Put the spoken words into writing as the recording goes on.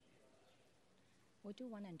We'll do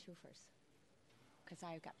 1 and 2 first, because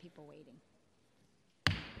I've got people waiting.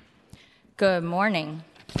 Good morning.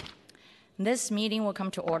 This meeting will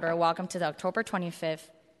come to order. Welcome to the October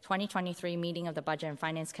 25th, 2023 meeting of the Budget and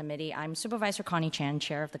Finance Committee. I'm Supervisor Connie Chan,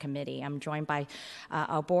 Chair of the committee. I'm joined by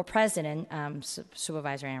our Board President,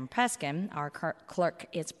 Supervisor Aaron Peskin. Our clerk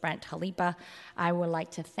is Brent Halipa. I would like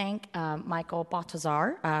to thank Michael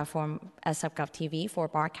Baltazar from SFGov TV for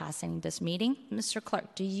broadcasting this meeting. Mr.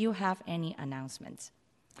 Clerk, do you have any announcements?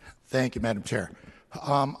 Thank you, Madam Chair.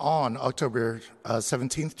 On October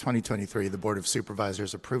 17th, 2023, the Board of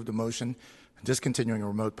Supervisors approved a motion discontinuing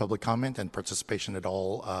remote public comment and participation at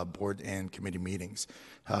all board and committee meetings.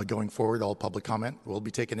 Going forward, all public comment will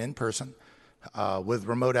be taken in person, with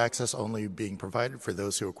remote access only being provided for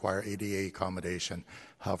those who require ADA accommodation.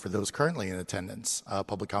 For those currently in attendance,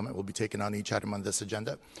 public comment will be taken on each item on this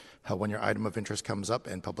agenda. When your item of interest comes up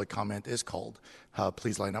and public comment is called,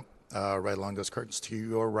 please line up right along those curtains to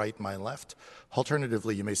your right, my left.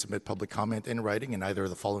 Alternatively, you may submit public comment in writing in either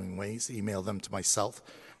of the following ways. Email them to myself,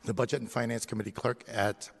 the Budget and Finance Committee Clerk,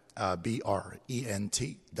 at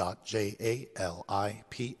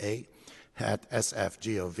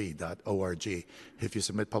brent.jalipa@sfgov.org. If you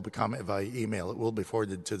submit public comment via email, it will be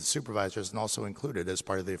forwarded to the supervisors and also included as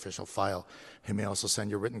part of the official file. You may also send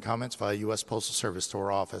your written comments via U.S. Postal Service to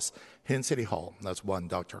our office in City Hall. That's 1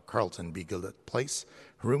 Dr. Carlton B. Gillett Place,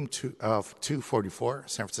 room 244,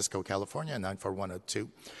 San Francisco, California,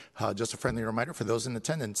 94102. Just a friendly reminder for those in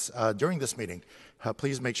attendance during this meeting,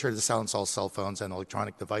 please make sure to silence all cell phones and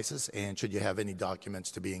electronic devices, and should you have any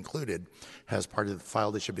documents to be included as part of the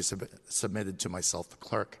file, they should be submitted to myself, the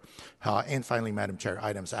clerk. And finally, Madam Chair,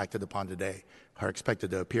 items acted upon today are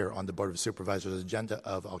expected to appear on the Board of Supervisors agenda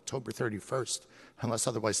of October 31st, unless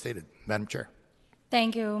otherwise stated. Madam Chair.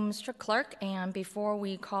 Thank you, Mr. Clerk. And before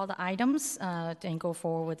we call the items and go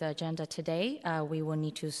forward with the agenda today, we will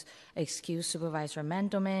need to excuse Supervisor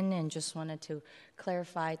Mandelman, and just wanted to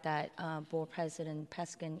clarify that Board President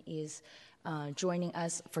Peskin is joining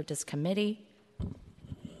us for this committee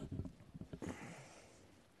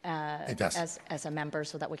as a member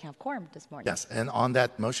so that we can have quorum this morning. Yes, and on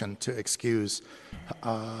that motion to excuse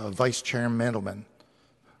Vice Chair Mandelman,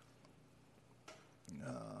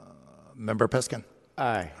 Member Peskin.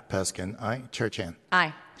 Aye. Peskin, aye. Chair Chan.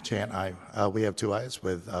 Aye. Chan, aye. We have 2 ayes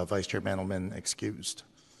with Vice Chair Mandelman excused.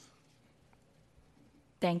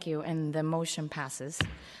 Thank you, and the motion passes.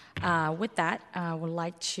 With that, I would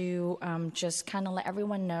like to just kind of let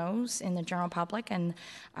everyone know in the general public and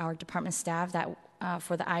our department staff that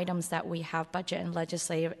for the items that we have budget and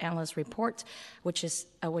legislative analyst report, which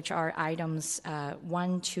are items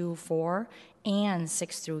 1, 2, 4, and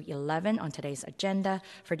 6 through 11 on today's agenda.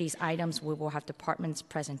 For these items, we will have department's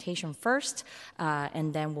presentation first,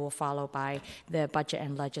 and then we'll follow by the budget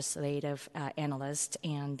and legislative analyst,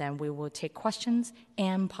 and then we will take questions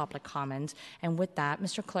and public comment. And with that,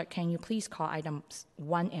 Mr. Clerk, can you please call items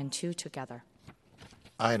 1 and 2 together?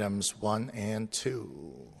 Items 1 and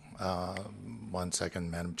 2. 1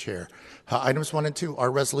 second, Madam Chair. Items 1 and 2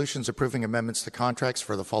 are resolutions approving amendments to contracts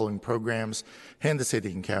for the following programs and the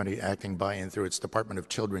city and county acting by and through its Department of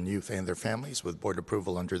Children, Youth, and their families with board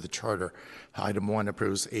approval under the Charter. Item 1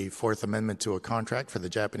 approves a 4th amendment to a contract for the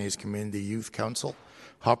Japanese Community Youth Council,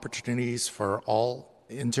 opportunities for all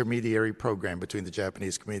intermediary program between the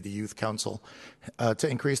Japanese Community Youth Council to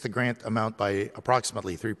increase the grant amount by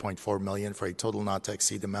approximately $3.4 million for a total not to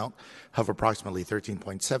exceed amount of approximately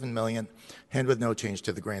 $13.7 million, and with no change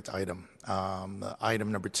to the grant item.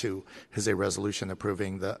 Item number 2 is a resolution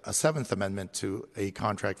approving a 7th amendment to a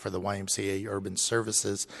contract for the YMCA Urban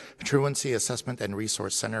Services Truancy Assessment and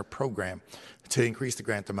Resource Center program to increase the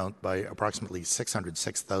grant amount by approximately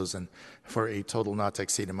 $606,000 for a total not to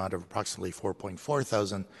exceed amount of approximately $4,400,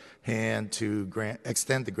 and to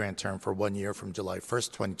extend the grant term for 1 year from July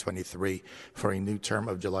 1st, 2023 for a new term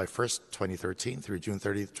of July 1st, 2013 through June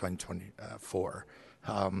 30th, 2024.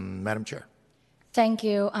 Madam Chair. Thank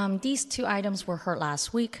you. These 2 items were heard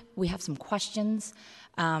last week. We have some questions,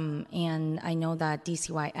 and I know that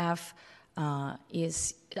DCYF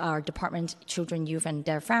is our Department Children, Youth, and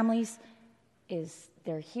their families.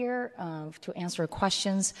 They're here to answer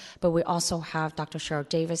questions, but we also have Dr. Cheryl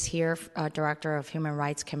Davis here, Director of Human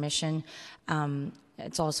Rights Commission.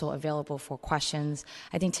 It's also available for questions.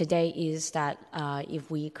 I think today is that if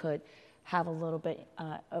we could have a little bit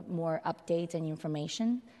more updates and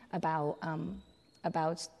information about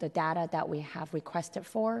the data that we have requested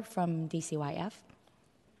from DCYF.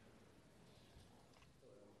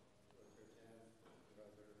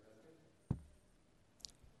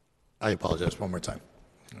 I apologize one more time.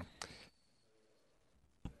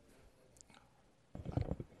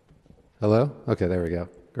 Hello? Okay, there we go.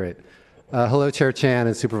 Great. Hello, Chair Chan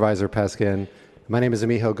and Supervisor Peskin. My name is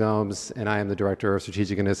Amijo Gomes, and I am the Director of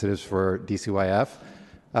Strategic Initiatives for DCYF.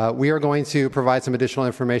 We are going to provide some additional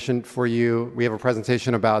information for you. We have a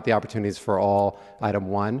presentation about the opportunities for all, item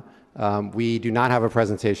 1. We do not have a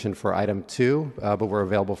presentation for item 2, but we're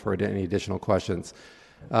available for any additional questions.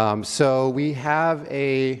 So we have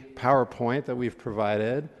a PowerPoint that we've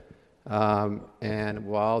provided, and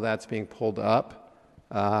while that's being pulled up,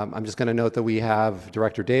 I'm just going to note that we have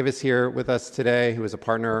Director Davis here with us today, who is a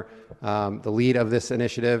partner, the lead of this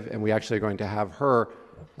initiative, and we actually are going to have her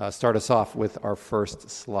start us off with our first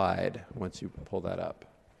slide once you pull that up.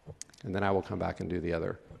 And then I will come back and do the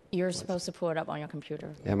other. You're supposed to pull it up on your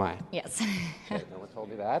computer. Am I? Yes. Okay, no one told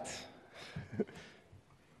me that.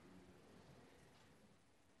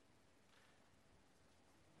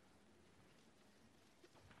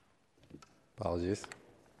 Apologies.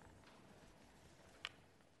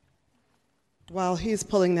 While he's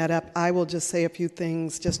pulling that up, I will just say a few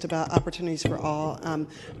things just about Opportunities for All.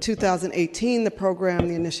 2018, the program,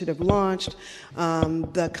 the initiative launched.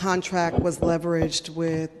 The contract was leveraged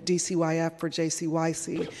with DCYF for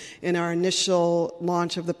JCYC. In our initial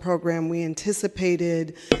launch of the program, we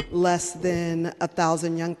anticipated less than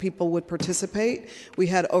 1,000 young people would participate. We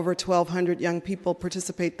had over 1,200 young people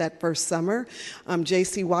participate that first summer.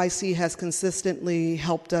 JCYC has consistently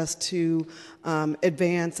helped us to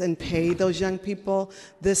advance and pay those young people.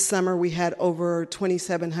 This summer, we had over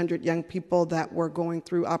 2,700 young people that were going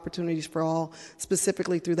through Opportunities for All,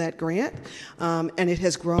 specifically through that grant, and it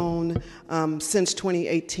has grown since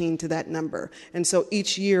 2018 to that number. And so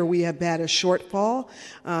each year we have had a shortfall.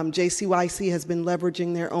 JCYC has been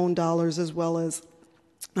leveraging their own dollars as well as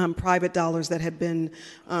private dollars that have been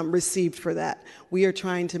received for that. We are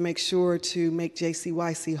trying to make sure to make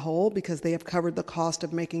JCYC whole because they have covered the cost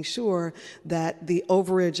of making sure that the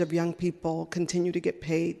overage of young people continue to get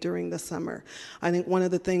paid during the summer. I think one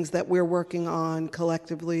of the things that we're working on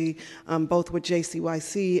collectively, both with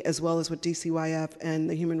JCYC as well as with DCYF and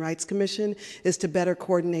the Human Rights Commission, is to better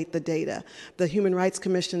coordinate the data. The Human Rights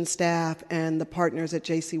Commission staff and the partners at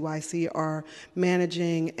JCYC are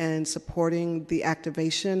managing and supporting the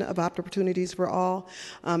activation of Opportunities for All,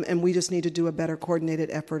 and we just need to do a better coordinated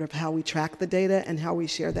effort of how we track the data and how we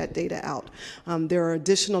share that data out. There are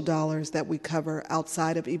additional dollars that we cover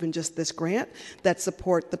outside of even just this grant that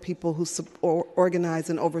support the people who organize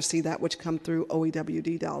and oversee that, which come through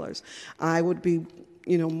OEWD dollars. I would be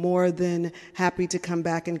more than happy to come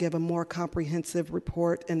back and give a more comprehensive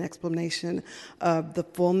report and explanation of the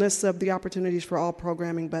fullness of the Opportunities for All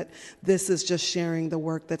programming, but this is just sharing the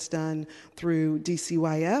work that's done through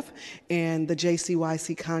DCYF and the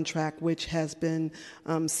JCYC contract, which has been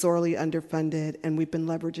sorely underfunded, and we've been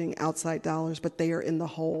leveraging outside dollars, but they are in the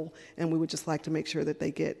hole, and we would just like to make sure that they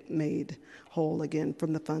get made whole again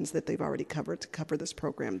from the funds that they've already covered to cover this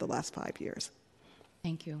program the last 5 years.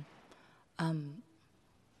 Thank you.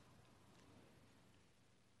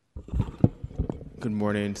 Good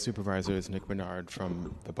morning, Supervisors. Nick Bernard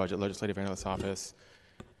from the Budget Legislative Analyst Office.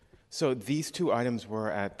 So these two items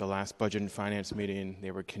were at the last Budget and Finance meeting.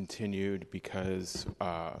 They were continued because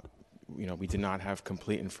we did not have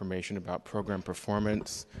complete information about program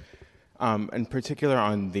performance. In particular,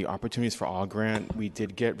 on the Opportunities for All grant, we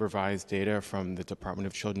did get revised data from the Department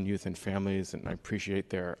of Children, Youth, and Families, and I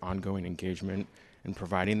appreciate their ongoing engagement in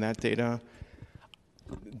providing that data.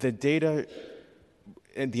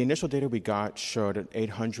 The initial data we got showed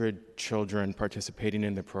 800 children participating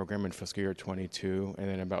in the program in fiscal year 22, and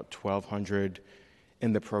then about 1,200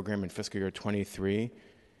 in the program in fiscal year 23.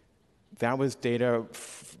 That was data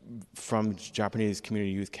from Japanese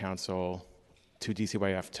Community Youth Council to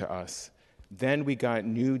DCYF to us. Then we got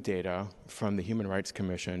new data from the Human Rights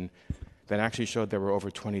Commission that actually showed there were over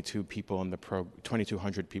 2,200 people in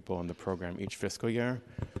the program each fiscal year.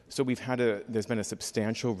 So there's been a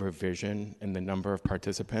substantial revision in the number of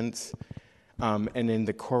participants. And in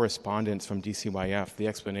the correspondence from DCYF, the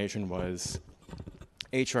explanation was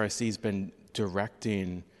HRC's been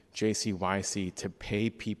directing JCYC to pay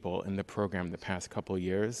people in the program the past couple of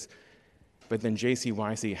years, but then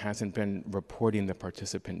JCYC hasn't been reporting the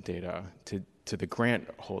participant data to the grant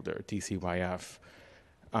holder, DCYF.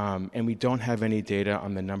 And we don't have any data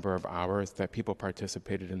on the number of hours that people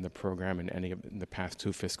participated in the program in the past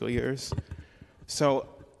 2 fiscal years. So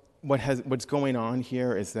what's going on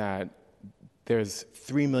here is that there's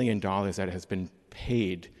 $3 million that has been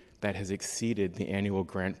paid that has exceeded the annual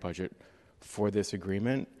grant budget for this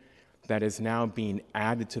agreement that is now being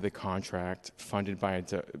added to the contract funded by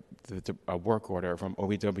a work order from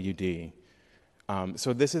OEWD.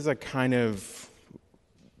 So this is a kind of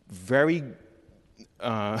very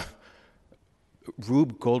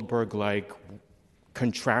Rube Goldberg-like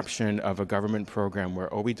contraption of a government program where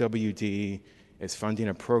OEWD is funding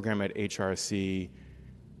a program at HRC,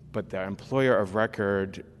 but the employer of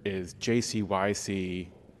record is JCYC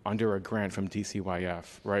under a grant from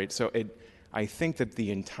DCYF, right? So I think that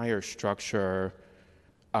the entire structure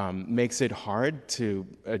makes it hard to,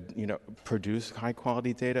 produce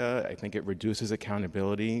high-quality data. I think it reduces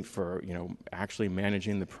accountability for, actually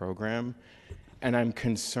managing the program. And I'm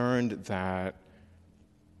concerned that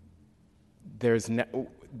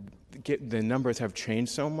the numbers have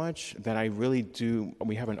changed so much that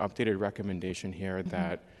we have an updated recommendation here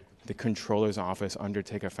that the controller's office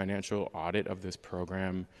undertake a financial audit of this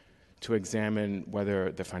program to examine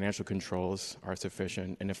whether the financial controls are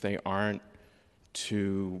sufficient, and if they aren't,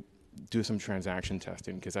 to do some transaction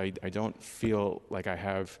testing, because I don't feel like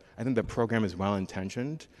I think the program is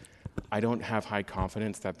well-intentioned. I don't have high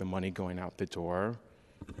confidence that the money going out the door,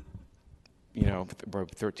 we're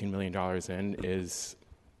 $13 million in, is,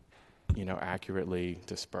 accurately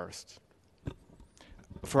dispersed.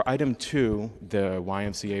 For item 2, the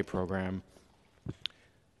YMCA program,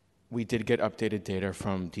 we did get updated data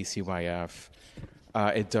from DCYF.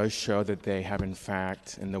 It does show that they have, in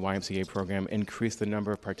fact, in the YMCA program, increased the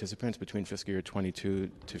number of participants between fiscal year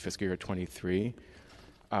 22 to fiscal year 23.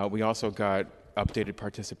 We also got updated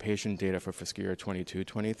participation data for fiscal year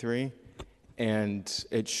 22-23, and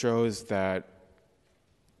it shows that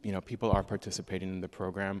people are participating in the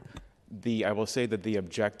program. I will say that the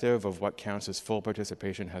objective of what counts as full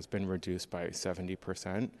participation has been reduced by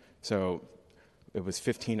 70%. So it was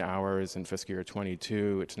 15 hours in fiscal year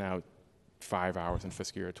 22. It's now 5 hours in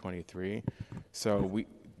fiscal year 23. So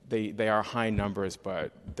they are high numbers,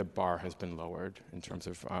 but the bar has been lowered in terms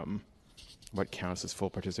of what counts as full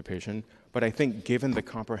participation. But I think given the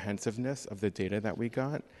comprehensiveness of the data that we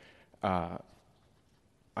got, I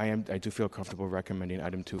do feel comfortable recommending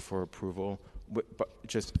item 2 for approval, but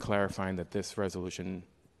just clarifying that this resolution,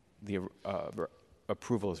 the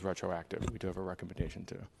approval is retroactive. We do have a recommendation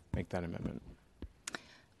to make that amendment.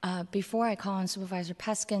 Before I call on Supervisor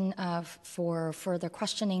Peskin for further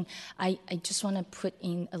questioning, I just want to put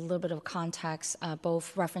in a little bit of context,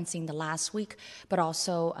 both referencing the last week, but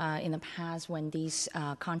also in the past when these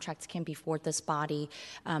contracts came before this body.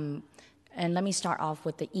 And let me start off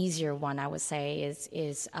with the easier one, I would say,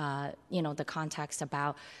 is the context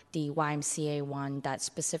about the YMCA one that's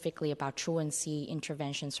specifically about truancy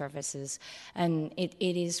intervention services. And it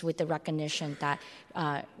is with the recognition that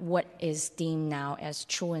what is deemed now as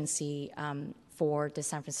truancy for the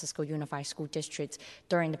San Francisco Unified School District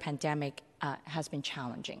during the pandemic has been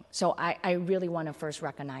challenging. So I really want to first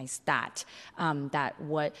recognize that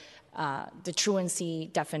what the truancy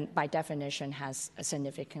by definition has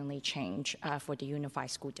significantly changed for the Unified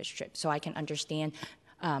School District. So I can understand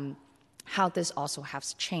how this also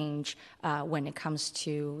has changed when it comes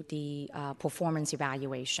to the performance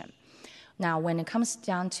evaluation. Now, when it comes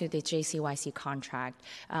down to the JCYC contract,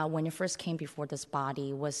 when it first came before this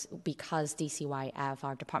body was because DCYF,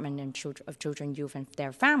 our Department of Children, Youth, and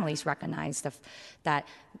their families, recognized that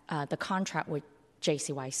the contract with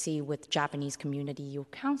JCYC with Japanese Community Youth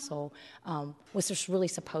Council was just really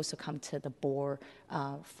supposed to come to the board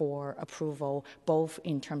for approval, both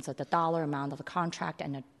in terms of the dollar amount of the contract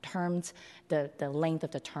and the terms, the length of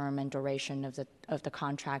the term and duration of the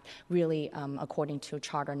contract. Really, according to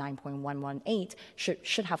Charter 9.118,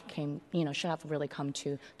 should have really come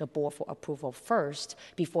to the board for approval first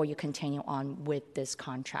before you continue on with this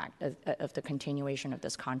contract, of the continuation of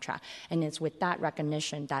this contract. And it's with that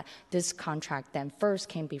recognition that this contract then first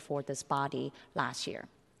came before this body last year.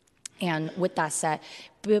 And with that said,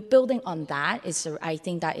 building on that, I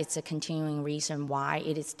think that it's a continuing reason why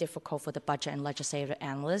it is difficult for the budget and legislative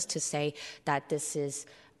analysts to say that this is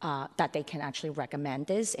that they can actually recommend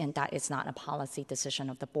this and that it's not a policy decision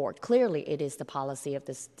of the board. Clearly, it is the policy of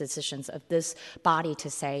this decisions of this body to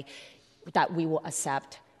say that we will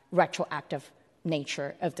accept retroactive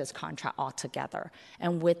nature of this contract altogether.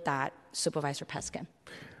 And with that, Supervisor Peskin.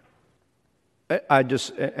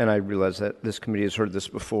 I realize that this committee has heard this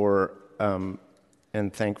before, and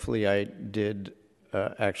thankfully I did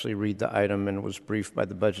actually read the item and was briefed by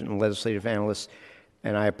the budget and legislative analysts,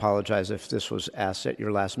 and I apologize if this was asked at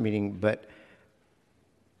your last meeting,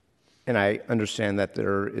 and I understand that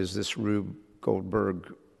there is this Rube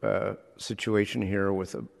Goldberg situation here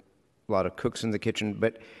with a lot of cooks in the kitchen,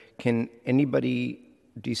 but can anybody,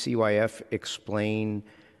 DCYF, explain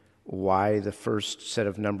why the first set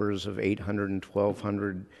of numbers of 800 and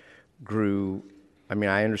 1,200 grew? I mean,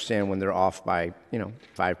 I understand when they're off by, 5%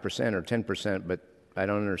 or 10%, but I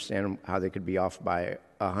don't understand how they could be off by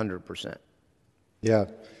 100%. Yeah.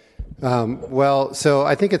 Well, so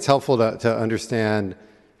I think it's helpful to understand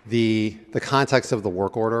the context of the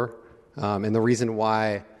work order and the reason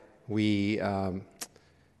why we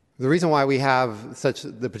have such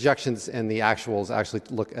the projections and the actuals actually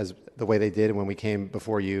look as the way they did when we came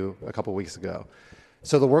before you a couple weeks ago.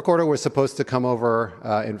 So the work order was supposed to come over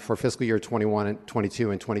for fiscal year 21 and 22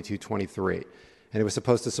 and 22-23, and it was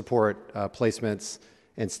supposed to support placements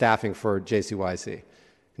and staffing for JCYC.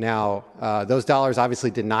 Now, those dollars obviously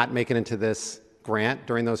did not make it into this grant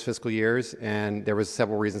during those fiscal years, and there was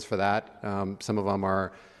several reasons for that. Some of them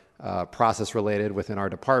are process related within our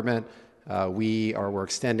department. We're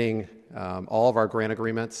extending all of our grant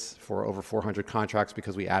agreements for over 400 contracts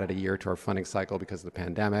because we added a year to our funding cycle because of the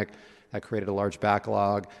pandemic. That created a large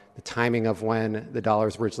backlog. The timing of when the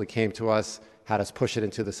dollars originally came to us had us push it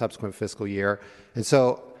into the subsequent fiscal year. And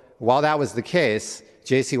so while that was the case,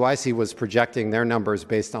 JCYC was projecting their numbers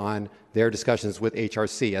based on their discussions with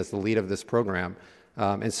HRC as the lead of this program.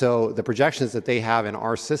 And so the projections that they have in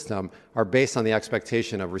our system are based on the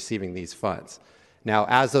expectation of receiving these funds. Now,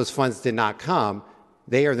 as those funds did not come,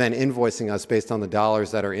 they are then invoicing us based on the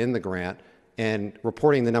dollars that are in the grant and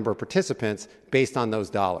reporting the number of participants based on those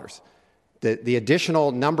dollars. The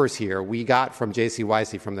additional numbers here we got from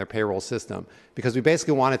JCYC from their payroll system because we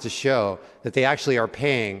basically wanted to show that they actually are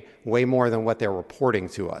paying way more than what they're reporting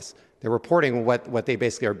to us. They're reporting what they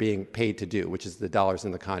basically are being paid to do, which is the dollars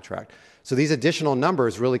in the contract. So these additional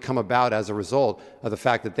numbers really come about as a result of the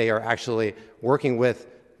fact that they are actually working with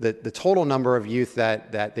the total number of youth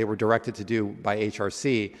that they were directed to do by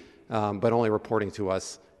HRC, but only reporting to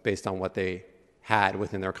us based on what they had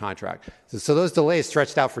within their contract. So those delays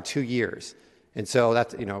stretched out for 2 years. And so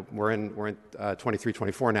that's, we're in 23,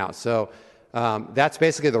 24 now. So that's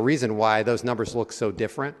basically the reason why those numbers look so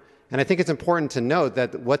different. And I think it's important to note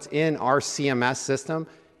that what's in our CMS system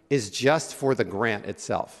is just for the grant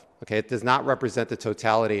itself. Okay, it does not represent the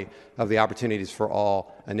totality of the Opportunities for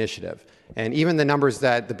All initiative. And even the numbers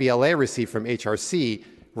that the BLA received from HRC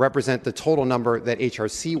represent the total number that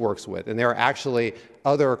HRC works with. And there are actually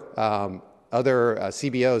other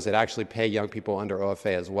CBOs that actually pay young people under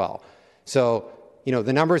OFA as well. So,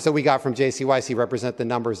 the numbers that we got from JCYC represent the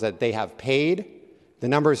numbers that they have paid. The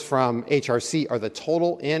numbers from HRC are the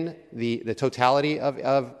total in the totality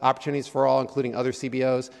of Opportunities for All, including other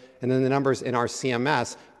CBOs. And then the numbers in our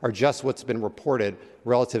CMS are just what's been reported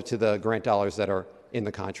relative to the grant dollars that are in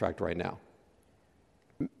the contract right now.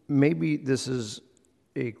 Maybe this is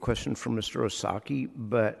a question for Mr. Osaki,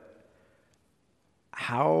 but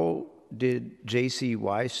how did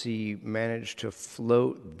JCYC manage to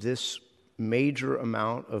float this major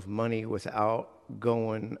amount of money without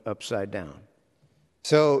going upside down?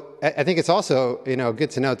 So I think it's also,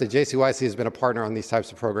 good to note that JCYC has been a partner on these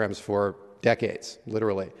types of programs for decades,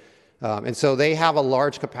 literally. And so they have a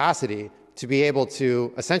large capacity to be able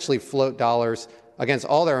to essentially float dollars against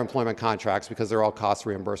all their employment contracts because they're all cost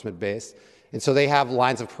reimbursement based. And so they have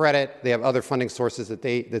lines of credit, they have other funding sources that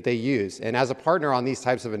they use. And as a partner on these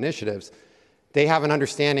types of initiatives, they have an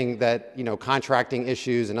understanding that, contracting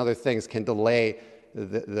issues and other things can delay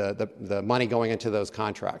the money going into those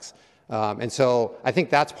contracts. And so I think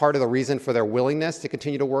that's part of the reason for their willingness to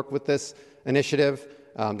continue to work with this initiative.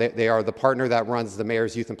 They are the partner that runs the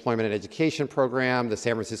Mayor's Youth Employment and Education Program, the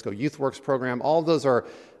San Francisco Youth Works Program. All of those are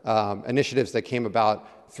initiatives that came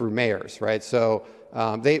about through mayors, right? So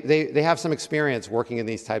they have some experience working in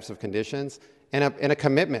these types of conditions and a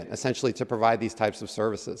commitment, essentially, to provide these types of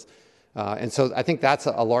services. And so I think that's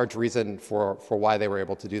a large reason for why they were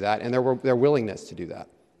able to do that and their willingness to do that.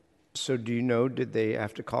 So do you know, did they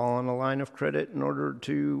have to call on a line of credit in order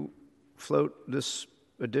to float this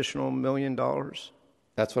additional $1 million?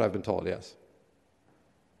 That's what I've been told, yes.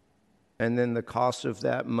 And then the cost of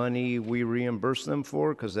that money we reimburse them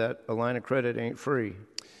for? Because a line of credit ain't free.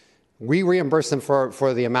 We reimburse them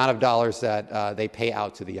for the amount of dollars that they pay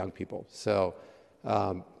out to the young people. So,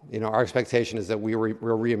 our expectation is that we're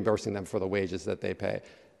reimbursing them for the wages that they pay.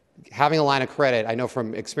 Having a line of credit, I know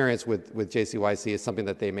from experience with JCYC, is something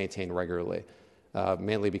that they maintain regularly,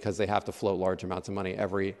 mainly because they have to float large amounts of money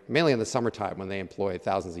mainly in the summertime when they employ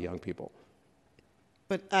thousands of young people.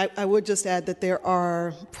 But I would just add that there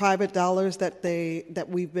are private dollars that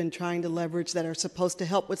we've been trying to leverage that are supposed to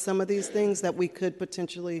help with some of these things that we could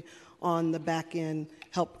potentially, on the back end,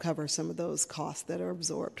 help cover some of those costs that are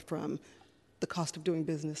absorbed from the cost of doing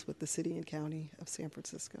business with the city and county of San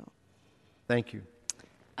Francisco. Thank you.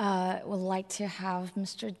 Would like to have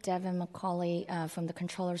Mr. Devin McCauley from the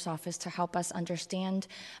Controller's Office to help us understand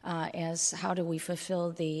as how do we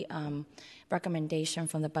fulfill the recommendation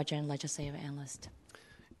from the Budget and Legislative Analyst.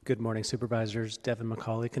 Good morning, Supervisors. Devin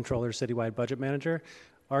McCauley, Controller, Citywide Budget Manager.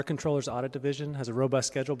 Our Controller's Audit Division has a robust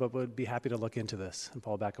schedule, but would be happy to look into this and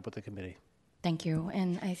follow back up with the committee. Thank you.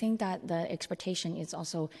 And I think that the expectation is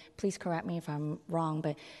also, please correct me if I'm wrong,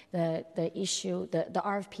 but the issue, the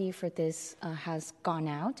RFP for this has gone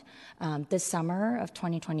out this summer of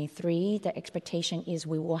 2023. The expectation is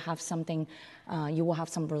we will have something, you will have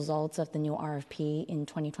some results of the new RFP in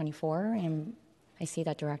 2024. And I see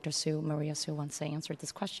that Director Maria Sue wants to answer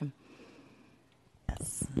this question.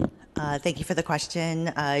 Yes. Thank you for the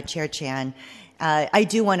question, Chair Chan. I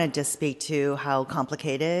do want to just speak to how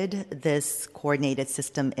complicated this coordinated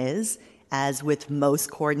system is. As with most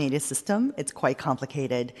coordinated system, it's quite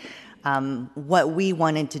complicated. What we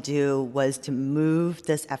wanted to do was to move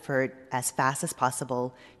this effort as fast as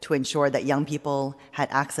possible to ensure that young people had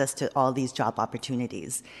access to all these job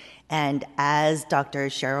opportunities. And as Dr.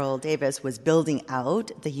 Cheryl Davis was building out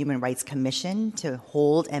the Human Rights Commission to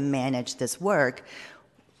hold and manage this work,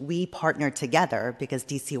 we partnered together because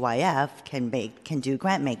DCYF can do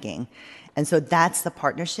grant making. And so that's the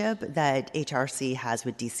partnership that HRC has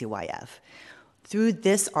with DCYF. Through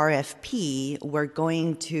this RFP, we're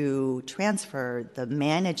going to transfer the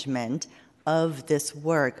management of this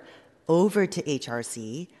work over to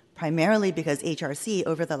HRC, primarily because HRC,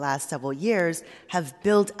 over the last several years, have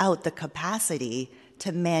built out the capacity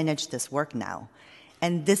to manage this work now.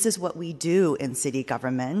 And this is what we do in city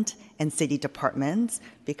government and city departments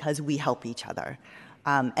because we help each other.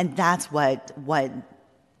 And that's what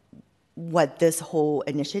this whole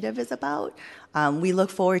initiative is about. We look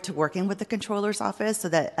forward to working with the Controller's Office so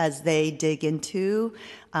that as they dig into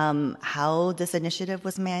how this initiative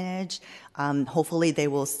was managed, hopefully they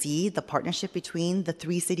will see the partnership between the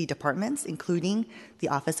 3 city departments, including the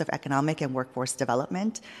Office of Economic and Workforce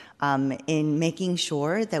Development, in making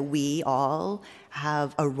sure that we all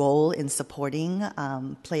have a role in supporting,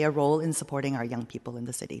 play a role in supporting our young people in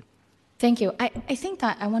the city. Thank you. I think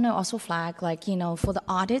that I want to also flag, for the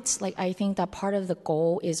audits, I think that part of the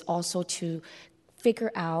goal is also to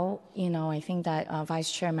figure out, I think that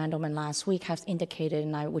Vice Chair Mandelman last week has indicated,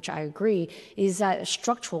 and which I agree, is that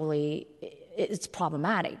structurally it's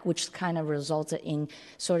problematic, which kind of resulted in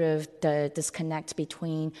sort of the disconnect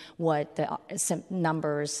between what the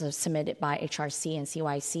numbers submitted by HRC and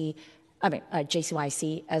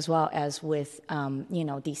JCYC, as well as with,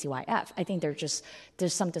 DCYF. I think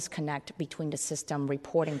there's some disconnect between the system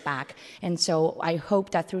reporting back. And so I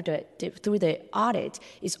hope that through the audit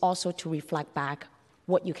is also to reflect back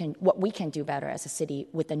what we can do better as a city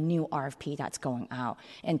with the new RFP that's going out,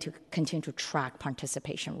 and to continue to track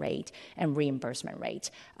participation rate and reimbursement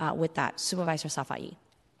rate. With that, Supervisor Safai.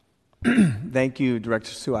 Thank you,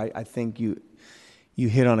 Director Sue. I think you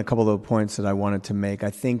hit on a couple of points that I wanted to make.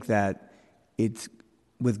 I think that it's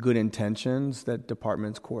with good intentions that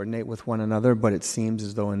departments coordinate with one another, but it seems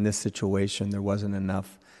as though in this situation there wasn't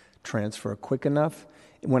enough transfer quick enough.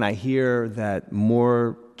 When I hear that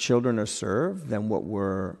more children are served than what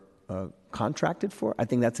we're contracted for, I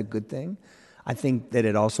think that's a good thing. I think that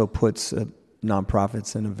it also puts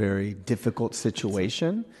nonprofits in a very difficult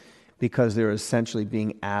situation because they're essentially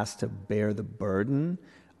being asked to bear the burden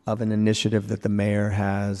of an initiative that the mayor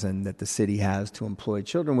has and that the city has to employ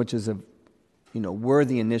children, which is a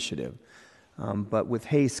worthy initiative. But with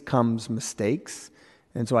haste comes mistakes.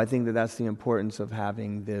 And so I think that that's the importance of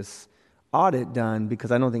having this audit done,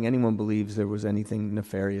 because I don't think anyone believes there was anything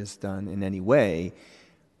nefarious done in any way.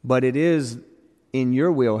 But it is in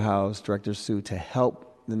your wheelhouse, Director Sue, to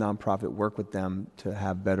help the nonprofit work with them to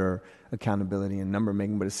have better accountability and number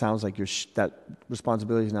making. But it sounds like that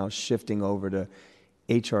responsibility is now shifting over to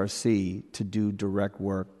HRC to do direct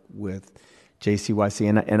work with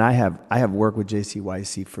JCYC, and I have worked with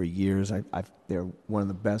JCYC for years. They're one of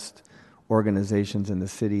the best organizations in the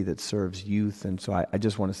city that serves youth, and so I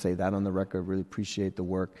just want to say that on the record. Really appreciate the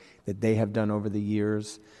work that they have done over the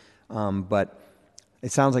years. But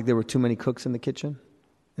it sounds like there were too many cooks in the kitchen,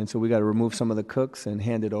 and so we got to remove some of the cooks and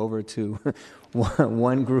hand it over to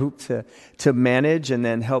one group to manage, and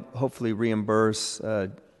then hopefully reimburse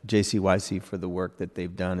JCYC for the work that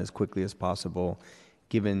they've done as quickly as possible,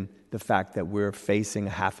 given the fact that we're facing a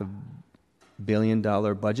 $500 million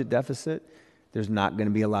budget deficit. There's not going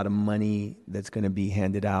to be a lot of money that's going to be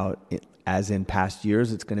handed out as in past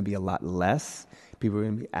years. It's going to be a lot less. People are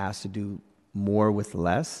going to be asked to do more with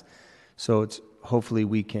less. So hopefully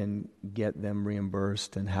we can get them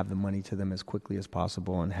reimbursed and have the money to them as quickly as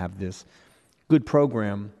possible and have this good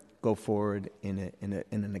program go forward in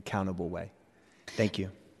an accountable way. Thank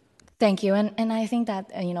you. Thank you. And I think that,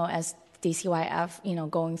 as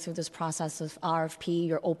DCYF, going through this process of RFP,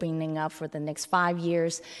 you're opening up for the next 5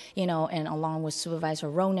 years, and along with Supervisor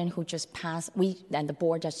Ronan, who just passed, and the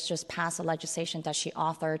board just passed a legislation that she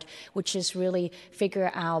authored, which is really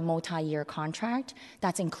figure out multi-year contract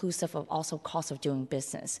that's inclusive of also cost of doing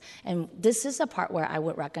business. And this is a part where I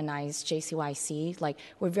would recognize JCYC. Like,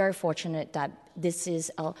 we're very fortunate that this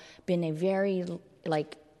is been a very,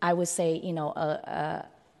 like, I would say,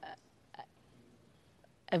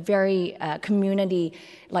 a very community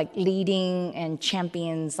like leading and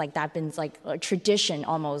champions like that been like a tradition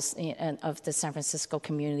almost of the San Francisco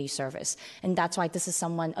community service, and that's why this is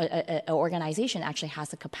an organization actually has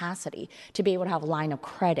the capacity to be able to have a line of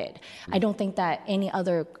credit. I don't think that any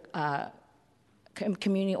other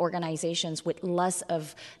community organizations with less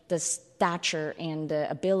of the stature and the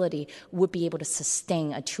ability would be able to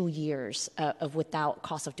sustain a 2 years of without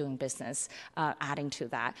cost of doing business adding to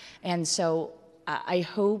that. And so I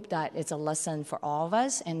hope that it's a lesson for all of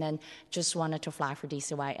us. And then just wanted to flag for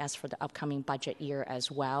DCYS for the upcoming budget year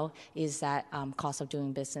as well, is that cost of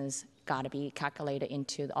doing business got to be calculated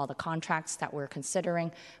into all the contracts that we're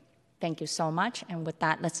considering. Thank you so much. And with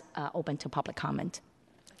that, let's open to public comment.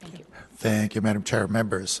 Thank you. Thank you, Madam Chair.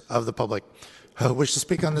 Members of the public who wish to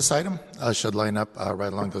speak on this item should line up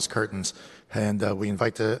right along those curtains. And we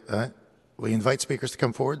invite speakers to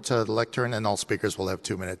come forward to the lectern, and all speakers will have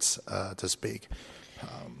 2 minutes to speak.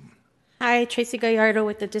 Hi, Tracy Gallardo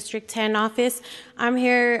with the District 10 office. I'm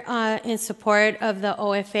here in support of the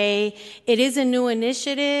OFA. It is a new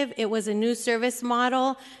initiative. It was a new service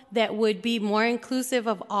model that would be more inclusive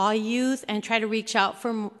of all youth and try to reach out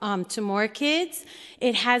to more kids.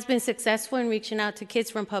 It has been successful in reaching out to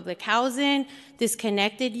kids from public housing,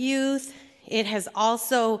 disconnected youth. It has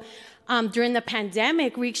also, during the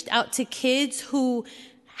pandemic, reached out to kids who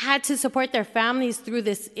had to support their families through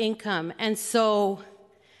this income. And so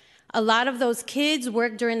a lot of those kids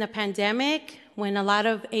worked during the pandemic when a lot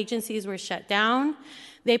of agencies were shut down.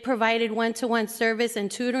 They provided one-to-one service and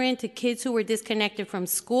tutoring to kids who were disconnected from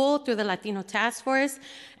school through the Latino Task Force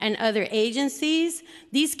and other agencies.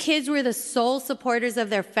 These kids were the sole supporters of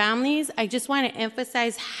their families. I just want to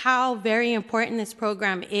emphasize how very important this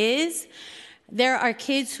program is. There are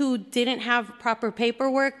kids who didn't have proper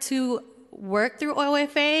paperwork to work through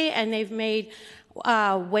OFA, and they've made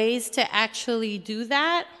ways to actually do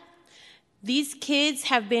that. These kids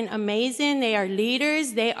have been amazing. They are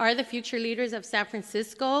leaders. They are the future leaders of San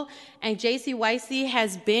Francisco. And JCYC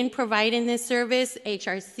has been providing this service,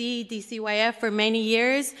 HRC, DCYF, for many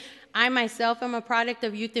years. I myself am a product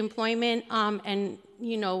of youth employment and,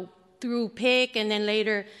 through PIC, and then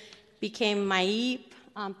later became MAIP.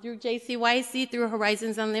 Through JCYC, through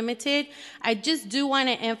Horizons Unlimited. I just do want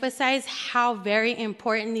to emphasize how very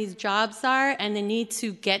important these jobs are and the need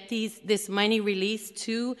to get this money released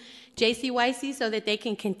to JCYC so that they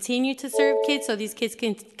can continue to serve kids, so these kids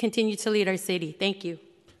can continue to lead our city. Thank you.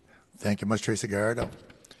 Thank you much, Tracy Gallardo.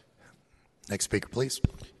 Next speaker, please.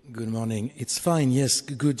 Good morning. It's fine, yes,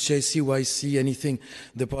 good JCYC, anything.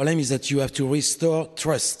 The problem is that you have to restore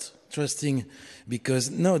trusting, because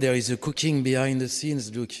no, there is a cooking behind the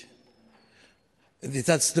scenes, look.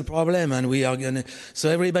 That's the problem, and we are gonna, so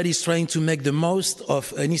everybody's trying to make the most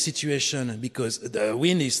of any situation because the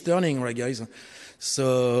wind is turning, right, guys?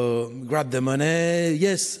 So grab the money,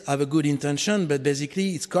 yes, have a good intention, but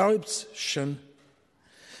basically it's corruption.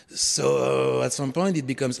 So at some point it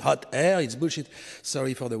becomes hot air, it's bullshit.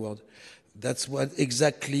 Sorry for the word. That's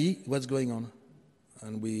exactly what's going on.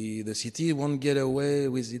 And the city won't get away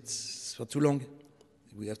with it for too long.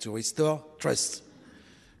 We have to restore trust.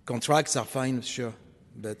 Contracts are fine, sure,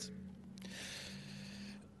 but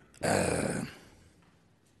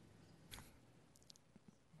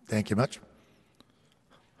thank you much.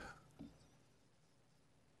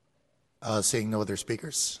 Seeing no other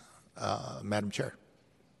speakers, Madam Chair.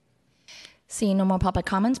 Seeing no more public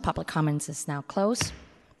comments is now closed.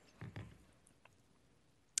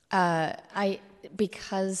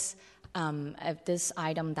 Because of this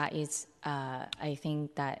item that is, I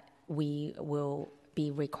think that we will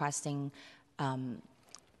be requesting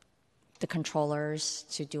the controllers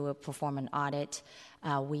to perform an audit.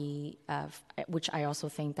 Which I also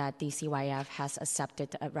think that DCYF has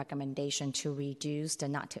accepted a recommendation to reduce the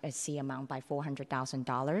not to exceed amount by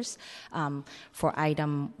 $400,000. For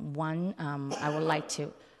item 1, I would like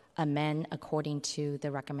to amend according to the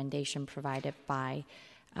recommendation provided by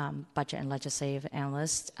Budget and Legislative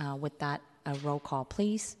Analyst. With that, a roll call,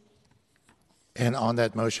 please. And on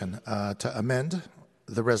that motion, to amend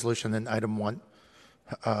the resolution in item 1,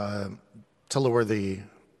 to lower the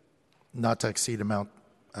not to exceed amount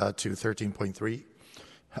to $13.3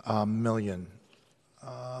 million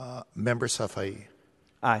Member Safai.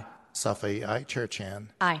 Aye. Safai, aye. Chair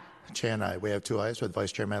Chan. Aye. Chan, aye. We have 2 ayes with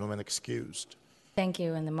Vice Chair Mandelman excused. Thank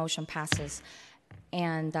you, and the motion passes.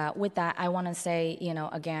 And with that, I want to say,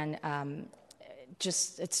 again,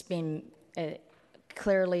 just it's been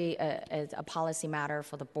clearly a policy matter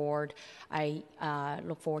for the board. I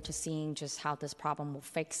look forward to seeing just how this problem will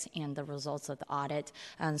fix and the results of the audit.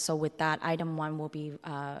 And so with that, item 1 will be,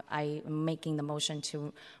 I am making the motion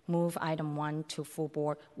to move item 1 to full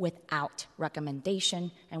board without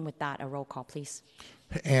recommendation. And with that, a roll call, please.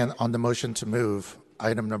 And on the motion to move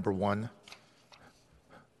item number 1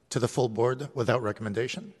 to the full board without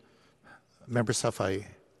recommendation, Member Safai.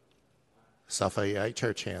 Safai, aye.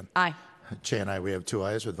 Chair Chan. Aye. Chan, aye. We have 2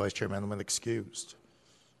 ayes with Vice Chair Mandelman excused.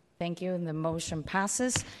 Thank you, and the motion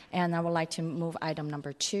passes. And I would like to move item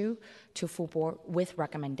number 2 to full board with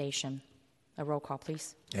recommendation. A roll call,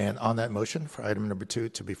 please. And on that motion for item number 2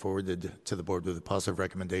 to be forwarded to the board with a positive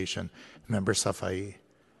recommendation, Member Safai.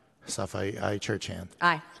 Safai, aye. Chair Chan.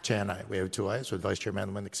 Aye. Chan, aye. We have 2 ayes with Vice Chair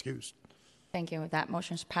Mandelman excused. Thank you. That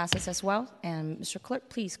motion passes as well. And Mr. Clerk,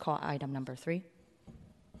 please call item number 3.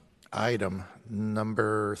 Item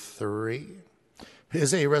number 3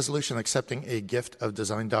 is a resolution accepting a gift of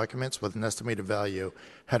design documents with an estimated value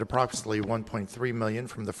at approximately $1.3 million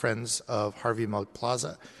from the Friends of Harvey Milk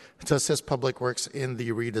Plaza to assist Public Works in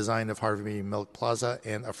the redesign of Harvey Milk Plaza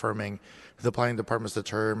and affirming the Planning Department's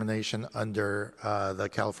determination under the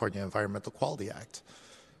California Environmental Quality Act.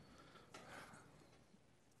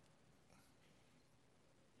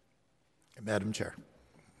 Madam Chair.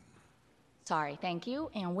 Sorry, thank you.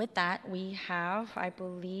 And with that, we have, I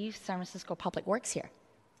believe, San Francisco Public Works here.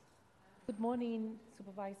 Good morning,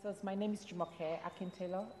 supervisors. My name is Jumoke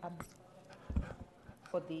Akintaylor. I'm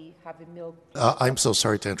for the Harvey Milk. I'm so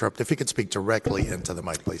sorry to interrupt. If you could speak directly into the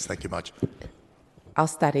mic, please. Thank you much. I'll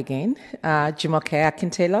start again. Jumoke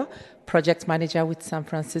Akintaylor, project manager with San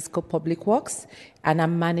Francisco Public Works, and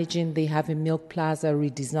I'm managing the Harvey Milk Plaza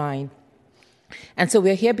redesign. And so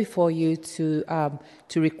we're here before you to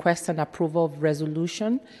request an approval of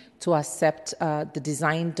resolution to accept the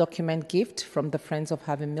design document gift from the Friends of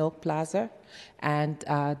Harvey Milk Plaza. And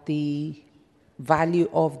the value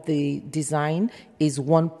of the design is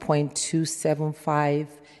 $1.275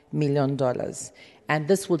 million. And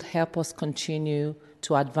this would help us continue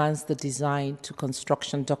to advance the design to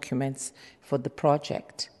construction documents for the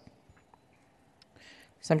project.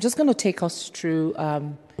 So I'm just going to take us through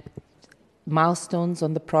milestones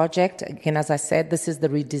on the project. Again, as I said, this is the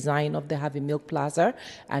redesign of the Harvey Milk Plaza,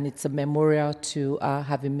 and it's a memorial to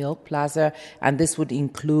Harvey Milk Plaza, and this would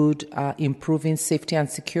include improving safety and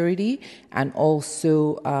security and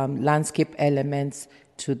also landscape elements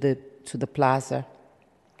to the plaza.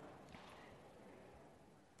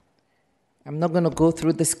 I'm not going to go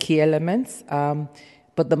through these key elements,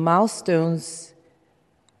 but the milestones,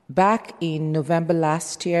 back in November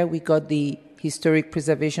last year, we got the Historic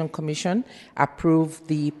Preservation Commission approved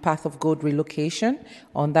the Path of Gold relocation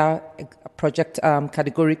on that project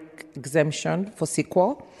category exemption for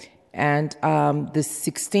sequel. And the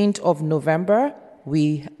 16th of November,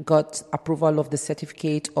 we got approval of the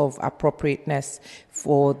certificate of appropriateness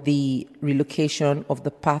for the relocation of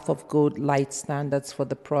the Path of Gold light standards for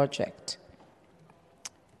the project.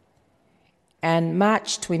 And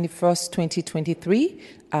March 21st, 2023,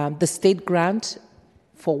 the state grant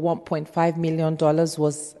for $1.5 million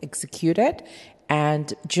was executed.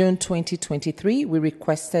 And June 2023, we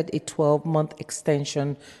requested a 12-month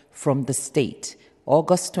extension from the state.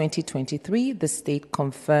 August 2023, the state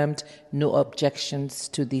confirmed no objections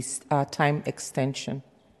to this time extension.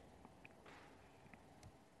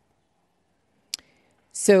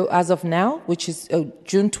 So as of now, which is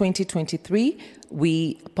June 2023,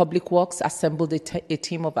 Public Works assembled a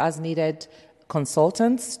team of as-needed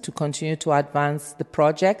consultants to continue to advance the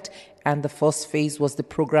project, and the first phase was the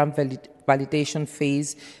program validation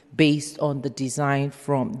phase based on the design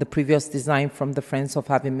from the previous design from the Friends of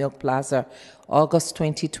Harvey Milk Plaza. August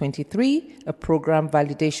 2023, a program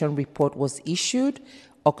validation report was issued.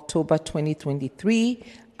 October 2023,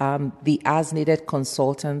 the as-needed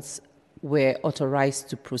consultants were authorized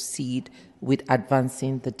to proceed with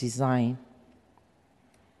advancing the design.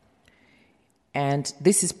 And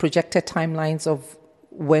this is projected timelines of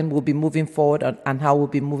when we'll be moving forward and how we'll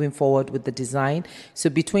be moving forward with the design. So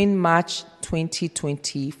between March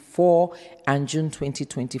 2024 and June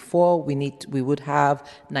 2024, we would have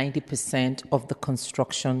 90% of the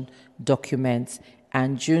construction documents.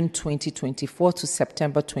 And June 2024 to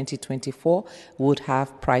September 2024 would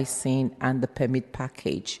have pricing and the permit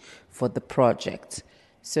package for the project.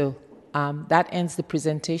 So that ends the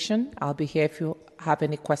presentation. I'll be here if you have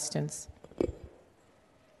any questions.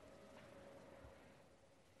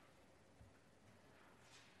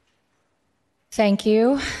 Thank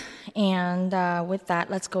you. And with that,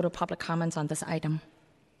 let's go to public comments on this item.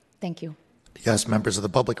 Thank you. Yes, members of the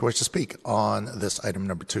public who wish to speak on this item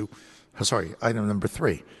number item number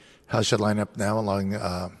 3. Should line up now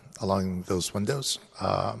along those windows.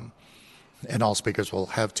 And all speakers will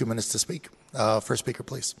have 2 minutes to speak. First speaker,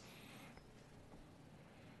 please.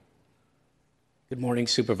 Good morning,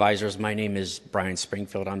 supervisors. My name is Brian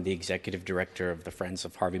Springfield. I'm the executive director of the Friends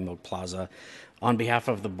of Harvey Milk Plaza. On behalf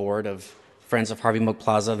of the board of Friends of Harvey Milk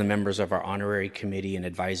Plaza, the members of our honorary committee and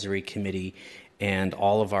advisory committee, and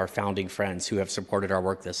all of our founding friends who have supported our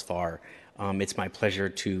work thus far, it's my pleasure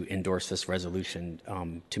to endorse this resolution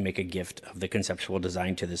to make a gift of the conceptual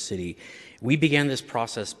design to the city. We began this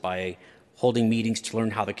process by holding meetings to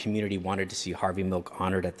learn how the community wanted to see Harvey Milk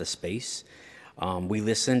honored at the space. We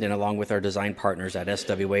listened, and along with our design partners at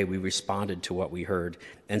SWA, we responded to what we heard.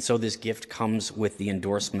 And so this gift comes with the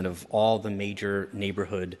endorsement of all the major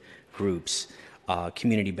neighborhood groups, Castro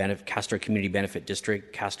Community Benefit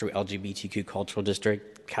District, Castro LGBTQ Cultural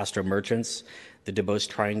District, Castro Merchants, the DuBose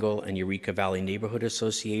Triangle and Eureka Valley Neighborhood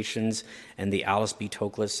Associations, and the Alice B.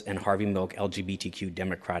 Toklas and Harvey Milk LGBTQ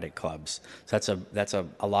Democratic Clubs. So that's a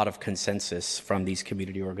lot of consensus from these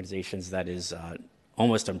community organizations that is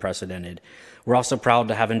almost unprecedented. We're also proud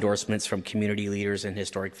to have endorsements from community leaders and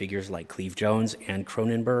historic figures like Cleve Jones, Ann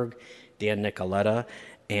Cronenberg, Dan Nicoletta,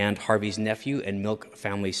 and Harvey's nephew and Milk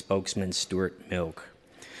family spokesman, Stuart Milk.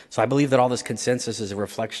 So I believe that all this consensus is a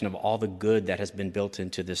reflection of all the good that has been built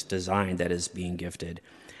into this design that is being gifted,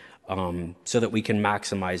 so that we can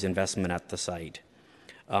maximize investment at the site.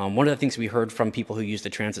 One of the things we heard from people who use the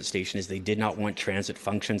transit station is they did not want transit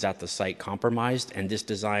functions at the site compromised, and this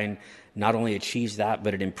design not only achieves that,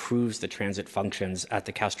 but it improves the transit functions at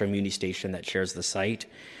the Castro Muni station that shares the site.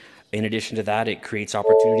 In addition to that, it creates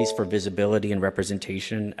opportunities for visibility and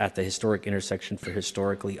representation at the historic intersection for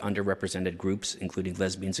historically underrepresented groups, including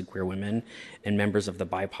lesbians and queer women, and members of the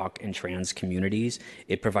BIPOC and trans communities.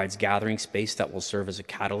 It provides gathering space that will serve as a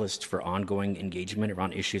catalyst for ongoing engagement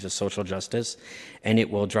around issues of social justice, and it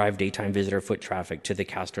will drive daytime visitor foot traffic to the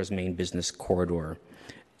Castro's main business corridor.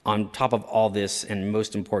 On top of all this, and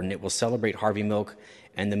most important, it will celebrate Harvey Milk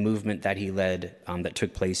and the movement that he led that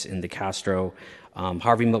took place in the Castro.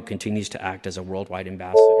 Harvey Milk continues to act as a worldwide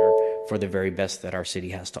ambassador for the very best that our city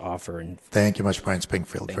has to offer. And thank you much, Brian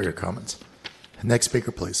Springfield, for your comments. Next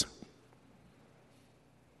speaker, please.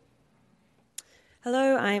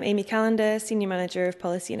 Hello, I'm Amy Callender, Senior Manager of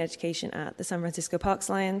Policy and Education at the San Francisco Parks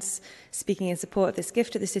Alliance, speaking in support of this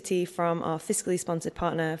gift to the city from our fiscally sponsored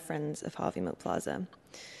partner, Friends of Harvey Milk Plaza.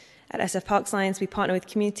 At SF Parks Alliance, we partner with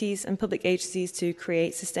communities and public agencies to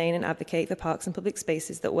create, sustain, and advocate for parks and public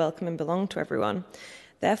spaces that welcome and belong to everyone.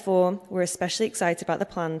 Therefore, we're especially excited about the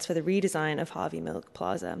plans for the redesign of Harvey Milk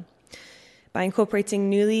Plaza. By incorporating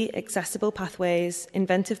newly accessible pathways,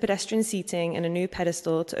 inventive pedestrian seating, and a new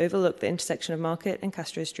pedestal to overlook the intersection of Market and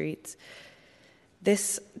Castro Streets,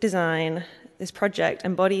 this project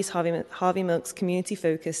embodies Harvey Milk's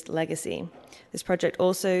community-focused legacy. This project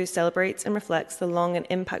also celebrates and reflects the long and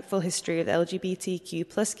impactful history of the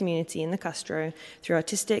LGBTQ+ community in the Castro through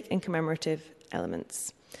artistic and commemorative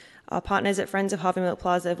elements. Our partners at Friends of Harvey Milk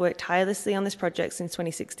Plaza have worked tirelessly on this project since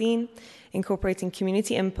 2016, incorporating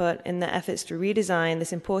community input in their efforts to redesign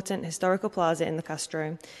this important historical plaza in the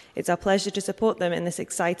Castro. It's our pleasure to support them in this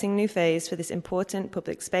exciting new phase for this important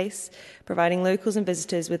public space, providing locals and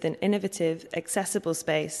visitors with an innovative, accessible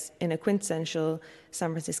space in a quintessential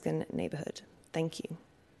San Franciscan neighborhood. Thank you.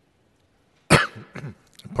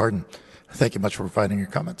 Pardon. Thank you much for providing your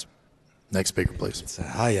comments. Next speaker, please.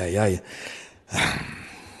 Why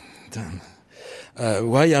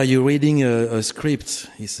are you reading a script?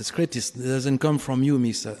 It's a script. It doesn't come from you,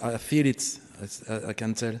 miss. I feel it. I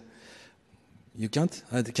can tell. You can't?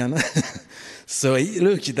 I can. So,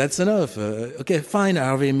 look, that's enough. Okay, fine,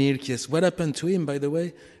 Harvey Milk, yes. What happened to him, by the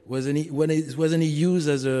way? Wasn't he used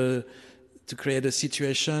as to create a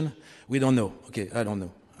situation? We don't know. Okay, I don't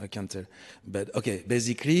know. I can't tell. But, okay,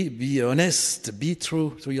 basically, be honest. Be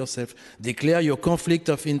true to yourself. Declare your conflict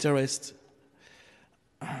of interest.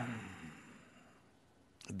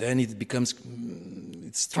 Then it becomes,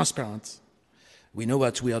 it's transparent. We know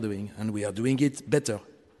what we are doing, and we are doing it better.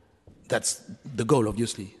 That's the goal,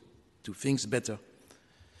 obviously, do things better.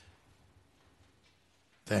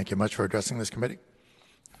 Thank you much for addressing this committee.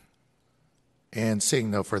 And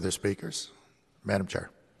seeing no further speakers, Madam Chair.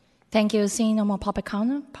 Thank you. Seeing no more public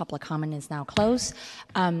comment is now closed.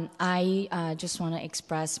 I just want to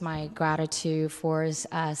express my gratitude for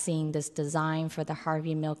seeing this design for the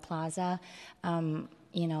Harvey Milk Plaza.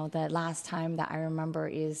 The last time that I remember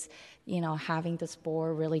is, having this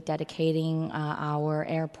board really dedicating our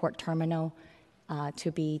airport terminal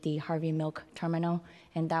to be the Harvey Milk Terminal,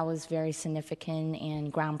 and that was very significant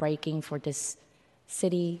and groundbreaking for this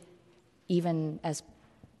city, even as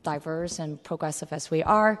diverse and progressive as we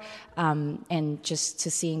are, and just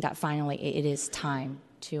to seeing that finally it is time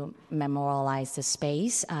to memorialize the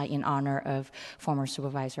space in honor of former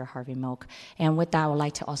Supervisor Harvey Milk. And with that, I would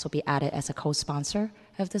like to also be added as a co-sponsor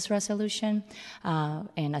of this resolution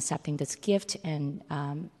and accepting this gift and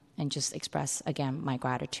just express, again, my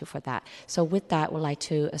gratitude for that. So with that, I would like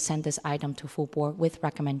to send this item to full board with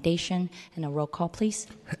recommendation and a roll call, please.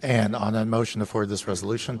 And on that motion to forward this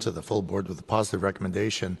resolution to the full board with a positive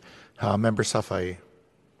recommendation, Member Safai.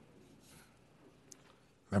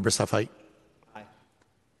 Member Safai. Aye.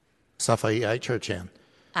 Safai, aye. Chair Chan.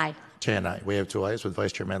 Aye. Chan, aye. We have 2 ayes with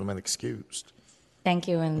Vice Chair Mandelman excused. Thank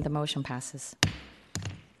you, and the motion passes.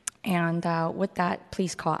 And with that,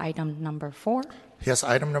 please call item number 4. Yes,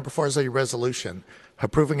 item number 4 is a resolution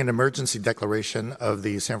approving an emergency declaration of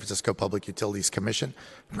the San Francisco Public Utilities Commission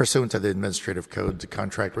pursuant to the Administrative Code to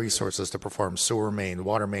contract resources to perform sewer main,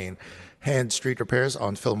 water main, and street repairs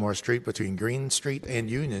on Fillmore Street between Green Street and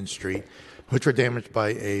Union Street, which were damaged by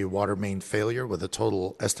a water main failure with a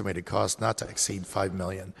total estimated cost not to exceed $5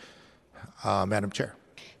 million. Madam Chair.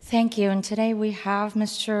 Thank you. And today we have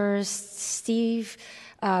Mr. Steve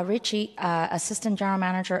Ritchie, Assistant General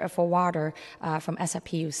Manager for Water from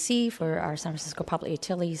SFPUC for our San Francisco Public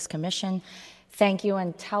Utilities Commission. Thank you,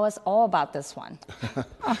 and tell us all about this one.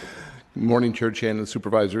 Good morning, Chair Chan and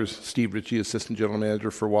Supervisors. Steve Ritchie, Assistant General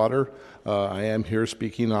Manager for Water. I am here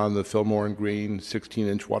speaking on the Fillmore and Green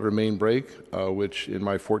 16-inch water main break, which in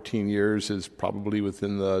my 14 years is probably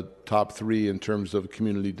within the top 3 in terms of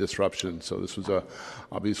community disruption. So this was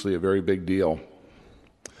obviously a very big deal.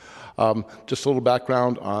 Just a little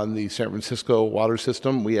background on the San Francisco water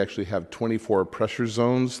system. We actually have 24 pressure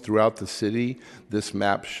zones throughout the city. This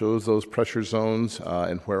map shows those pressure zones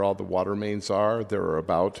and where all the water mains are. There are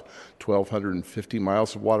about 1,250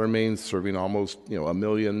 miles of water mains serving almost 1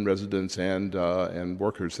 million residents and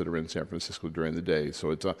workers that are in San Francisco during the day. So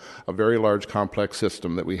it's a very large, complex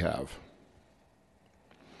system that we have.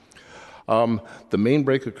 The main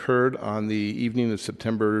break occurred on the evening of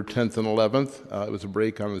September 10th and 11th. It was a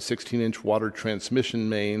break on the 16-inch water transmission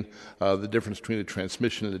main. The difference between the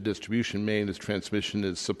transmission and the distribution main is transmission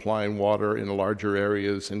is supplying water in larger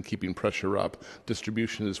areas and keeping pressure up.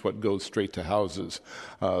 Distribution is what goes straight to houses.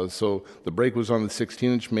 So the break was on the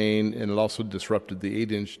 16-inch main, and it also disrupted the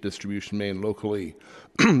 8-inch distribution main locally.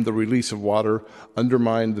 The release of water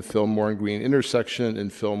undermined the Fillmore and Green intersection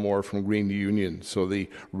and Fillmore from Green to Union. So the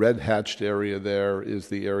red hatched area there is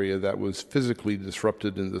the area that was physically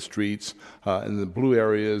disrupted in the streets, and the blue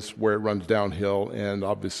areas where it runs downhill and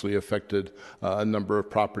obviously affected a number of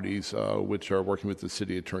properties which are working with the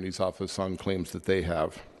city attorney's office on claims that they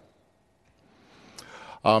have.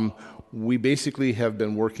 We basically have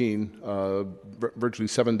been working virtually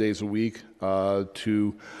 7 days a week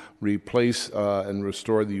to replace and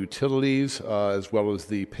restore the utilities as well as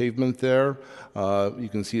the pavement there. You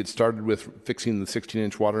can see it started with fixing the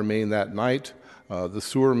 16-inch water main that night. The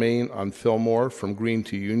sewer main on Fillmore from Green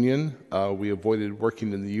to Union, we avoided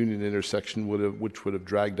working in the Union intersection, which would have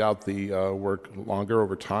dragged out the work longer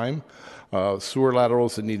over time. Sewer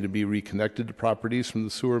laterals that needed to be reconnected to properties from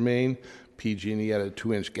the sewer main. PG&E had a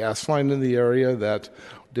 2-inch gas line in the area that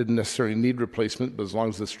didn't necessarily need replacement, but as long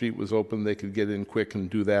as the street was open, they could get in quick and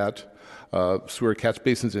do that. Sewer catch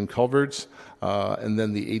basins and culverts, and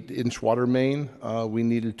then the 8-inch water main we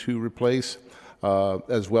needed to replace,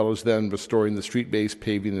 as well as then restoring the street-based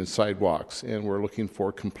paving and sidewalks. And we're looking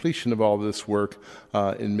for completion of all this work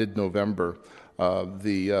in mid-November.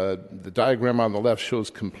 The diagram on the left shows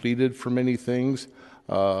completed for many things.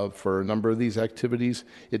 For a number of these activities.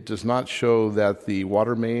 It does not show that the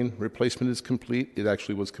water main replacement is complete. It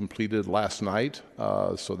actually was completed last night,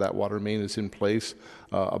 so that water main is in place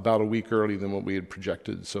about a week early than what we had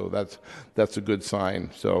projected, so that's a good sign.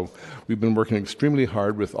 So we've been working extremely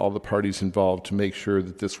hard with all the parties involved to make sure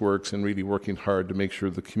that this works, and really working hard to make sure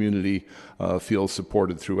the community feels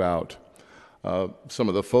supported throughout. Some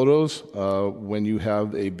of the photos, when you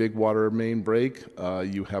have a big water main break,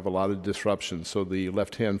 you have a lot of disruption. So the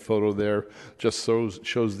left-hand photo there just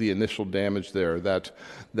shows the initial damage there.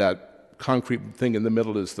 That concrete thing in the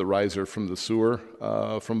middle is the riser from the sewer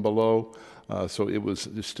from below. So it was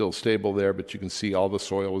still stable there, but you can see all the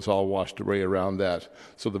soil was all washed away around that.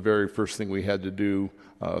 So the very first thing we had to do,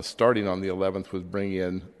 starting on the 11th, was bring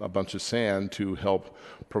in a bunch of sand to help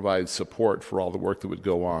provide support for all the work that would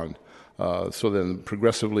go on. So then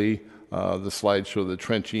progressively, The slides show the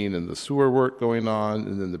trenching and the sewer work going on,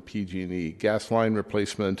 and then the PG&E gas line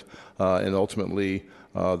replacement, and ultimately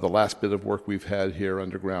the last bit of work we've had here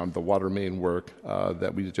underground, the water main work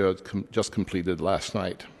that we just completed last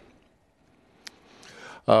night.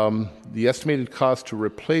 The estimated cost to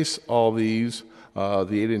replace all these, the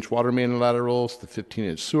 8-inch water main and laterals, the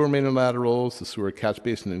 15-inch sewer main and laterals, the sewer catch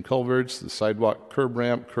basin and culverts, the sidewalk curb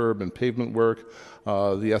ramp, curb and pavement work,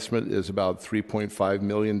 the estimate is about $3.5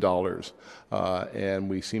 million. And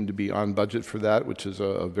we seem to be on budget for that, which is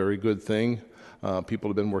a very good thing. People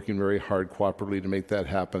have been working very hard cooperatively to make that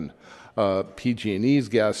happen. PG&E's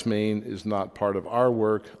gas main is not part of our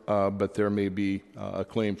work, but there may be a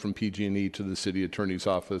claim from PG&E to the city attorney's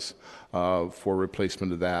office for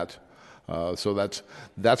replacement of that. So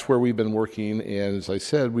that's where we've been working, and as I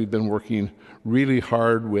said, we've been working really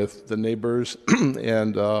hard with the neighbors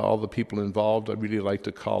and all the people involved. I'd really like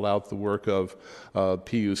to call out the work of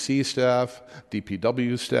PUC staff,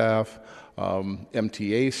 DPW staff,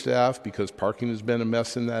 MTA staff, because parking has been a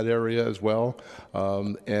mess in that area as well,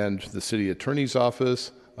 and the city attorney's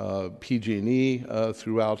office, PG&E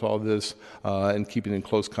throughout all this, and keeping in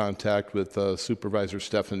close contact with Supervisor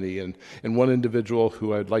Stephanie. And one individual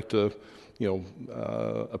who I'd like to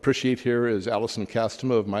appreciate here is Allison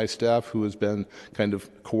Castema of my staff, who has been kind of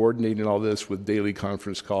coordinating all this with daily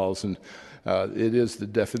conference calls. And it is the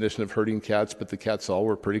definition of herding cats, but the cats all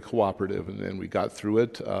were pretty cooperative, and we got through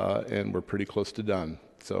it, and we're pretty close to done.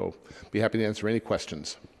 So be happy to answer any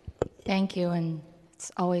questions. Thank you, and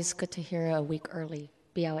it's always good to hear a week early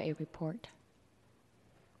BLA report.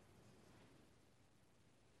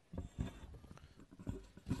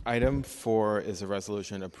 Item 4 is a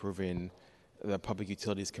resolution approving the Public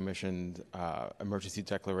Utilities Commission emergency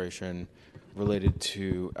declaration related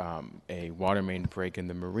to a water main break in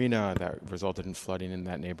the marina that resulted in flooding in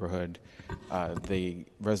that neighborhood. The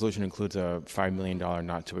resolution includes a $5 million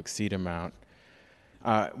not to exceed amount,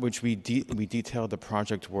 which we detailed the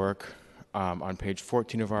project work on page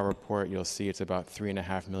 14 of our report. You'll see it's about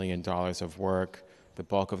 $3.5 million of work. The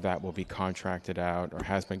bulk of that will be contracted out, or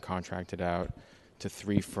has been contracted out, to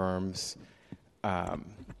 3 firms.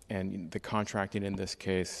 And the contracting in this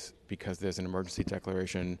case, because there's an emergency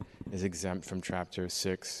declaration, is exempt from Chapter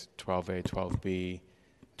 6, 12A, 12B,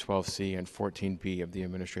 12C, and 14B of the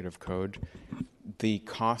Administrative Code. The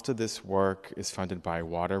cost of this work is funded by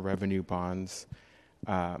water revenue bonds,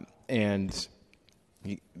 and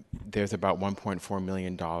there's about $1.4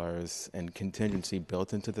 million in contingency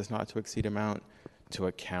built into this not to exceed amount to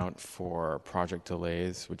account for project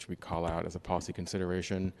delays, which we call out as a policy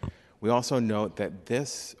consideration. We also note that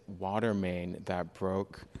this water main that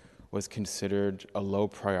broke was considered a low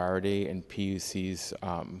priority in PUC's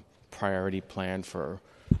priority plan for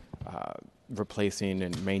replacing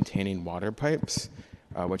and maintaining water pipes,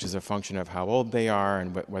 which is a function of how old they are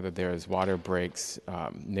and whether there's water breaks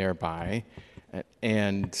nearby,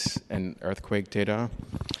 and earthquake data.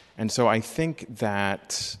 And so I think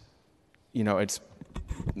that,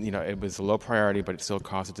 it was a low priority, but it still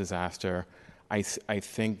caused a disaster. I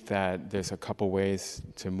think that there's a couple ways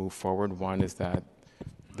to move forward. One is that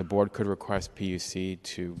the board could request PUC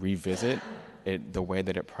to revisit the way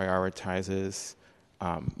that it prioritizes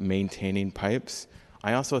maintaining pipes.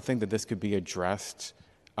 I also think that this could be addressed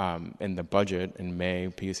in the budget in May.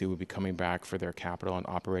 PUC will be coming back for their capital and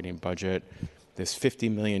operating budget. There's $50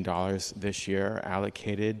 million this year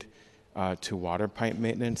allocated to water pipe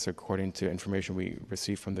maintenance, according to information we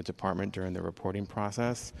received from the department during the reporting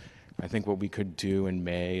process. I think what we could do in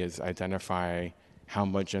May is identify how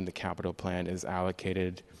much in the capital plan is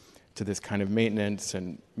allocated to this kind of maintenance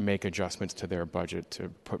and make adjustments to their budget to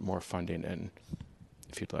put more funding in,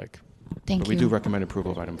 if you'd like. Thank but you. We do recommend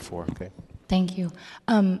approval of item 4. Okay. Thank you.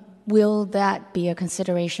 Will that be a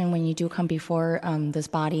consideration when you do come before this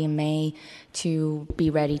body in May to be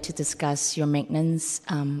ready to discuss your maintenance,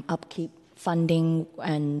 upkeep, funding,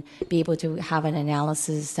 and be able to have an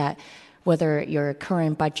analysis that whether your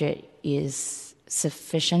current budget is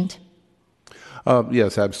sufficient?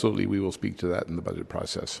 Yes, absolutely. We will speak to that in the budget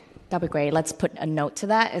process. That'd be great. Let's put a note to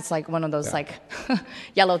that. It's like one of those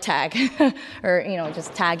yellow tag or,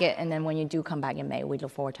 just tag it. And then when you do come back in May, we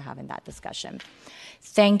look forward to having that discussion.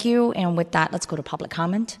 Thank you. And with that, let's go to public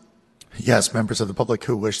comment. Yes, members of the public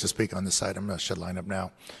who wish to speak on this item should line up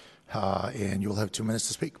now. And you'll have 2 minutes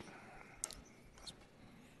to speak.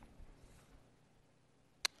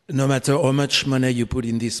 No matter how much money you put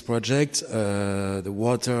in this project, the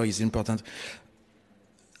water is important.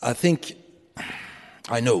 I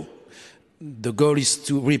know. The goal is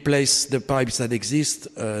to replace the pipes that exist,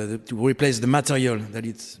 to replace the material that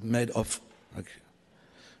it's made of.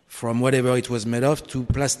 from whatever it was made of to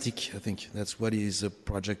plastic. I think that's what is a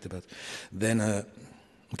project about. Then,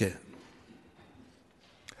 okay.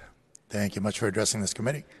 Thank you much for addressing this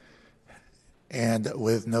committee. And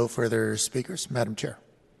with no further speakers, Madam Chair.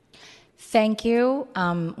 Thank you.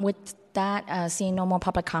 With that, seeing no more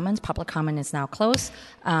public comment is now closed.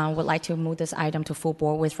 Would like to move this item to full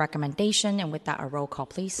board with recommendation, and with that, a roll call,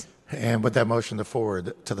 please. And with that motion to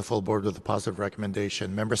forward to the full board with a positive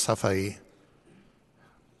recommendation, Member Safai.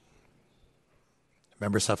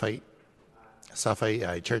 Member Safai. Safai,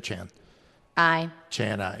 aye. Chair Chan. Aye.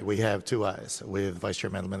 Chan, aye. We have 2 ayes with Vice Chair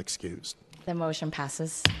Mandelman excused. The motion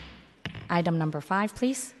passes. Item number 5,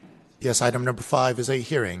 please. Yes, item number 5 is a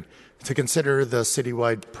hearing to consider the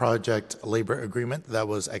citywide project labor agreement that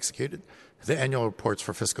was executed, the annual reports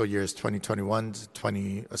for fiscal years 2020 to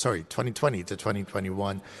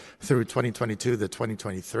 2021 through 2022 to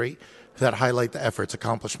 2023 that highlight the efforts,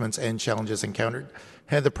 accomplishments, and challenges encountered,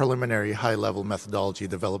 and the preliminary high-level methodology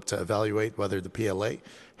developed to evaluate whether the PLA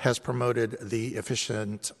has promoted the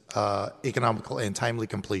efficient, economical, and timely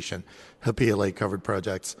completion of PLA-covered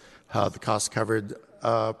projects, the cost-covered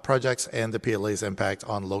projects, and the PLA's impact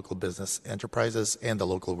on local business enterprises and the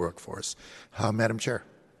local workforce. Madam Chair.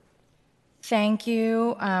 Thank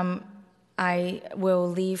you. I will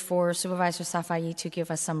leave for Supervisor Safai to give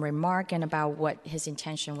us some remark and about what his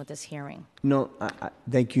intention with this hearing. No,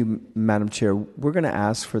 thank you, Madam Chair. We're going to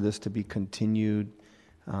ask for this to be continued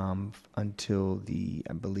until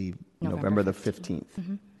I believe, November the 15th.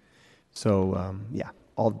 Mm-hmm. So, yeah,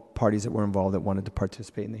 all parties that were involved that wanted to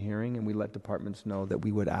participate in the hearing, and we let departments know that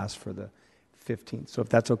we would ask for the 15th. So if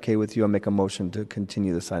that's okay with you, I'll make a motion to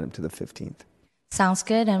continue this item to the 15th. Sounds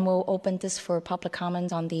good, and we'll open this for public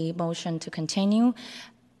comment on the motion to continue.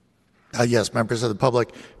 Yes, members of the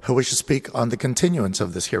public who wish to speak on the continuance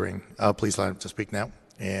of this hearing, please line up to speak now.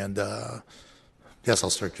 And yes, I'll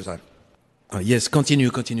start your time. Yes,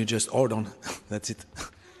 continue, just hold on. That's it.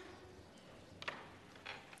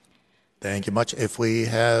 Thank you much. If we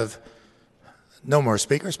have no more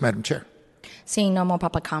speakers, Madam Chair. Seeing no more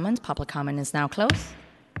public comment is now closed.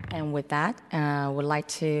 And with that, would like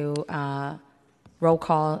to roll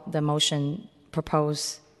call the motion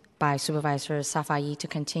proposed by Supervisor Safai to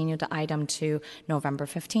continue the item to November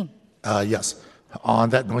 15. Yes.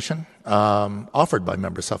 On that motion, offered by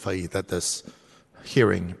Member Safai that this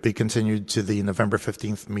hearing be continued to the November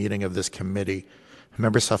 15th meeting of this committee.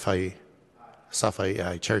 Member Safai,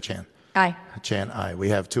 aye. Chair Chan. Aye. Chan, aye. We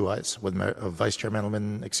have 2 ayes with Vice Chair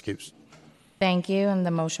Mandelman excused. Thank you, and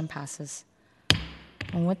the motion passes.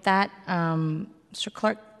 And with that, Mr.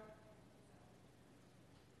 Clerk,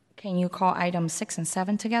 can you call items 6 and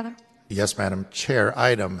 7 together? Yes, Madam Chair.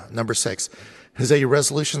 Item number 6 is a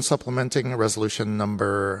resolution supplementing resolution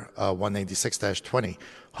number 196-20,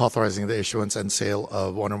 authorizing the issuance and sale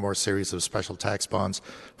of one or more series of special tax bonds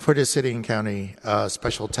for the City and County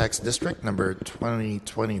Special Tax District number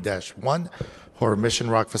 2020-1 or Mission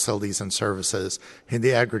Rock Facilities and Services in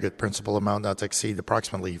the aggregate principal amount not to exceed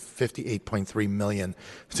approximately $58.3 million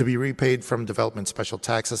to be repaid from development special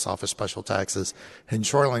taxes, office special taxes, and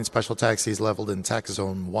shoreline special taxes leveled in Tax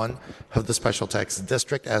Zone 1 of the Special Tax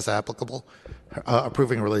District as applicable,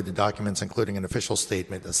 approving related documents including an official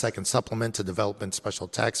statement, a second supplement to Development Special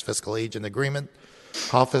Tax Fiscal Agent Agreement,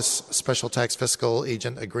 Office Special Tax Fiscal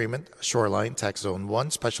Agent Agreement, Shoreline, Tax Zone 1,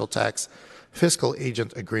 Special Tax Fiscal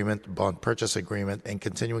Agent Agreement, Bond Purchase Agreement, and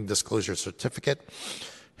Continuing Disclosure Certificate,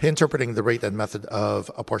 interpreting the rate and method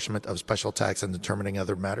of apportionment of special tax and determining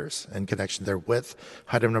other matters in connection therewith.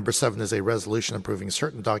 Item number 7 is a resolution approving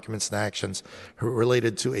certain documents and actions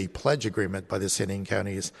related to a pledge agreement by the City and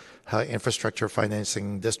County's Infrastructure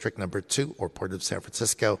Financing District number 2 or Port of San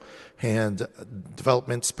Francisco and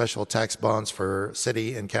development special tax bonds for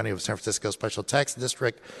City and County of San Francisco Special Tax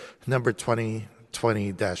District number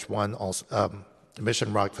 2020-1, also,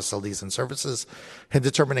 Mission Rock Facilities and Services, and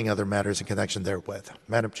determining other matters in connection therewith.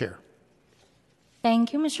 Madam Chair.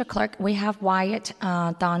 Thank you, Mr. Clerk. We have Wyatt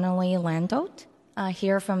Donnelly Landolt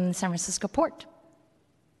here from San Francisco Port.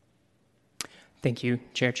 Thank you,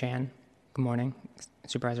 Chair Chan. Good morning,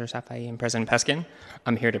 Supervisor Safai and President Peskin.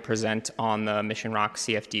 I'm here to present on the Mission Rock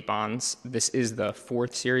CFD bonds. This is the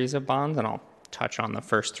 4th series of bonds, and I'll touch on the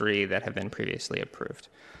first 3 that have been previously approved.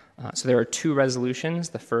 So there are 2 resolutions.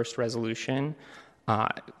 The first resolution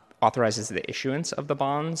authorizes the issuance of the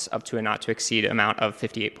bonds up to a not to exceed amount of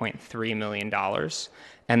 $58.3 million.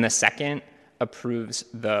 And the second approves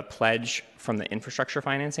the pledge from the Infrastructure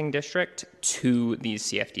Financing District to these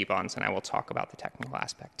CFD bonds, and I will talk about the technical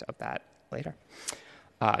aspect of that later.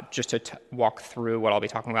 Just to walk through what I'll be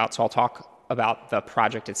talking about. So I'll talk about the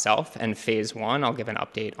project itself and phase one. I'll give an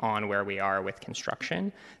update on where we are with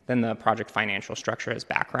construction. Then the project financial structure as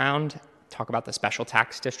background, talk about the special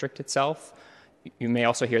tax district itself. You may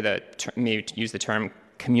also hear may use the term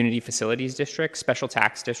community facilities district, special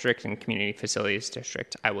tax district, and community facilities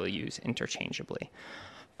district I will use interchangeably.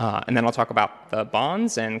 And then I'll talk about the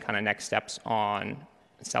bonds and kind of next steps on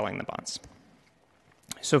selling the bonds.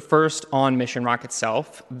 So first, on Mission Rock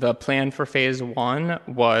itself, the plan for phase one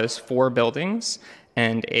was 4 buildings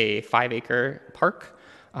and a 5-acre park.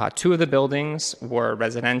 2 of the buildings were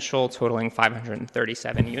residential, totaling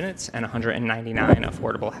 537 units and 199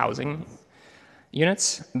 affordable housing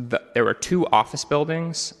units. There were 2 office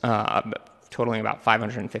buildings, totaling about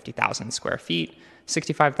 550,000 square feet,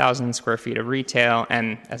 65,000 square feet of retail,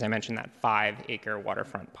 and as I mentioned, that 5-acre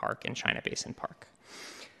waterfront park in China Basin Park.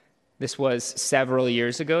 This was several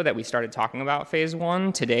years ago that we started talking about phase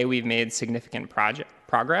one. Today we've made significant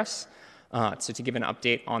progress. So to give an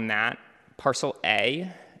update on that, Parcel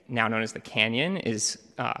A, now known as the Canyon, is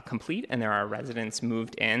complete, and there are residents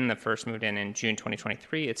moved in. The first moved in June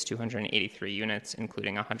 2023. It's 283 units,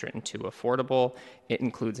 including 102 affordable. It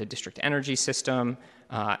includes a district energy system,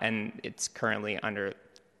 and it's currently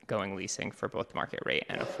undergoing leasing for both market rate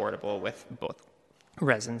and affordable, with both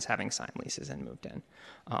residents having signed leases and moved in.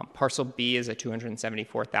 Parcel B is a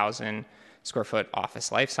 274,000 square foot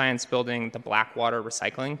office life science building. The Blackwater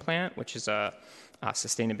recycling plant, which is a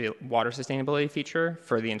water sustainability feature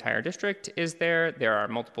for the entire district, is there. There are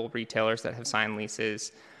multiple retailers that have signed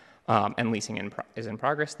leases, and leasing is in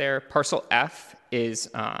progress there. Parcel F is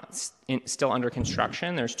still under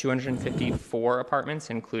construction. There's 254 apartments,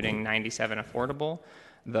 including 97 affordable.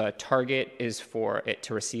 The target is for it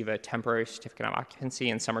to receive a temporary certificate of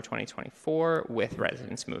occupancy in summer 2024, with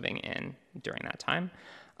residents moving in during that time.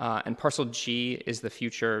 And Parcel G is the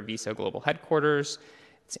future Visa Global Headquarters.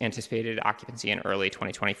 It's anticipated occupancy in early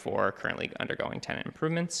 2024, currently undergoing tenant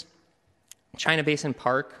improvements. China Basin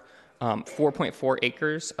Park, 4.4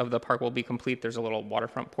 acres of the park will be complete. There's a little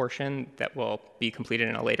waterfront portion that will be completed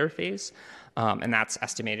in a later phase, and that's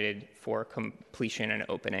estimated for completion and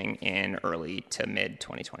opening in early to mid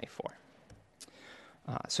 2024.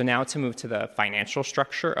 So now to move to the financial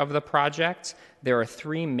structure of the project, there are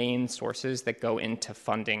 3 main sources that go into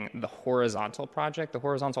funding the horizontal project. The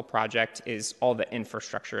horizontal project is all the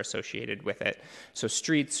infrastructure associated with it. So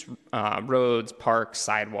streets, roads, parks,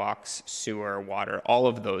 sidewalks, sewer, water, all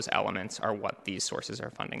of those elements are what these sources are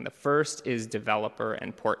funding. The first is developer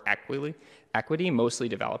and port equity, mostly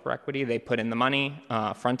developer equity. They put in the money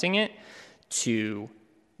fronting it to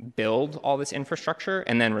build all this infrastructure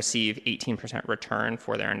and then receive 18% return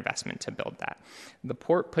for their investment to build that. The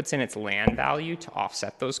port puts in its land value to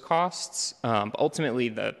offset those costs. But ultimately,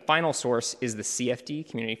 the final source is the CFD,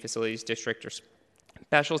 Community Facilities District or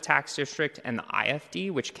Special Tax District, and the IFD,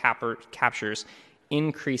 which captures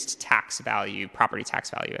increased tax value, property tax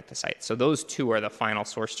value at the site. So those 2 are the final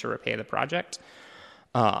source to repay the project,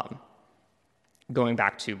 going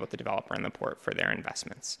back to both the developer and the port for their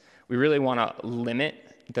investments. We really want to limit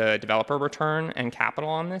the developer return and capital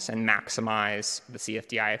on this and maximize the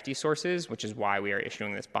CFD IFD sources, which is why we are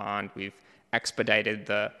issuing this bond. We've expedited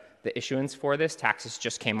the issuance for this. Taxes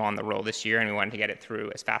just came on the roll this year, and we wanted to get it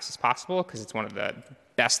through as fast as possible because it's one of the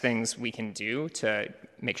best things we can do to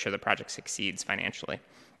make sure the project succeeds financially.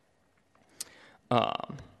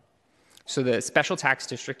 So the special tax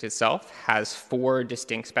district itself has 4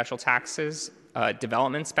 distinct special taxes: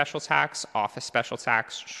 development special tax, office special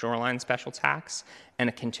tax, shoreline special tax, and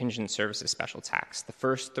a contingent services special tax. The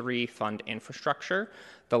first 3 fund infrastructure.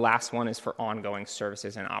 The last one is for ongoing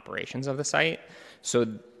services and operations of the site. So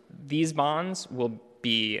these bonds will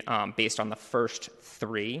be based on the first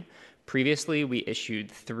 3. Previously, we issued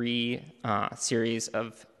 3 series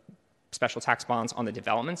of special tax bonds on the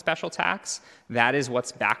development special tax. That is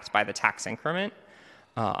what's backed by the tax increment.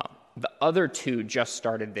 The other 2 just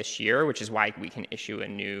started this year, which is why we can issue a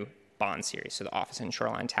new bond series. So the office and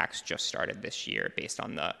shoreline tax just started this year based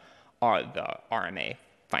on the RMA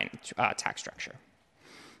tax structure.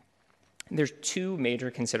 There's 2 major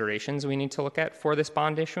considerations we need to look at for this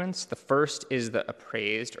bond issuance. The first is the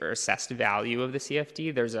appraised or assessed value of the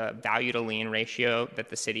CFD. There's a value to lien ratio that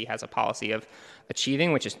the city has a policy of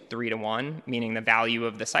achieving, which is 3-to-1, meaning the value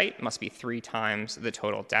of the site must be 3 times the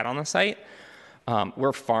total debt on the site.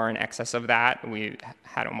 We're far in excess of that. We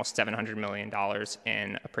had almost $700 million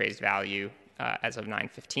in appraised value as of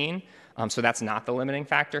 9/15. So that's not the limiting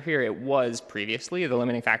factor here. It was previously. The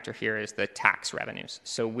limiting factor here is the tax revenues.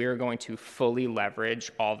 So we're going to fully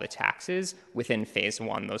leverage all the taxes within phase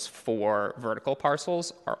one. Those 4 vertical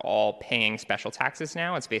parcels are all paying special taxes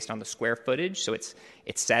now. It's based on the square footage, so it's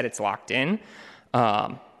set, it's locked in.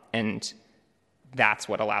 And that's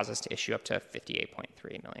what allows us to issue up to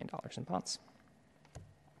 $58.3 million in bonds.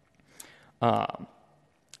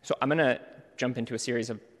 So I'm going to jump into a series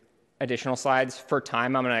of additional slides. For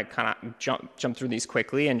time, I'm going to kind of jump through these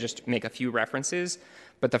quickly and just make a few references.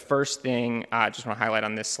 But the first thing I just want to highlight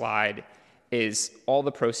on this slide is all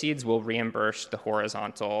the proceeds will reimburse the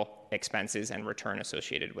horizontal expenses and return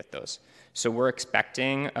associated with those. So we're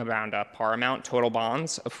expecting around a par amount total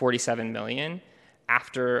bonds of $47 million.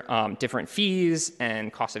 After different fees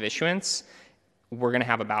and cost of issuance, we're going to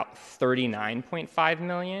have about $39.5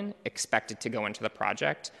 million expected to go into the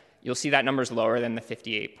project. You'll see that number is lower than the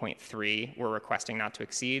 58.3 we're requesting not to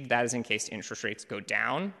exceed. That is in case interest rates go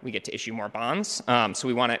down. We get to issue more bonds. So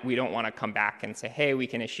we don't want to come back and say, hey, we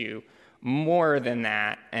can issue more than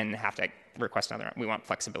that and have to request another. We want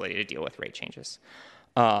flexibility to deal with rate changes.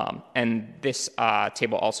 And this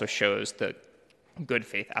table also shows the good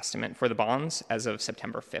faith estimate for the bonds as of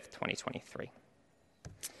September 5th, 2023.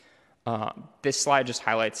 This slide just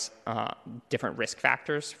highlights different risk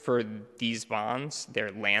factors for these bonds.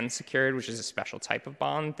 They're land secured, which is a special type of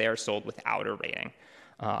bond. They are sold without a rating.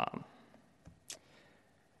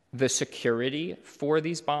 The security for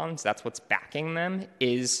these bonds, that's what's backing them,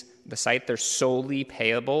 is the site. They're solely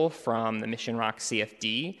payable from the Mission Rock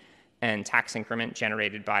CFD and tax increment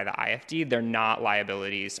generated by the IFD. They're not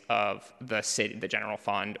liabilities of the city, the general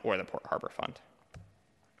fund, or the Port Harbor Fund.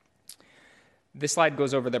 This slide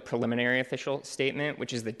goes over the preliminary official statement,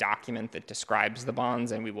 which is the document that describes the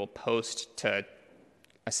bonds, and we will post to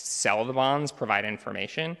sell the bonds, provide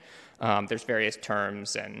information. There's various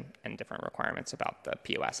terms and different requirements about the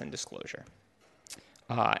POS and disclosure.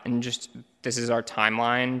 And just, this is our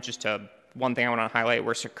timeline. One thing I want to highlight,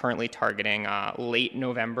 we're currently targeting late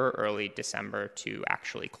November, early December to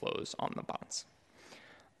actually close on the bonds.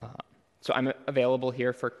 So I'm available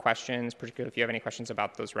here for questions, particularly if you have any questions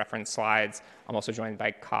about those reference slides. I'm also joined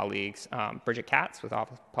by colleagues Bridget Katz with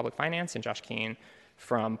Office of Public Finance and Josh Keene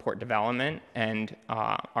from Port Development, and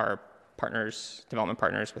our partners, development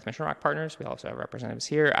partners with Mission Rock Partners. We also have representatives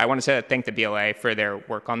here. I wanted to thank the BLA for their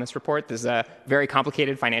work on this report. This is a very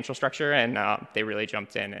complicated financial structure, and they really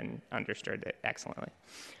jumped in and understood it excellently.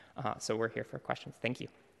 So we're here for questions. Thank you.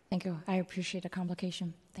 Thank you. I appreciate the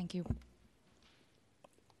complication. Thank you.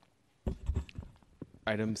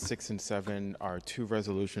 Items 6 and 7 are 2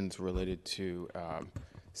 resolutions related to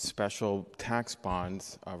special tax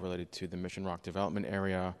bonds related to the Mission Rock development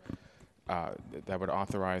area that would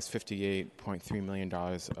authorize $58.3 million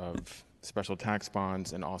of special tax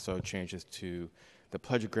bonds, and also changes to the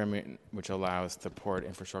pledge agreement, which allows the Port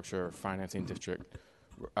Infrastructure Financing District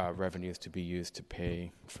revenues to be used to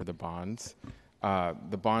pay for the bonds.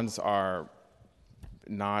 The bonds are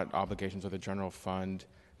not obligations of the general fund.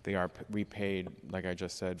 They are repaid, like I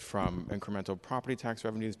just said, from incremental property tax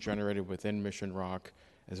revenues generated within Mission Rock,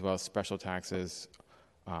 as well as special taxes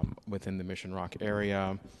within the Mission Rock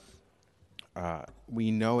area. We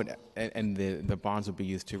know it, and the bonds will be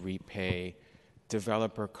used to repay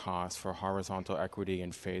developer costs for horizontal equity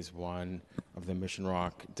in phase 1 of the Mission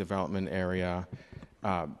Rock development area.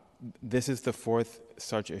 This is the 4th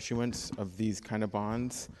such issuance of these kind of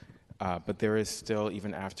bonds. But there is still,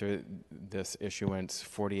 even after this issuance,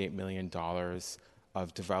 $48 million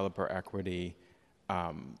of developer equity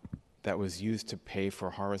that was used to pay for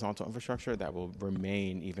horizontal infrastructure that will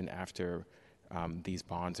remain even after these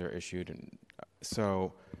bonds are issued.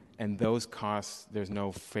 And those costs, there's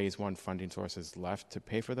no phase 1 funding sources left to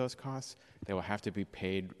pay for those costs. They will have to be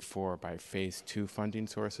paid for by phase 2 funding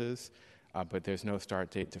sources, but there's no start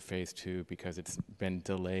date to phase 2 because it's been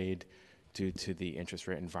delayed due to the interest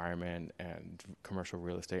rate environment and commercial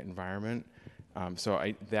real estate environment.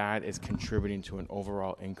 That is contributing to an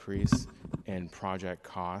overall increase in project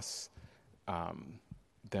costs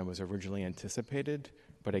than was originally anticipated.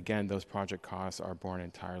 But again, those project costs are borne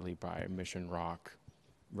entirely by Mission Rock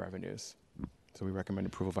revenues. So we recommend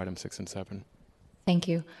approval of items 6 and 7. Thank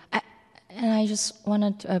you. And I just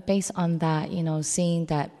wanted to, based on that, seeing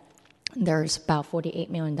that there's about $48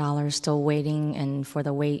 million still waiting, and for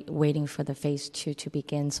the waiting for the phase 2 to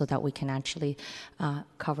begin, so that we can actually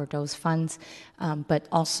cover those funds. But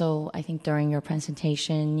also, I think during your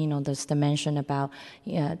presentation, there's the mention about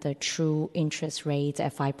the true interest rates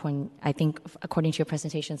at I think according to your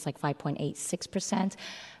presentation, it's like 5.86%.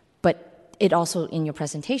 But it also in your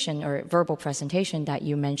presentation or verbal presentation that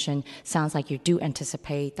you mentioned sounds like you do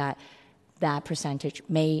anticipate that that percentage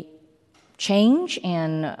may change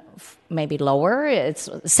and maybe lower. It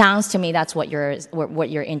sounds to me that's what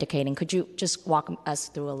you're indicating. Could you just walk us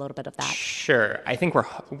through a little bit of that? Sure. I think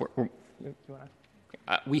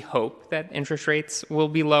we hope that interest rates will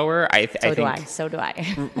be lower. So do I.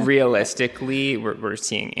 Realistically, we're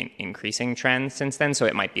seeing increasing trends since then, so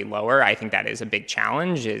it might be lower. I think that is a big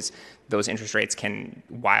challenge, is those interest rates can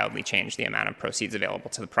wildly change the amount of proceeds available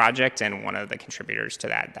to the project, and one of the contributors to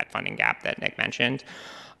that funding gap that Nick mentioned.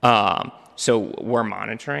 So we're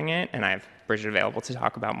monitoring it, and I have Bridget available to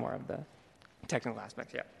talk about more of the technical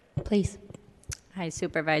aspects. Yeah. Please. Hi,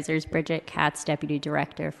 Supervisors. Bridget Katz, Deputy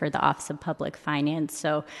Director for the Office of Public Finance.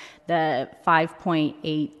 So the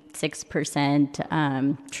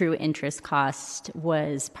 5.86% true interest cost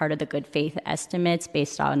was part of the good faith estimates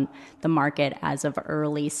based on the market as of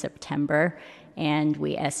early September. And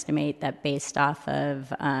we estimate that based off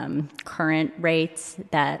of current rates,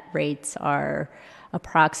 that rates are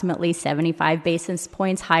approximately 75 basis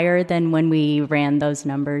points higher than when we ran those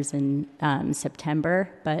numbers in September.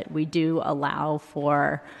 But we do allow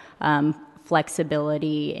for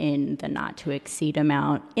flexibility in the not to exceed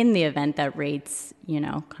amount in the event that rates,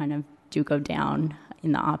 kind of do go down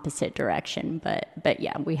in the opposite direction. But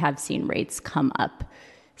yeah, we have seen rates come up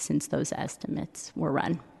since those estimates were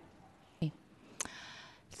run.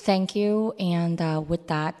 Thank you. And with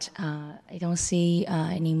that, I don't see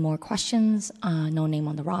any more questions. No name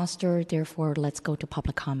on the roster. Therefore, let's go to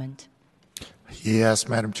public comment. Yes,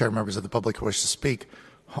 Madam Chair, members of the public who wish to speak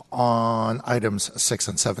on items 6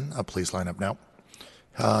 and 7, please line up now.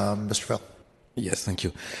 Mr. Phil. Yes, thank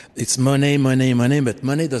you. It's money, money, money, but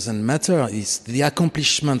money doesn't matter. It's the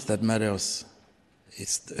accomplishment that matters.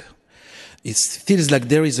 It feels like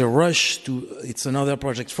there is a rush it's another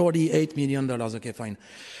project, $48 million, okay, fine.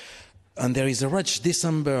 And there is a rush,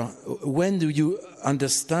 December. When do you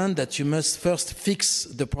understand that you must first fix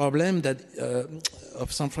the problem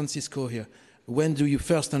of San Francisco here? When do you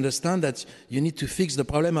first understand that you need to fix the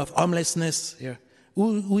problem of homelessness here?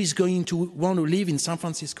 Who is going to want to live in San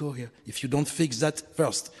Francisco here if you don't fix that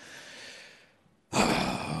first?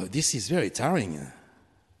 This is very tiring.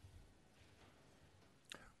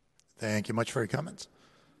 Thank you much for your comments.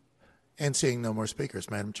 And seeing no more speakers,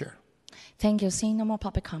 Madam Chair. Thank you. Seeing no more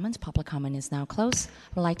public comments, public comment is now closed.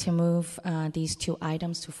 I'd like to move these two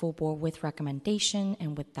items to full board with recommendation,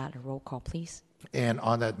 and with that, a roll call, please. And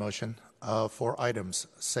on that motion, for items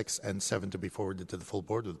 6 and 7 to be forwarded to the full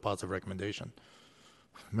board with a positive recommendation.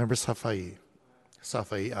 Member Safai.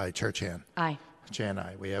 Safai, aye. Chair Chan. Aye. Chan,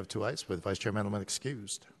 aye. We have 2 ayes with Vice Chair Mandelman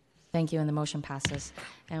excused. Thank you, and the motion passes.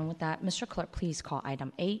 And with that, Mr. Clerk, please call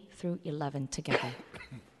item 8 through 11 together.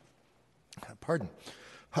 Pardon.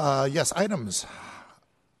 Yes, items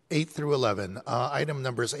 8 through 11. Item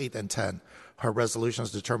numbers 8 and 10 are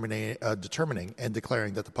resolutions determining and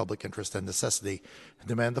declaring that the public interest and necessity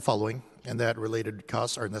demand the following, and that related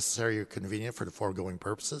costs are necessary or convenient for the foregoing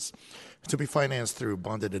purposes, to be financed through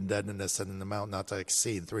bonded indebtedness in an amount not to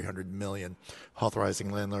exceed $300 million,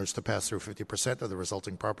 authorizing landlords to pass through 50% of the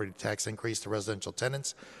resulting property tax increase to residential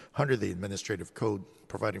tenants under the administrative code,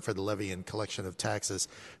 providing for the levy and collection of taxes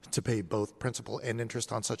to pay both principal and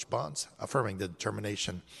interest on such bonds, affirming the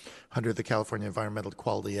determination under the California Environmental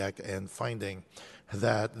Quality Act, and finding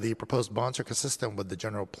that the proposed bonds are consistent with the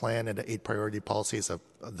general plan and the 8 priority policies of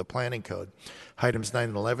the planning code. Items 9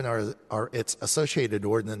 and 11 are its associated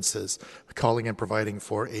ordinances, calling and providing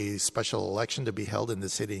for a special election to be held in the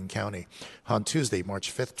city and county on Tuesday,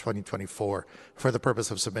 March 5th, 2024, for the purpose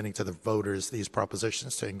of submitting to the voters these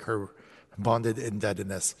propositions to incur bonded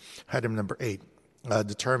indebtedness. Item number 8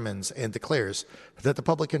 determines and declares that the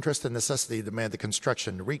public interest and necessity demand the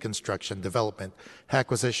construction, reconstruction, development,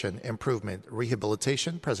 acquisition, improvement,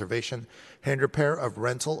 rehabilitation, preservation, and repair of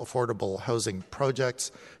rental affordable housing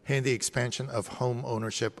projects and the expansion of home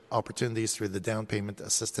ownership opportunities through the down payment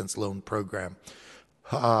assistance loan program.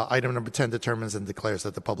 Item number 10 determines and declares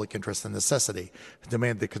that the public interest and necessity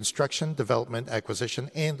demand the construction, development,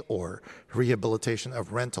 acquisition, and or rehabilitation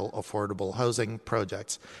of rental affordable housing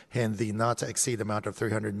projects, and the not to exceed amount of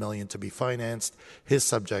 $300 million to be financed is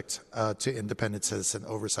subject to independent citizen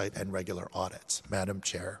oversight and regular audits. Madam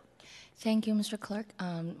Chair. Thank you, Mr. Clerk.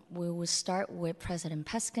 We will start with President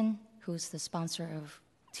Peskin, who's the sponsor of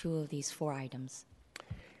 2 of these 4 items.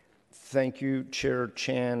 Thank you, Chair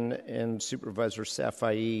Chan and Supervisor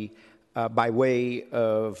Safai. By way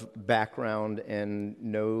of background and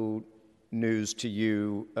no news to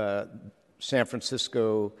you, San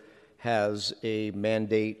Francisco has a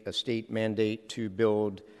state mandate to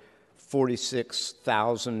build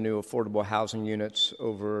 46,000 new affordable housing units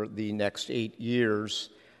over the next 8 years,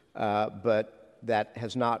 but that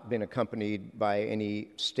has not been accompanied by any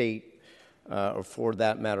state or, for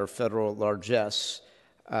that matter, federal largesse.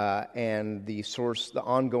 And the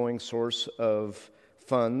ongoing source of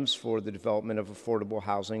funds for the development of affordable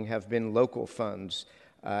housing have been local funds.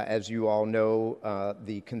 As you all know,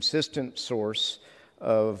 the consistent source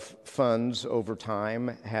of funds over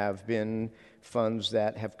time have been funds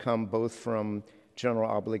that have come both from general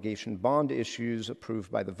obligation bond issues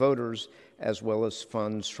approved by the voters, as well as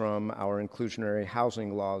funds from our inclusionary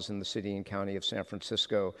housing laws in the city and county of San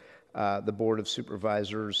Francisco. The Board of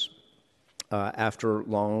Supervisors, after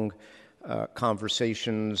long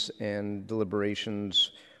conversations and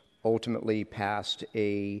deliberations, ultimately passed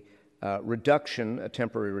a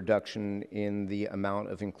temporary reduction in the amount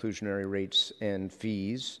of inclusionary rates and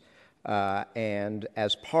fees. And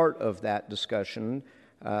as part of that discussion,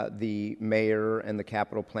 the mayor and the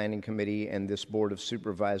capital planning committee and this board of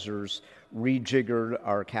supervisors rejiggered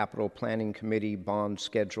our capital planning committee bond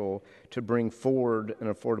schedule to bring forward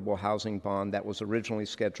an affordable housing bond that was originally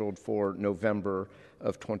scheduled for November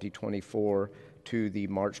of 2024 to the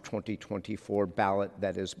March 2024 ballot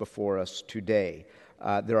that is before us today.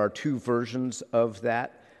 There are two versions of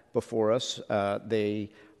that before us. They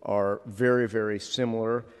are very, very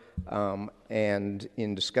similar. And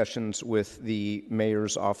in discussions with the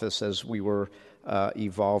mayor's office as we were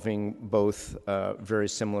evolving both very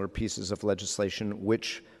similar pieces of legislation,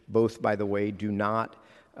 which both, by the way, do not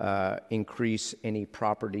increase any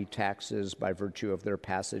property taxes by virtue of their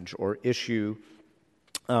passage or issue.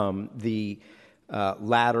 The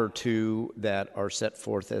latter two that are set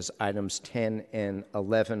forth as items 10 and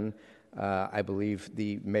 11, I believe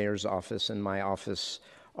the mayor's office and my office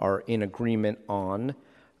are in agreement on.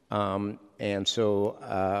 And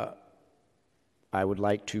so I would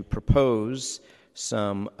like to propose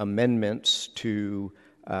some amendments to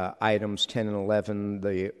items 10 and 11,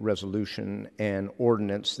 the resolution and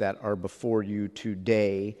ordinance that are before you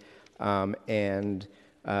today, and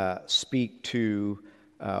speak to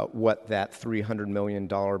what that $300 million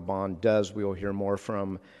bond does. We will hear more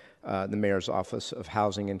from the Mayor's Office of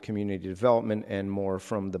Housing and Community Development and more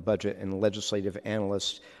from the budget and legislative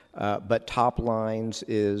analysts. But top lines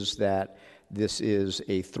is that this is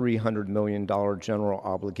a $300 million general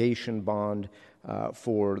obligation bond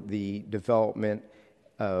for the development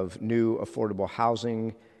of new affordable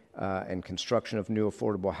housing and construction of new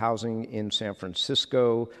affordable housing in San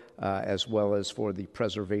Francisco, as well as for the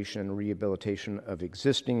preservation and rehabilitation of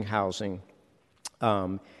existing housing,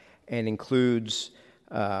 and includes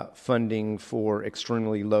funding for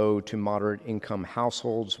extremely low to moderate income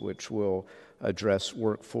households, which will address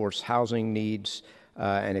workforce housing needs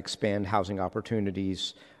and expand housing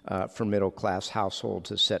opportunities for middle-class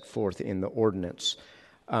households as set forth in the ordinance.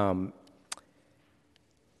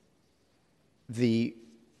 The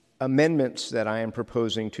amendments that I am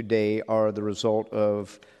proposing today are the result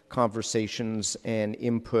of conversations and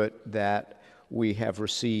input that we have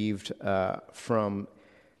received from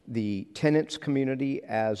the tenants community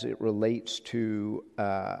as it relates to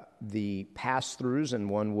the pass-throughs, and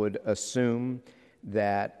one would assume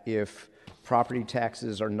that if property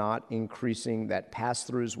taxes are not increasing, that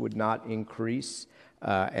pass-throughs would not increase.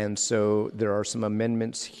 And so there are some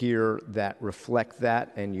amendments here that reflect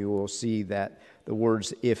that, and you will see that the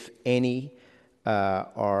words "if any"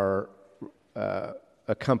 are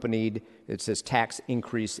accompanied. It says tax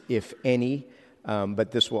increase if any, but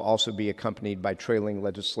this will also be accompanied by trailing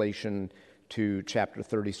legislation to Chapter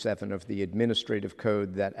 37 of the Administrative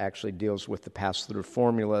Code that actually deals with the pass-through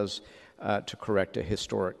formulas to correct a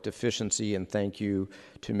historic deficiency. And thank you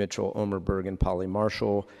to Mitchell Omerberg and Polly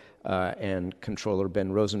Marshall and Controller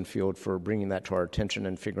Ben Rosenfield for bringing that to our attention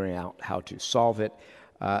and figuring out how to solve it.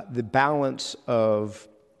 The balance of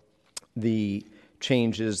the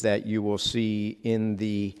changes that you will see in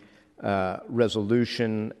the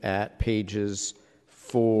resolution at pages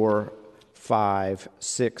 4, 5,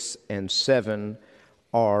 6, and 7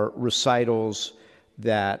 are recitals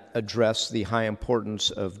that address the high importance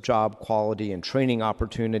of job quality and training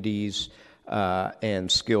opportunities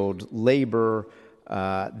and skilled labor,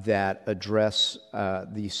 that address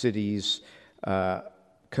the city's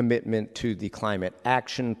commitment to the climate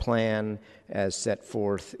action plan as set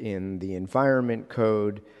forth in the Environment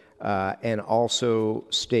Code, and also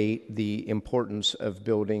state the importance of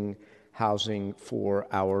building housing for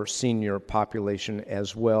our senior population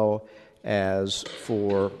as well as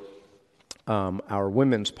for our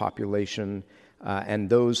women's population, and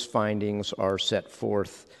those findings are set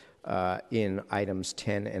forth in items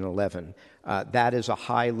 10 and 11. That is a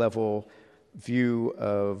high-level view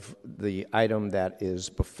of the item that is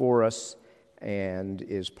before us and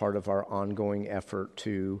is part of our ongoing effort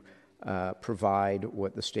to provide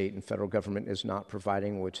what the state and federal government is not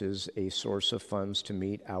providing, which is a source of funds to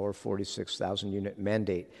meet our 46,000 unit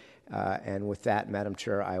mandate. And with that, Madam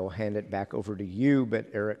Chair, I will hand it back over to you, but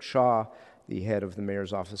Eric Shaw, the head of the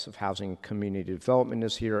Mayor's Office of Housing and Community Development,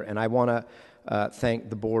 is here. And I want to thank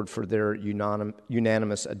the board for their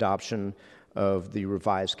unanimous adoption of the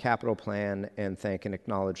revised capital plan, and thank and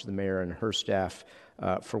acknowledge the mayor and her staff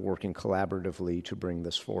for working collaboratively to bring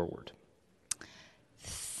this forward.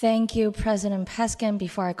 Thank you, President Peskin.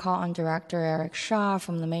 Before I call on Director Eric Shaw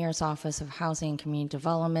from the Mayor's Office of Housing and Community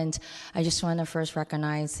Development, I just want to first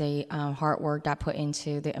recognize the hard work that put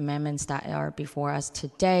into the amendments that are before us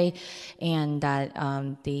today, and that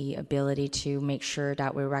the ability to make sure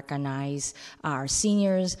that we recognize our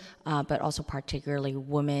seniors, but also particularly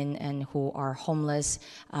women and who are homeless,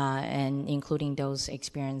 and including those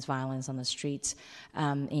experience violence on the streets,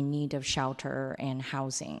 in need of shelter and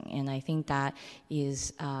housing. And I think that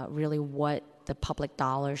is really what the public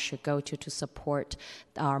dollars should go to support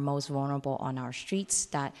our most vulnerable on our streets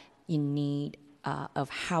that in need of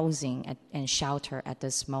housing and shelter at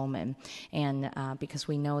this moment. And because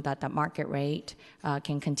we know that the market rate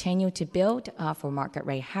can continue to build for market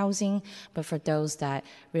rate housing, but for those that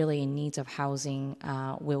really in needs of housing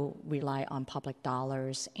will rely on public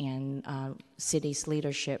dollars and city's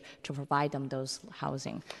leadership to provide them those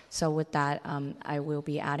housing. So with that, I will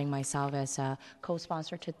be adding myself as a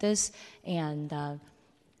co-sponsor to this. And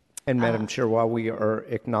Madam Chair, while we are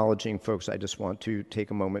acknowledging folks, I just want to take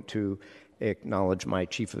a moment to acknowledge my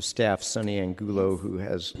Chief of Staff, Sunny Angulo, who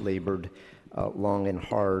has labored long and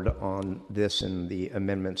hard on this and the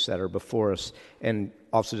amendments that are before us. And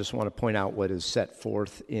also just want to point out what is set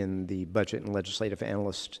forth in the Budget and Legislative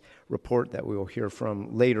Analyst report that we will hear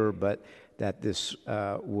from later, but that this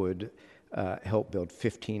would help build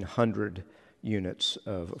 1,500 units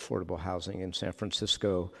of affordable housing in San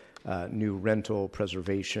Francisco, new rental,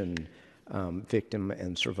 preservation, victim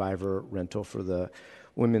and survivor rental for the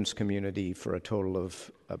women's community, for a total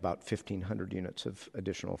of about 1,500 units of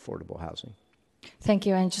additional affordable housing. Thank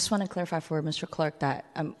you. And just want to clarify for Mr. Clerk that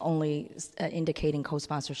I'm only indicating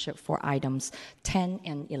co-sponsorship for items 10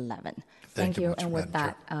 and 11. Thank you. And with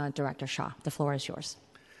that, Director Shaw, the floor is yours.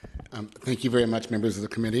 Thank you very much, members of the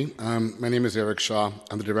committee. My name is Eric Shaw.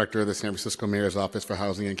 I'm the director of the San Francisco Mayor's Office for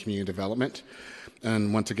Housing and Community Development.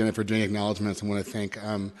 And once again, for doing acknowledgments, I want to thank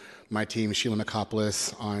my team, Sheila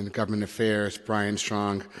McCopolis on Government Affairs, Brian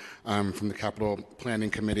Strong from the Capital Planning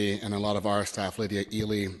Committee, and a lot of our staff, Lydia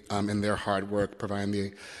Ely, in their hard work providing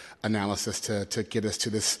the analysis to get us to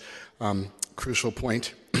this crucial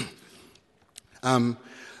point.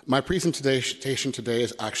 My presentation today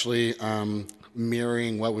is actually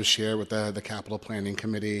mirroring what was shared with the Capital Planning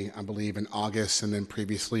Committee, I believe, in August and then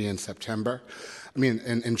previously in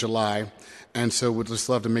in July. And so we'd just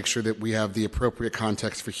love to make sure that we have the appropriate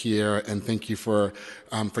context for here, and thank you for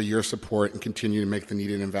your support and continue to make the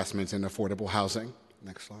needed investments in affordable housing.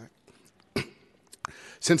 Next slide.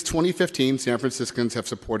 Since 2015, San Franciscans have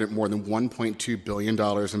supported more than $1.2 billion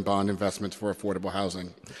in bond investments for affordable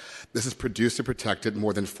housing. This has produced and protected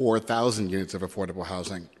more than 4,000 units of affordable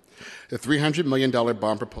housing. The $300 million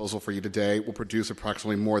bond proposal for you today will produce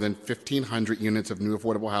approximately more than 1,500 units of new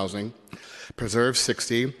affordable housing, preserve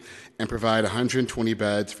 60, and provide 120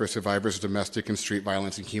 beds for survivors of domestic and street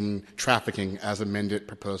violence and human trafficking as amended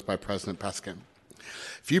proposed by President Peskin.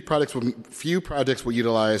 Few projects will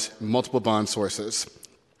utilize multiple bond sources.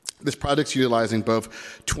 This project's utilizing both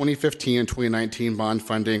 2015 and 2019 bond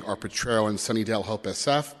funding are Potrero and Sunnydale Hope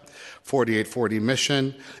SF, 4840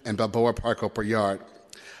 Mission, and Balboa Park Upper Yard.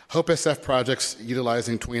 Hope SF projects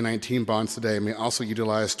utilizing 2019 bonds today may also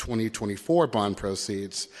utilize 2024 bond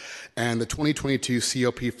proceeds, and the 2022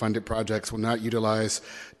 COP funded projects will not utilize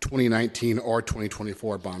 2019 or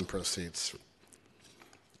 2024 bond proceeds.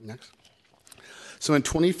 Next. So in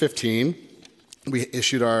 2015, we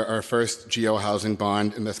issued our first GO housing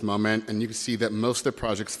bond in this moment, and you can see that most of the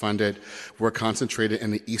projects funded were concentrated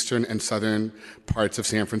in the eastern and southern parts of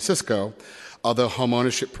San Francisco. Although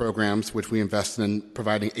homeownership programs, which we invested in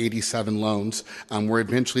providing 87 loans, were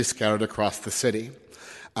eventually scattered across the city.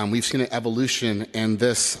 We've seen an evolution in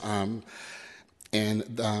this and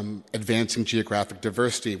advancing geographic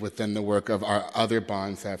diversity within the work of our other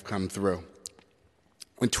bonds that have come through.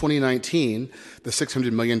 In 2019, the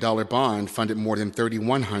 $600 million bond funded more than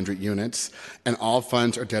 3,100 units, and all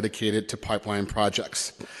funds are dedicated to pipeline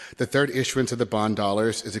projects. The third issuance of the bond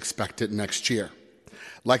dollars is expected next year.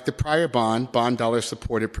 Like the prior bond dollars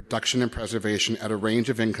supported production and preservation at a range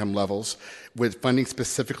of income levels, with funding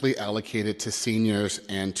specifically allocated to seniors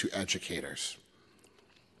and to educators.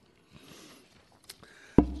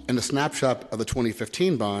 In a snapshot of the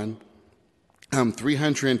 2015 bond,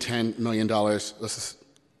 $310 million, this is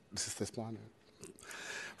this bond,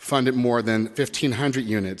 funded more than 1,500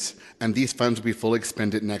 units, and these funds will be fully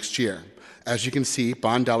expended next year. As you can see,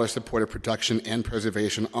 bond dollars supported production and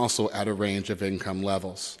preservation also at a range of income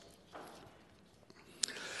levels.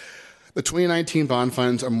 The 2019 bond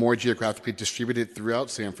funds are more geographically distributed throughout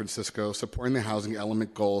San Francisco, supporting the housing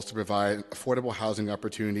element goals to provide affordable housing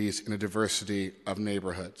opportunities in a diversity of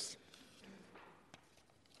neighborhoods.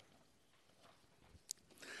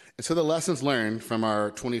 And so the lessons learned from our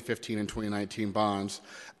 2015 and 2019 bonds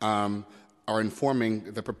are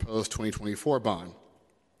informing the proposed 2024 bond.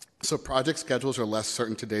 So project schedules are less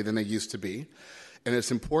certain today than they used to be, and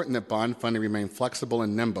it's important that bond funding remain flexible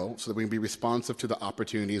and nimble so that we can be responsive to the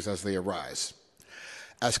opportunities as they arise.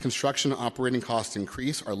 As construction and operating costs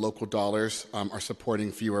increase, our local dollars are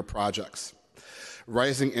supporting fewer projects.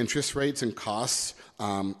 Rising interest rates and cost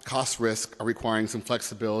risk are requiring some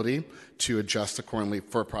flexibility to adjust accordingly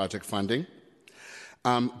for project funding.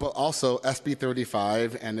 But also, SB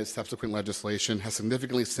 35 and its subsequent legislation has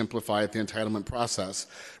significantly simplified the entitlement process,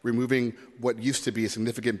 removing what used to be a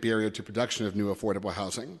significant barrier to production of new affordable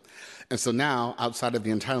housing. And so now, outside of the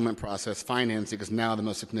entitlement process, financing is now the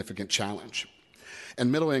most significant challenge.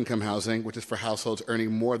 And middle-income housing, which is for households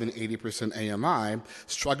earning more than 80% AMI,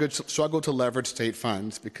 struggle to leverage state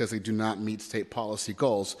funds because they do not meet state policy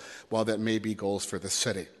goals, while that may be goals for the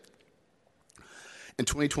city. In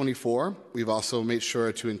 2024, we've also made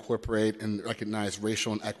sure to incorporate and recognize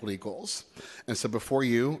racial and equity goals. And so before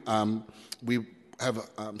you, we have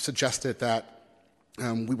suggested that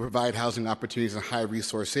we provide housing opportunities in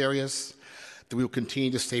high-resource areas, that we will continue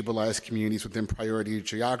to stabilize communities within priority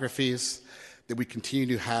geographies, that we continue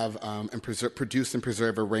to have produce and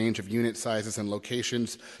preserve a range of unit sizes and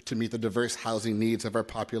locations to meet the diverse housing needs of our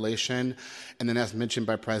population. And then, as mentioned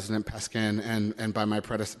by President Peskin and by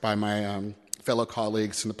my fellow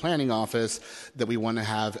colleagues in the planning office, that we want to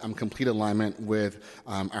have complete alignment with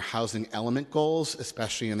our housing element goals,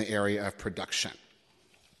 especially in the area of production.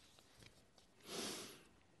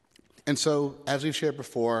 And so, as we've shared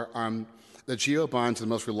before, the GO bonds are the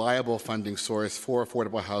most reliable funding source for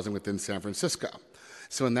affordable housing within San Francisco.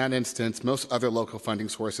 So in that instance, most other local funding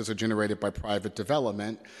sources are generated by private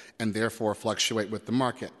development and therefore fluctuate with the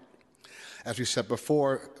market. As we said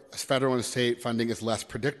before, federal and state funding is less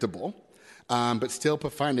predictable,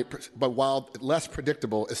 but while less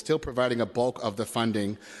predictable, is still providing a bulk of the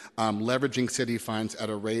funding, leveraging city funds at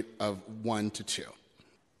a rate of 1 to 2.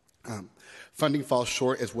 Funding falls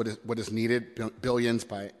short is what is needed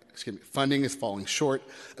funding is falling short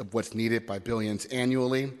of what's needed by billions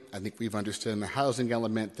annually. I think we've understood in the housing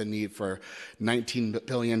element the need for $19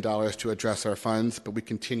 billion to address our funds, but we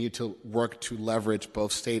continue to work to leverage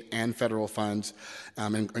both state and federal funds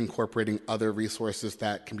and incorporating other resources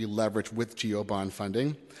that can be leveraged with GO bond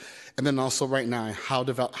funding. And then also right now,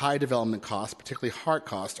 high development costs, particularly hard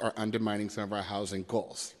costs, are undermining some of our housing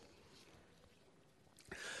goals.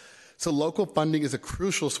 So local funding is a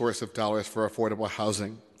crucial source of dollars for affordable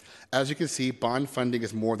housing. As you can see, bond funding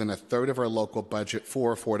is more than a third of our local budget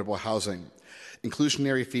for affordable housing.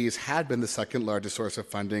 Inclusionary fees had been the second largest source of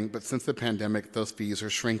funding, but since the pandemic, those fees are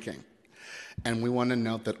shrinking. And we want to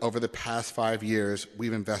note that over the past 5 years,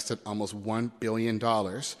 we've invested almost $1 billion in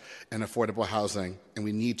affordable housing, and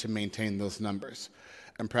we need to maintain those numbers.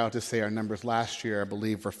 I'm proud to say our numbers last year, I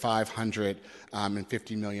believe, were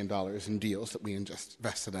 $550 million in deals that we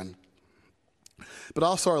invested in. But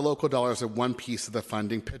also our local dollars are one piece of the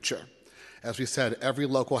funding picture. As we said, every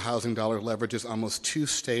local housing dollar leverages almost 2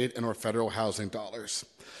 state and or federal housing dollars.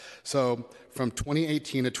 So from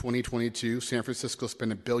 2018 to 2022, San Francisco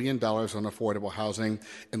spent $1 billion on affordable housing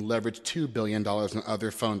and leveraged $2 billion in other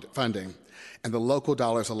funding. And the local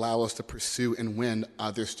dollars allow us to pursue and win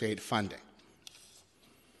other state funding.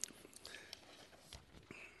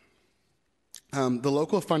 The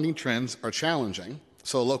local funding trends are challenging.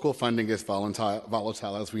 So local funding is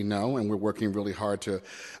volatile, as we know, and we're working really hard to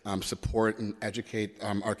support and educate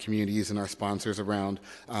our communities and our sponsors around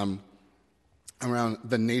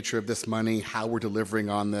the nature of this money, how we're delivering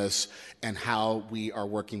on this, and how we are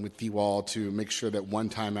working with you all to make sure that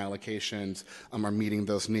one-time allocations are meeting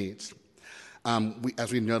those needs.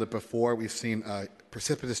 As we noted before, we've seen a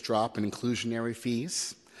precipitous drop in inclusionary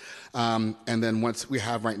fees. And then once we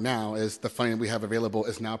have right now is the funding we have available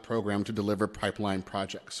is now programmed to deliver pipeline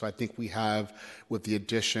projects. So I think we have, with the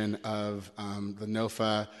addition of the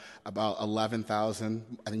NOFA, about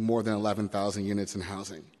 11,000, I think more than 11,000 units in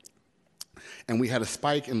housing. And we had a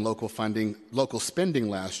spike in local spending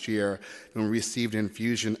last year when we received an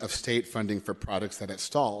infusion of state funding for products that had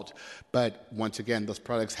stalled. But once again, those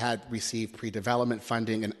products had received pre-development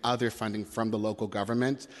funding and other funding from the local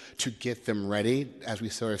government to get them ready, as we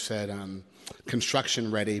sort of said,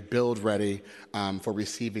 construction ready, build ready for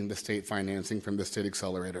receiving the state financing from the State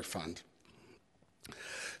Accelerator Fund.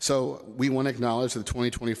 So we want to acknowledge that the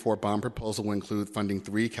 2024 bond proposal will include funding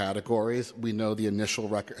 3 categories. We know the initial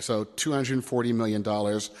record, so $240 million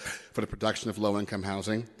for the production of low-income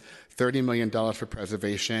housing, $30 million for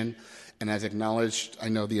preservation, and as acknowledged, I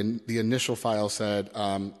know the initial file said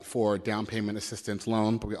for down payment assistance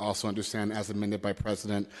loan, but we also understand, as amended by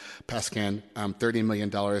President Peskin, $30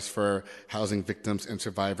 million for housing victims and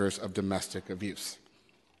survivors of domestic abuse.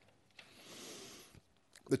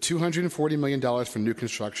 The $240 million for new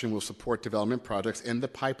construction will support development projects in the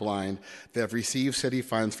pipeline that have received city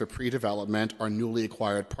funds for pre-development or newly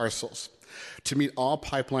acquired parcels. To meet all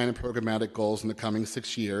pipeline and programmatic goals in the coming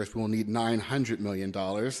 6 years, we will need $900 million,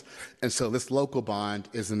 and so this local bond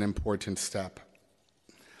is an important step.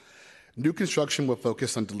 New construction will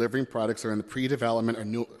focus on delivering products that are in the pre-development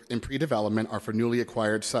or for newly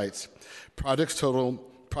acquired sites. Products totaling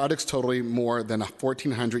more than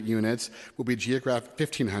 1,400 units will be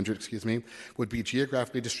 1,500, would be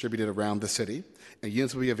geographically distributed around the city, and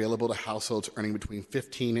units will be available to households earning between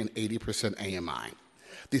 15 and 80% AMI.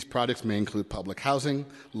 These products may include public housing,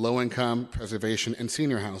 low-income, preservation, and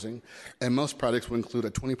senior housing, and most products will include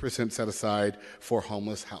a 20% set aside for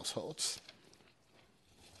homeless households.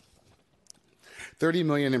 $30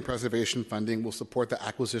 million in preservation funding will support the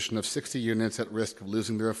acquisition of 60 units at risk of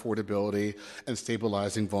losing their affordability and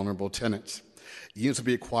stabilizing vulnerable tenants. Units will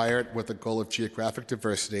be acquired with the goal of geographic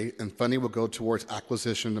diversity, and funding will go towards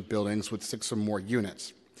acquisition of buildings with 6 or more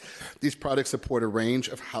units. These products support a range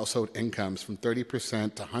of household incomes from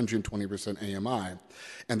 30% to 120% AMI,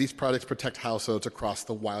 and these products protect households across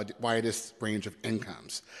the widest range of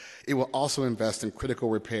incomes. It will also invest in critical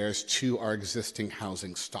repairs to our existing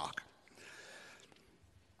housing stock.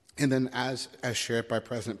 And then as shared by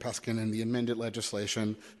President Peskin in the amended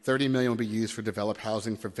legislation, $30 million will be used for developed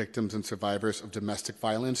housing for victims and survivors of domestic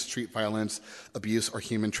violence, street violence, abuse, or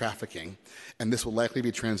human trafficking. And this will likely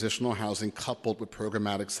be transitional housing coupled with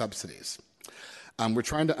programmatic subsidies. We're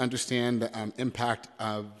trying to understand the impact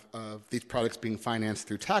of these products being financed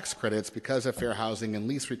through tax credits because of fair housing and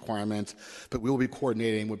lease requirements, but we will be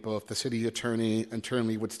coordinating with both the city attorney,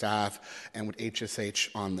 internally with staff, and with HSH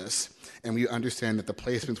on this. And we understand that the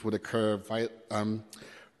placements would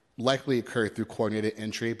likely occur through coordinated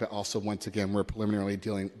entry, but also, once again, we're preliminarily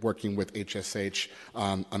working with HSH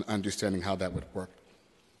on understanding how that would work.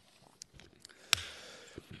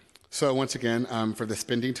 So once again, for the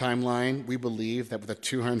spending timeline, we believe that with the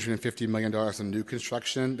 $250 million in new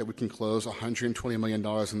construction, that we can close $120 million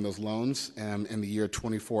in those loans in the year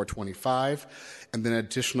 24-25, and then an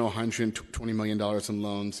additional $120 million in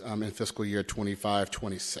loans in fiscal year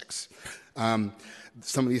 25-26.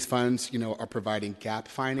 Some of these funds, are providing gap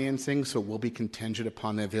financing, so will be contingent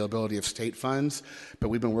upon the availability of state funds. But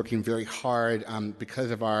we've been working very hard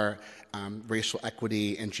because of our racial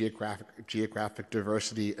equity and geographic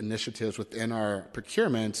diversity initiatives within our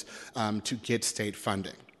procurements to get state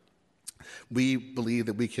funding. We believe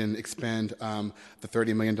that we can expend the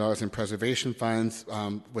 $30 million in preservation funds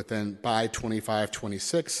by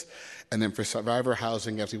 25-26. And then for survivor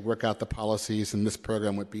housing, as we work out the policies, and this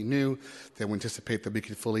program would be new, then we anticipate that we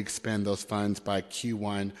can fully expend those funds by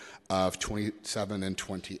Q1 of 27 and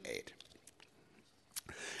 28.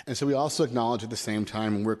 And so we also acknowledge at the same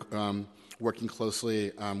time, and we're working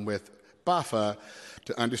closely with BAFA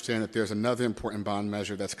to understand that there's another important bond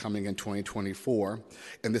measure that's coming in 2024,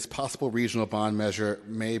 and this possible regional bond measure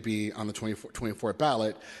may be on the 2024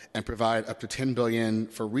 ballot and provide up to $10 billion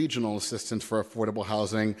for regional assistance for affordable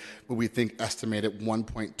housing, but we think estimated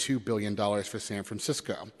 $1.2 billion for San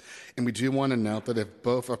Francisco. And we do want to note that if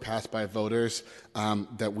both are passed by voters,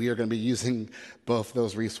 that we are going to be using both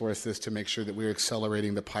those resources to make sure that we're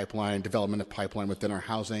accelerating the development of pipeline within our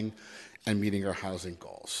housing and meeting our housing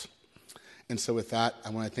goals. And so with that, I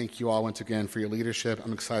want to thank you all once again for your leadership.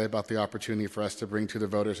 I'm excited about the opportunity for us to bring to the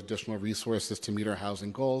voters additional resources to meet our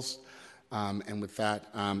housing goals. And with that,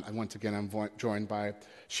 I'm joined by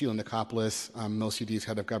Sheila Nikopoulos, MilCD's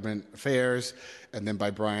Head of Government Affairs, and then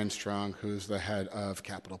by Brian Strong, who's the Head of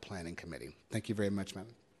Capital Planning Committee. Thank you very much,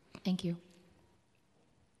 Madam. Thank you.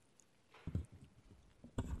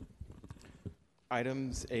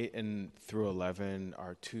 Items 8 and through 11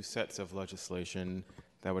 are two sets of legislation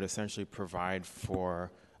that would essentially provide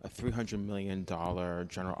for a $300 million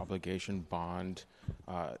general obligation bond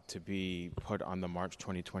to be put on the March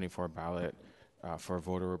 2024 ballot for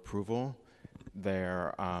voter approval.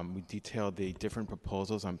 There, we detailed the different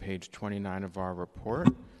proposals on page 29 of our report,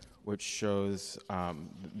 which shows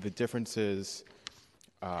the differences.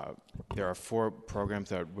 There are 4 programs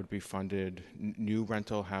that would be funded: new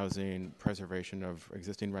rental housing, preservation of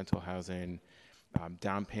existing rental housing,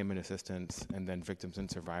 down payment assistance, and then victims and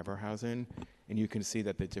survivor housing. And you can see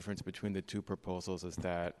that the difference between the two proposals is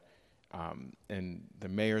that in the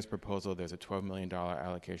mayor's proposal, there's a $12 million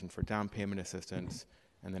allocation for down payment assistance,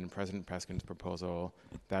 and then in President Peskin's proposal,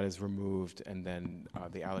 that is removed, and then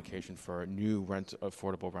the allocation for new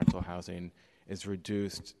affordable rental housing is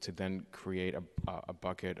reduced to then create a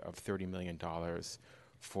bucket of $30 million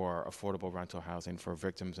for affordable rental housing for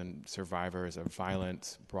victims and survivors of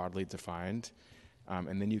violence, broadly defined.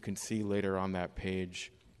 And then you can see later on that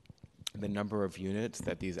page the number of units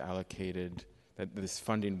that that this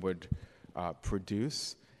funding would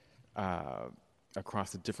produce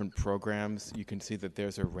across the different programs. You can see that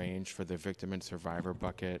there's a range for the victim and survivor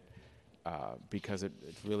bucket because it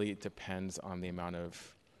really depends on the amount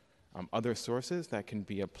of other sources that can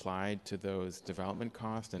be applied to those development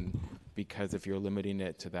costs, and because if you're limiting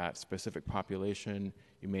it to that specific population,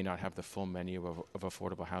 you may not have the full menu of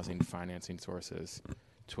affordable housing financing sources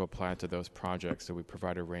to apply to those projects. So we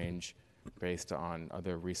provide a range based on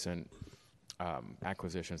other recent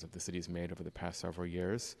acquisitions that the city's made over the past several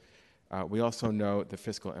years. We also note the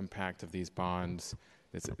fiscal impact of these bonds.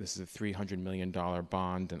 This is a $300 million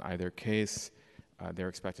bond in either case. They're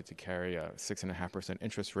expected to carry a 6.5%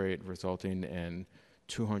 interest rate, resulting in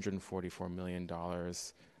 $244 million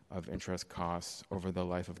of interest costs over the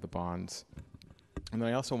life of the bonds. And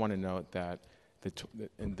I also want to note that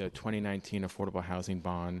in the 2019 affordable housing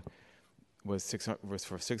bond was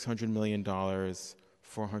for $600 million.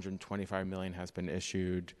 $425 million has been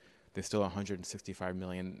issued. There's still $165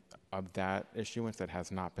 million of that issuance that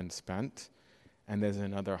has not been spent. And there's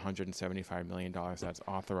another $175 million that's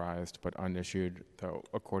authorized but unissued, though,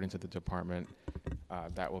 according to the department,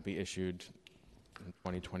 that will be issued in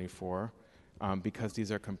 2024. Because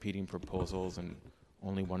these are competing proposals and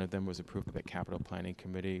only one of them was approved by the Capital Planning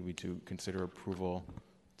Committee, we do consider approval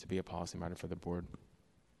to be a policy matter for the board.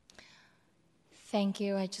 Thank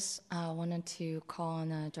you. I just wanted to call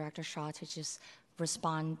on Director Shaw to just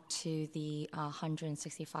respond to the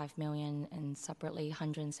 $165 million and separately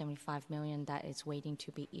 $175 million that is waiting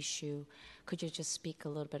to be issued. Could you just speak a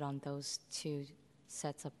little bit on those two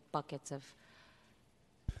sets of buckets of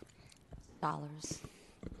dollars?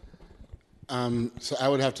 So I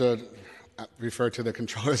would have to refer to the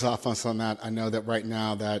controller's office on that. I know that right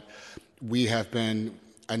now that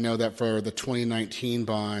I know that for the 2019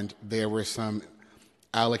 bond, there were some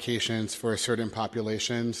allocations for certain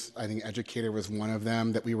populations. I think educator was one of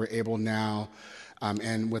them that we were able now,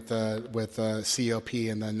 and with the COP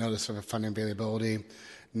and the notice of funding availability,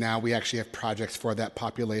 now we actually have projects for that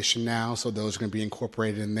population now, so those are going to be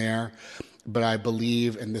incorporated in there. But I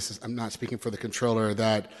believe, and I'm not speaking for the controller,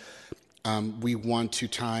 that we want to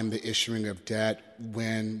time the issuing of debt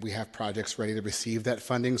when we have projects ready to receive that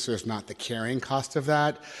funding, so there's not the carrying cost of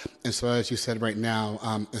that. And so, as you said right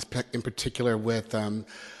now, in particular with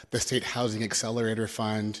the State Housing Accelerator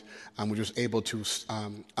Fund, which was able to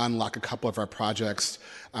unlock a couple of our projects,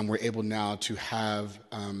 we're able now to have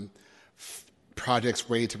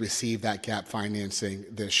projects ready to receive that gap financing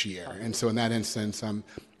this year. And so in that instance, I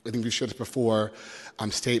think we showed this before,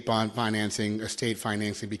 state bond financing or state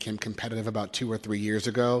financing became competitive about 2 or 3 years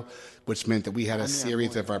ago, which meant that we had a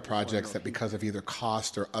series of our projects that because of either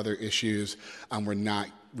cost or other issues, were not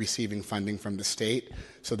receiving funding from the state.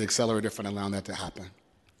 So the Accelerator Fund allowed that to happen.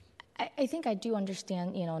 I think I do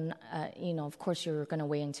understand, of course you're going to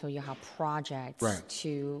wait until you have projects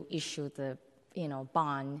to issue the,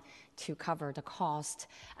 bond to cover the cost.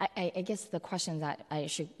 I guess the question that I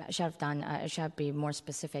should have done, I should be more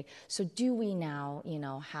specific. So do we now,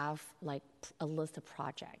 have like a list of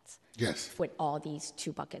projects? Yes. With all these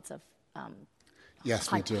two buckets of yes,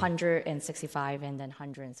 we do. 165 and then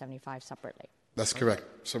 175 separately. That's correct.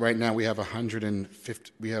 So right now we have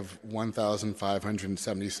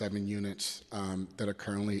 1,577 units that are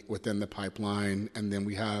currently within the pipeline, and then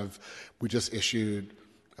we just issued,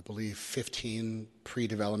 I believe, 15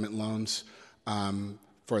 pre-development loans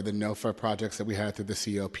for the NOFA projects that we had through the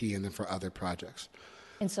COP, and then for other projects.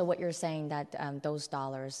 And so what you're saying that those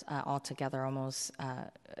dollars altogether, almost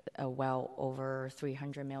well over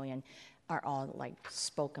 $300 million, are all like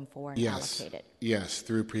spoken for and allocated. Yes,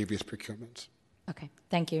 through previous procurements. Okay,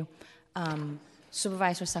 thank you.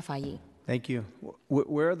 Supervisor Safai. Thank you.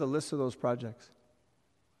 Where are the lists of those projects?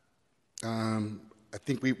 I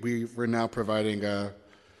think we're now providing a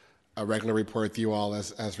regular report to you all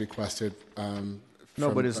as requested.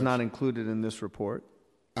 No, but it's not included in this report.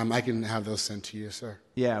 I can have those sent to you, sir.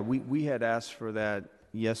 Yeah, we had asked for that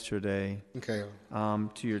yesterday. Okay.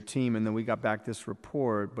 To your team, and then we got back this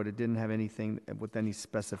report, but it didn't have anything with any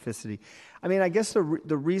specificity. I mean, I guess the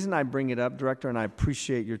reason I bring it up, Director, and I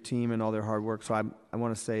appreciate your team and all their hard work, so I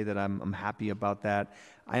want to say that I'm happy about that.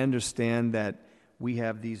 I understand that we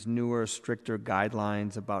have these newer, stricter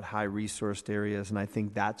guidelines about high-resourced areas, and I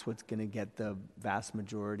think that's what's going to get the vast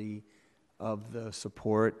majority of the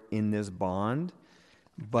support in this bond.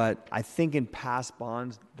 But I think in past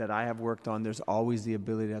bonds that I have worked on, there's always the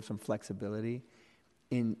ability to have some flexibility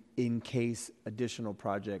in case additional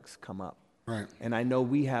projects come up. Right. And I know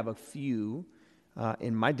we have a few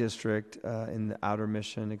in my district, in the Outer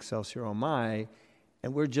Mission, Excelsior, Omai,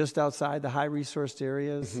 and we're just outside the high-resourced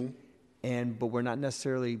areas, but we're not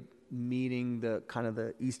necessarily meeting the kind of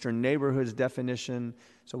the eastern neighborhoods definition,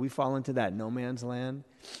 so we fall into that no man's land.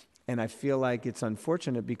 And I feel like it's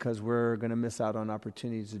unfortunate because we're going to miss out on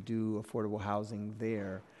opportunities to do affordable housing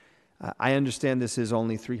there. I understand this is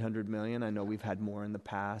only $300 million. I know we've had more in the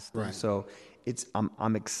past. Right. And so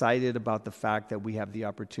I'm excited about the fact that we have the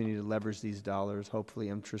opportunity to leverage these dollars. Hopefully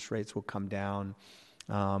interest rates will come down,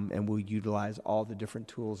 and we'll utilize all the different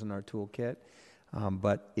tools in our toolkit.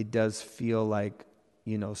 But it does feel like,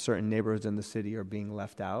 certain neighborhoods in the city are being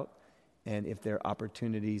left out. And if there are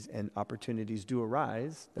opportunities, and opportunities do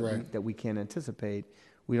arise that we can't anticipate,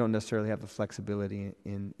 we don't necessarily have the flexibility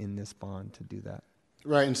in this bond to do that.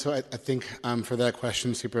 Right, and so I think for that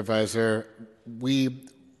question, Supervisor, we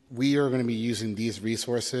are going to be using these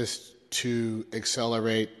resources to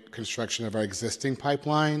accelerate construction of our existing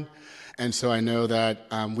pipeline. And so I know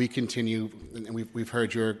that we continue, and we've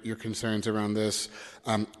heard your concerns around this,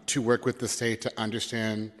 to work with the state to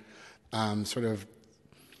understand sort of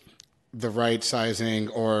the right sizing,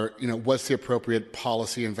 or what's the appropriate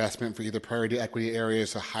policy investment for either priority equity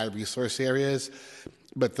areas or high resource areas.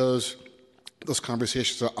 But those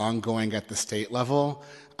conversations are ongoing at the state level,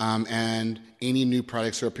 and any new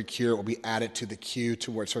products that are procured will be added to the queue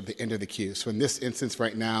towards sort of the end of the queue. So in this instance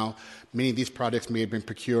right now, many of these products may have been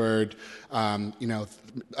procured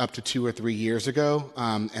up to 2 or 3 years ago,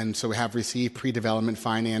 and so we have received pre-development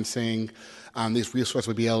financing. These resources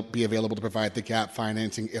would be available to provide the gap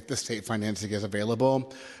financing if the state financing is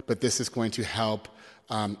available, but this is going to help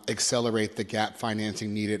accelerate the gap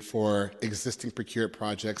financing needed for existing procured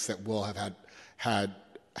projects that will have had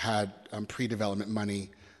pre-development money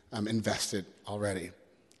invested already.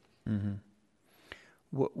 Mm-hmm.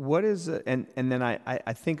 What is and then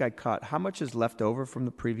I think I caught how much is left over from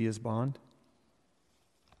the previous bond?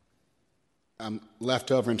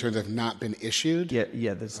 Left over in terms of not been issued?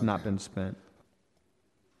 Yeah, that's not been spent.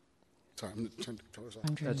 Sorry, I'm turning the controllers off.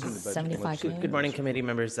 175 million. Good morning, committee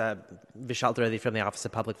members. Vishal Dwivedi from the Office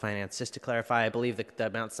of Public Finance. Just to clarify, I believe the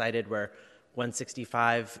amount cited were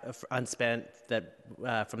 165 unspent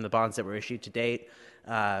from the bonds that were issued to date.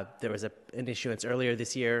 There was an issuance earlier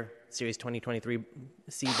this year, Series 2023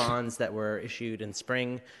 C bonds that were issued in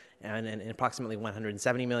spring, and approximately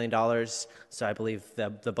 $170 million. So I believe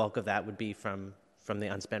the bulk of that would be from the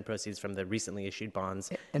unspent proceeds from the recently issued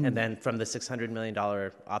bonds. And then from the $600 million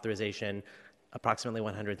authorization, approximately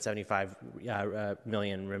 $175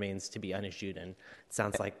 million remains to be unissued, and it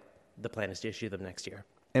sounds like the plan is to issue them next year.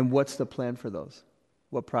 And what's the plan for those?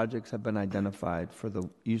 What projects have been identified for the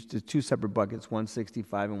two separate buckets,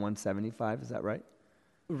 165 and 175? Is that right?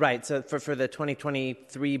 Right. So for the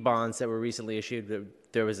 2023 bonds that were recently issued,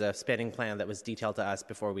 there was a spending plan that was detailed to us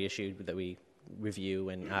before we issued that we review,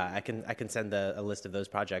 and I can send a list of those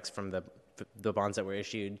projects from the bonds that were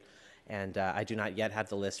issued, and I do not yet have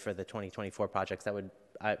the list for the 2024 projects. That would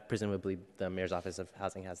presumably the Mayor's Office of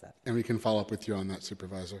Housing has that. And we can follow up with you on that,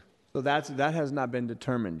 Supervisor. So that has not been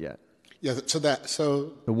determined yet. Yeah. So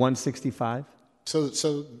the 165. So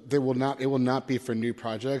it will not be for new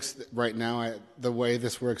projects right now. The way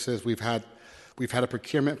this works is we've had a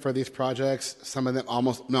procurement for these projects. Some of them,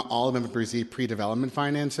 almost not all of them, have received pre-development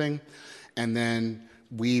financing, and then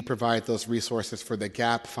we provide those resources for the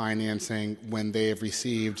gap financing when they have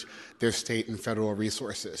received their state and federal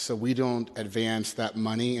resources. So we don't advance that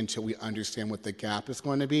money until we understand what the gap is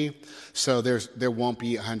going to be. So there won't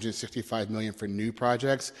be $165 million for new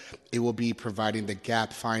projects. It will be providing the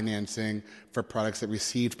gap financing for products that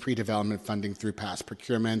received pre-development funding through past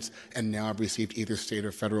procurements and now have received either state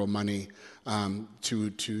or federal money to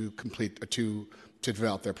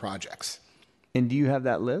develop their projects. And do you have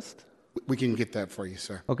that list? We can get that for you,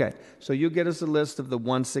 sir. Okay, so you get us a list of the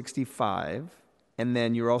 165, and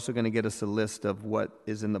then you're also going to get us a list of what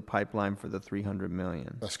is in the pipeline for the 300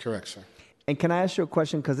 million. That's correct, sir. And can I ask you a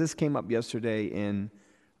question? Because this came up yesterday in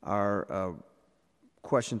our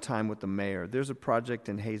question time with the mayor. There's a project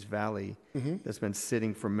in Hayes Valley that's been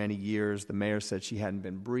sitting for many years. The mayor said she hadn't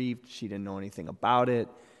been briefed. She didn't know anything about it.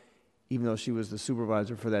 Even though she was the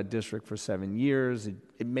supervisor for that district for 7 years,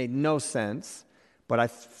 it made no sense. But I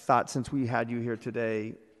thought since we had you here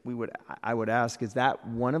today, I would ask, is that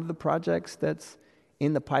one of the projects that's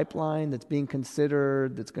in the pipeline, that's being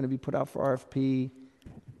considered, that's going to be put out for RFP?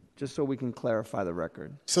 Just so we can clarify the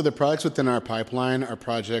record. So the projects within our pipeline are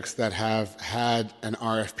projects that have had an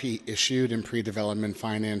RFP issued and pre-development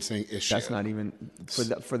financing issued. That's not even,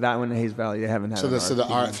 for that one in Hayes Valley, they haven't had an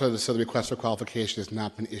RFP. So the request for qualification has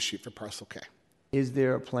not been issued for Parcel K. Is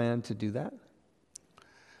there a plan to do that?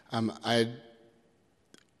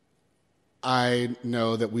 I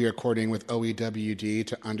know that we are coordinating with OEWD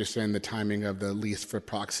to understand the timing of the lease for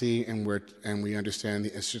proxy, and we understand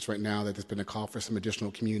the instance right now that there's been a call for some additional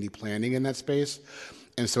community planning in that space.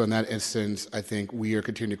 And so in that instance, I think we are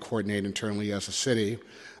continuing to coordinate internally as a city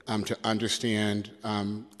to understand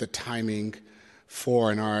the timing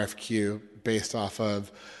for an RFQ based off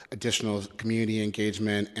of additional community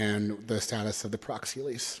engagement and the status of the proxy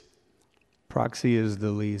lease. Proxy is the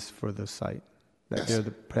lease for the site. That Yes. they're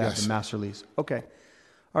the master lease. Okay.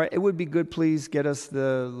 All right. It would be good, please get us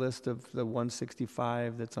the list of the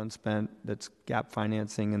 165 that's unspent, that's gap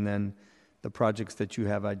financing, and then the projects that you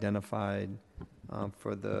have identified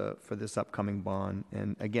for this upcoming bond.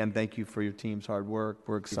 And again, thank you for your team's hard work.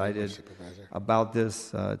 We're excited about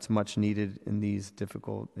this. It's much needed in these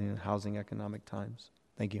difficult housing economic times.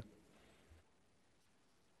 Thank you.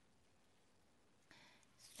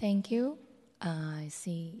 Thank you. I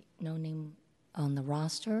see no name on the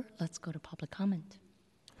roster. Let's go to public comment.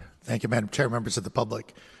 Thank you, Madam Chair. Members of the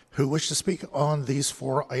public who wish to speak on these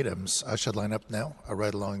 4 items should line up now,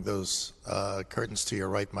 right along those curtains to your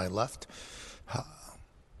right, my left.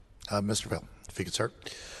 Mr. Vail, if you could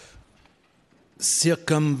start.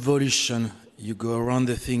 Circumvolution. You go around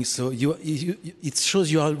the thing, so it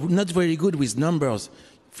shows you are not very good with numbers,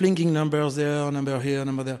 flinging numbers there, number here,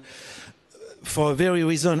 number there. For a very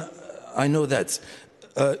reason, I know that.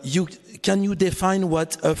 Can you define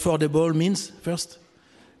what affordable means first,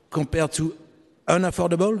 compared to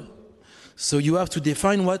unaffordable? So you have to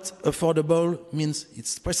define what affordable means.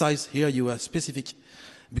 It's precise. Here you are specific,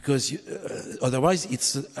 because otherwise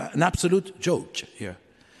it's an absolute joke here.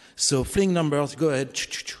 So fling numbers, go ahead.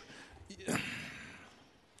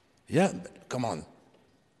 Yeah, come on.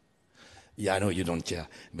 Yeah, I know you don't care,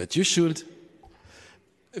 but you should,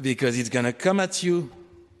 because it's going to come at you.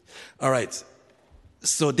 All right.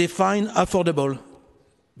 So define affordable,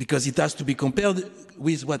 because it has to be compared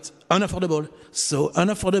with what's unaffordable. So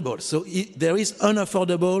unaffordable. So there is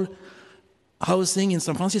unaffordable housing in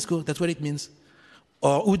San Francisco. That's what it means.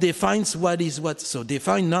 Or who defines what is what? So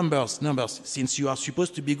define numbers. Since you are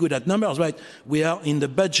supposed to be good at numbers, right? We are in the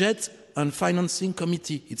budget and financing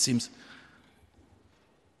committee, it seems.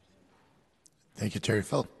 Thank you, Terry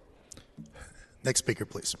Fell. Next speaker,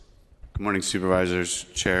 please. Good morning, Supervisors,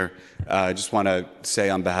 Chair. I just want to say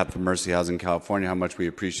on behalf of Mercy Housing California how much we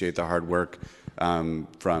appreciate the hard work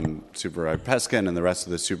from Supervisor Peskin and the rest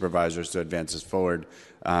of the supervisors to advance this forward.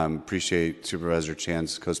 Appreciate Supervisor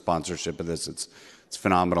Chan's co-sponsorship of this. It's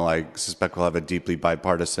phenomenal. I suspect we'll have a deeply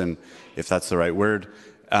bipartisan, if that's the right word,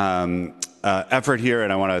 effort here,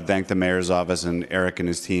 and I want to thank the Mayor's office and Eric and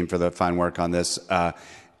his team for the fine work on this.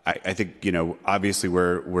 I think, obviously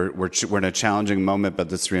we're in a challenging moment, but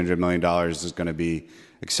this $300 million is going to be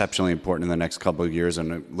exceptionally important in the next couple of years,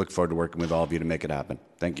 and I look forward to working with all of you to make it happen.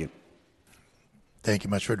 Thank you. Thank you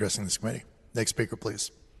much for addressing this committee. Next speaker, please.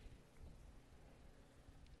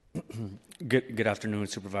 Good afternoon,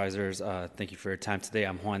 Supervisors. Thank you for your time today.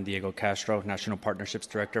 I'm Juan Diego Castro, National Partnerships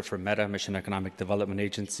Director for META, Mission Economic Development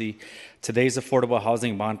Agency. Today's affordable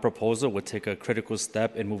housing bond proposal would take a critical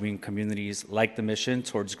step in moving communities like the Mission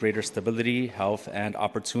towards greater stability, health, and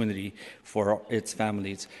opportunity for its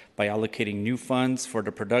families by allocating new funds for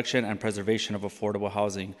the production and preservation of affordable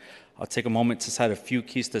housing. I'll take a moment to cite a few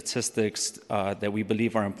key statistics that we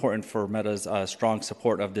believe are important for META's strong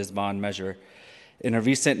support of this bond measure. In a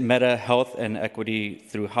recent Meta Health and Equity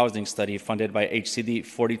Through Housing study funded by HCD,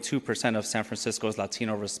 42% of San Francisco's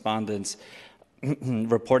Latino respondents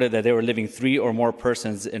reported that they were living 3 or more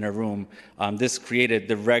persons in a room. This created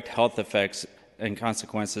direct health effects and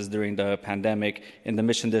consequences during the pandemic in the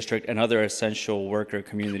Mission District and other essential worker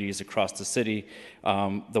communities across the city,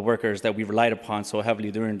 the workers that we relied upon so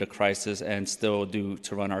heavily during the crisis and still do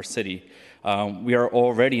to run our city. We are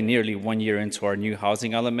already nearly 1 year into our new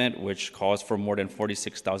housing element, which calls for more than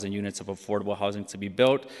 46,000 units of affordable housing to be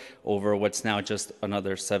built over what's now just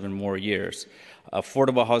another 7 more years.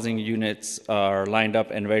 Affordable housing units are lined up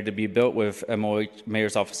and ready to be built, with MOH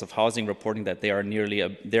Mayor's Office of Housing reporting that there are nearly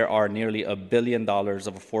 $1 billion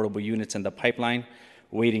of affordable units in the pipeline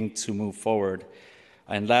waiting to move forward.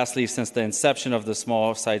 And lastly, since the inception of the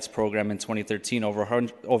Small Sites Program in 2013,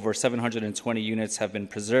 over 720 units have been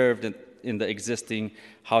preserved in the existing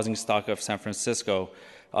housing stock of San Francisco.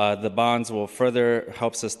 The bonds will further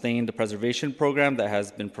help sustain the preservation program that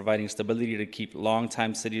has been providing stability to keep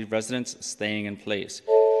longtime city residents staying in place.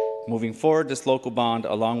 Moving forward, this local bond,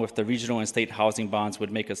 along with the regional and state housing bonds,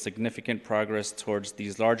 would make a significant progress towards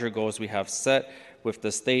these larger goals we have set with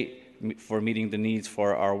the state for meeting the needs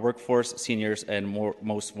for our workforce, seniors, and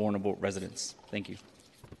most vulnerable residents. Thank you.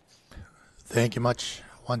 Thank you much,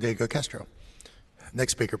 Juan Diego Castro.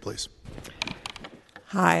 Next speaker, please.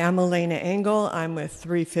 Hi, I'm Elena Engel. I'm with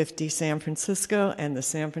 350 San Francisco and the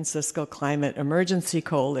San Francisco Climate Emergency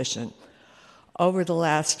Coalition. Over the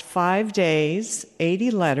last 5 days,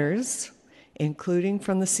 80 letters, including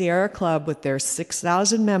from the Sierra Club with their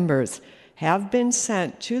 6,000 members, have been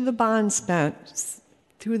sent to the bond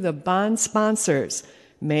sponsors,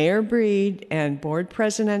 Mayor Breed and Board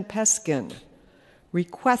President Peskin,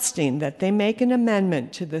 requesting that they make an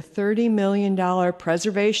amendment to the $30 million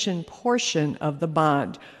preservation portion of the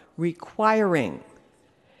bond, requiring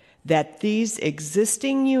that these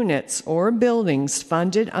existing units or buildings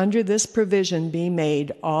funded under this provision be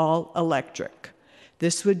made all electric.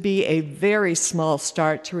 This would be a very small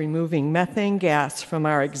start to removing methane gas from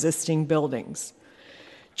our existing buildings.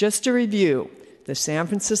 Just to review, the San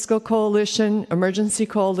Francisco Coalition, Emergency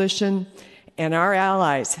Coalition, and our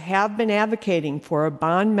allies have been advocating for a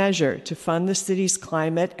bond measure to fund the city's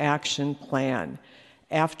climate action plan.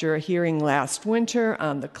 After a hearing last winter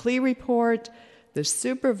on the Klee report, the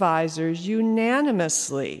supervisors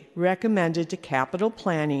unanimously recommended to capital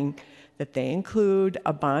planning that they include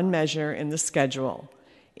a bond measure in the schedule.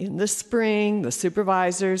 In the spring, the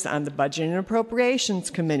supervisors on the Budget and Appropriations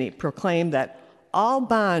Committee proclaimed that all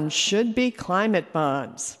bonds should be climate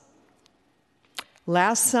bonds.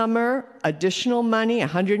 Last summer, additional money,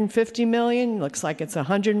 $150 million, looks like it's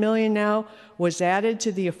 $100 million now, was added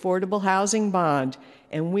to the affordable housing bond,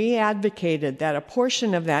 and we advocated that a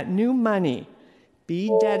portion of that new money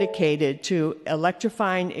be dedicated to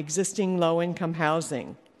electrifying existing low-income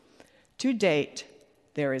housing. To date,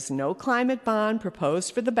 there is no climate bond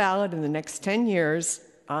proposed for the ballot in the next 10 years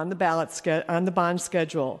on the bond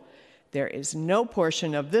schedule. There is no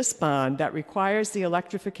portion of this bond that requires the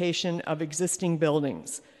electrification of existing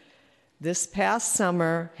buildings. This past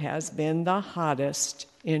summer has been the hottest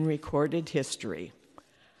in recorded history.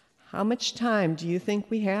 How much time do you think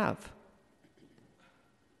we have?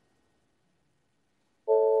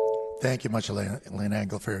 Thank you much, Elena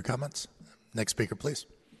Engel, for your comments. Next speaker, please.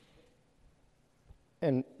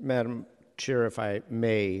 And Madam Chair, if I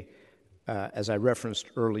may, as I referenced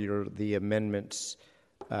earlier, the amendments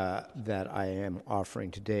that I am offering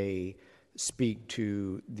today speak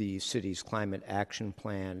to the city's climate action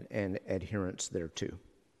plan and adherence thereto.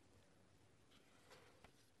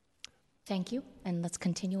 Thank you, and let's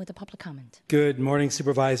continue with the public comment. Good morning,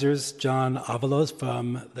 Supervisors. John Avalos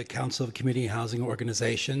from the Council of Community Housing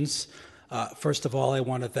Organizations. First of all, I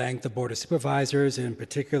want to thank the Board of Supervisors, and in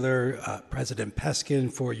particular President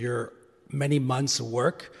Peskin, for your many months of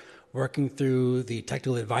working through the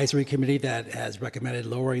Technical Advisory Committee that has recommended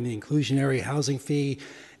lowering the inclusionary housing fee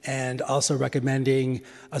and also recommending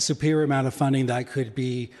a superior amount of funding that could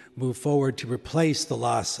be moved forward to replace the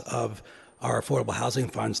loss of our affordable housing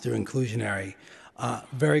funds through inclusionary.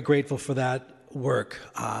 Very grateful for that work.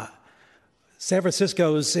 San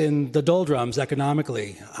Francisco's in the doldrums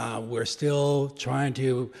economically. We're still trying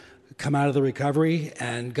to come out of the recovery,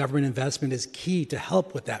 and government investment is key to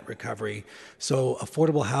help with that recovery. So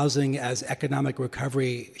affordable housing as economic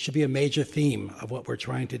recovery should be a major theme of what we're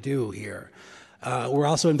trying to do here. We're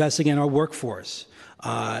also investing in our workforce,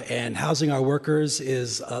 and housing our workers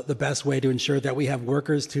is the best way to ensure that we have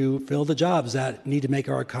workers to fill the jobs that need to make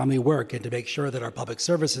our economy work and to make sure that our public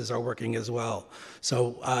services are working as well.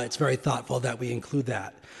 So it's very thoughtful that we include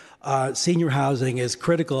that. Senior housing is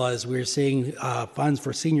critical as we're seeing funds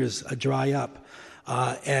for seniors dry up.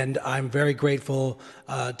 And I'm very grateful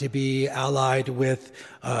to be allied with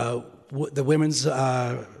the Women's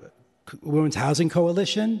Housing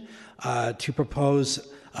Coalition to propose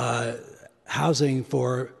housing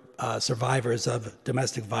for survivors of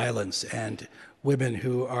domestic violence and women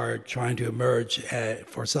who are trying to emerge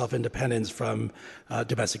for self-independence from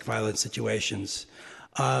domestic violence situations.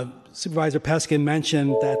 Supervisor Peskin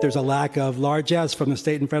mentioned that there's a lack of largesse from the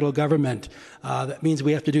state and federal government. That means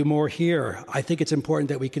we have to do more here. I think it's important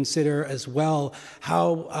that we consider as well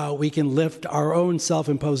how we can lift our own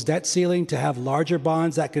self-imposed debt ceiling to have larger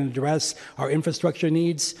bonds that can address our infrastructure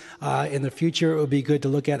needs. In the future, it would be good to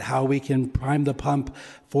look at how we can prime the pump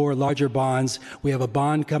for larger bonds. We have a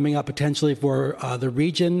bond coming up potentially for the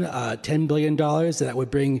region, $10 billion. That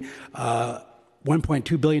would bring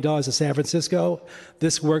 $1.2 billion to San Francisco.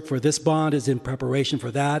 This work for this bond is in preparation for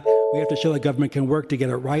that. We have to show the government can work to get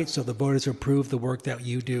it right so the voters approve the work that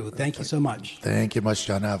you do. Thank you so much. Thank you much,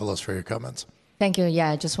 John Avalos, for your comments. Thank you. Yeah,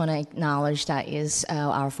 I just want to acknowledge that is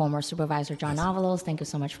our former supervisor, John Avalos. Thank you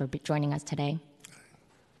so much for joining us today.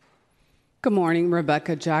 Good morning,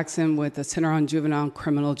 Rebecca Jackson with the Center on Juvenile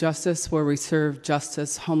Criminal Justice, where we serve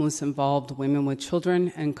justice, homeless involved women with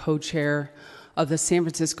children, and co-chair of the San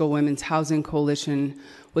Francisco Women's Housing Coalition,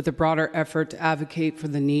 with a broader effort to advocate for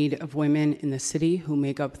the need of women in the city who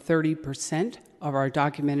make up 30% of our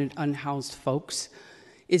documented unhoused folks.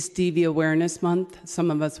 It's DV Awareness Month. Some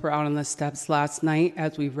of us were out on the steps last night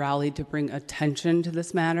as we rallied to bring attention to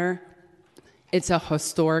this matter. It's a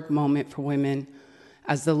historic moment for women,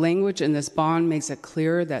 as the language in this bond makes it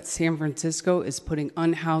clear that San Francisco is putting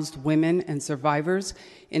unhoused women and survivors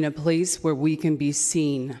in a place where we can be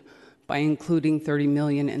seen by including $30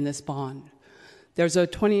 million in this bond. There's a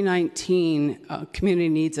 2019 community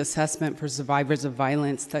needs assessment for survivors of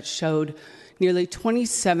violence that showed nearly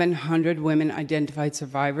 2,700 women identified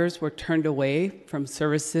survivors were turned away from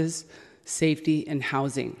services, safety, and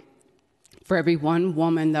housing. For every one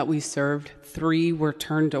woman that we served, 3 were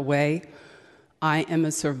turned away. I am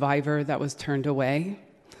a survivor that was turned away,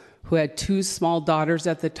 who had 2 small daughters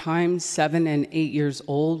at the time, 7 and 8 years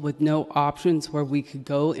old, with no options where we could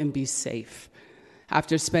go and be safe.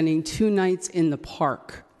 After spending 2 nights in the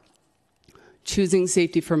park, choosing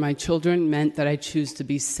safety for my children meant that I choose to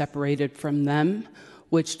be separated from them,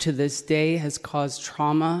 which to this day has caused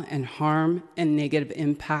trauma and harm and negative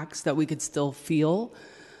impacts that we could still feel.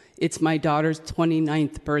 It's my daughter's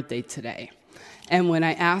 29th birthday today. And when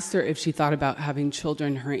I asked her if she thought about having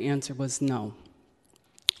children, her answer was no.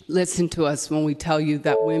 Listen to us when we tell you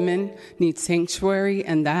that women need sanctuary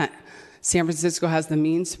and that San Francisco has the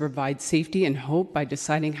means to provide safety and hope by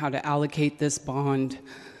deciding how to allocate this bond.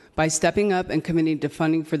 By stepping up and committing to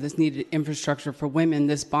funding for this needed infrastructure for women,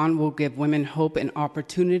 this bond will give women hope and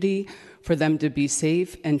opportunity for them to be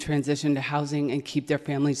safe and transition to housing and keep their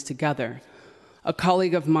families together. A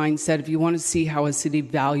colleague of mine said, if you want to see how a city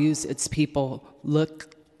values its people,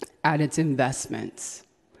 look at its investments.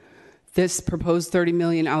 This proposed $30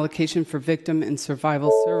 million allocation for victim and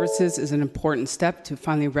survival services is an important step to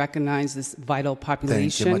finally recognize this vital population.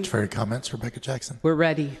 Thank you much for your comments, Rebecca Jackson. We're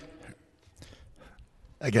ready.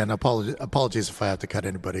 Again, apologies if I have to cut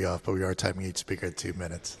anybody off, but we are timing each speaker at 2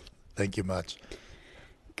 minutes. Thank you much.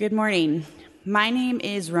 Good morning. My name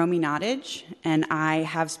is Romy Nottage, and I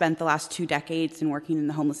have spent the last 2 decades in working in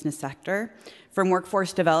the homelessness sector, from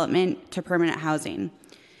workforce development to permanent housing.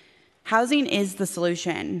 Housing is the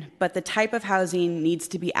solution, but the type of housing needs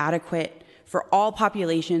to be adequate for all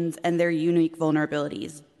populations and their unique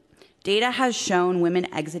vulnerabilities. Data has shown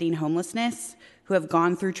women exiting homelessness who have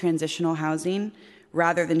gone through transitional housing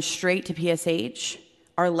rather than straight to PSH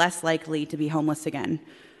are less likely to be homeless again.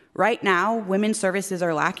 Right now, women's services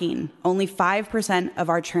are lacking. Only 5% of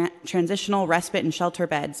our transitional respite and shelter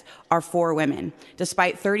beds are for women,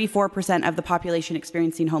 despite 34% of the population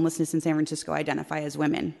experiencing homelessness in San Francisco identify as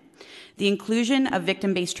women. The inclusion of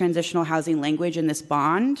victim-based transitional housing language in this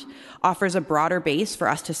bond offers a broader base for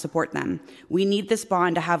us to support them. We need this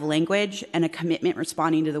bond to have language and a commitment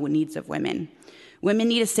responding to the needs of women. Women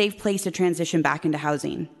need a safe place to transition back into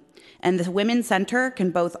housing. And the Women's Center can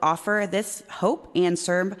both offer this hope and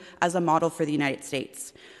serve as a model for the United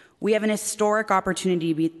States. We have an historic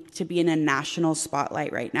opportunity to be in a national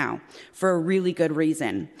spotlight right now for a really good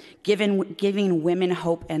reason, giving women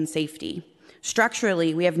hope and safety.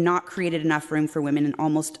 Structurally, we have not created enough room for women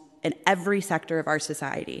in every sector of our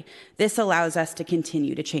society. This allows us to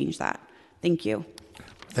continue to change that. Thank you.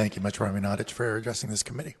 Thank you much, Romy Nottage, for addressing this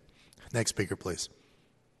committee. Next speaker, please.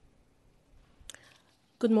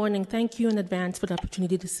 Good morning. Thank you in advance for the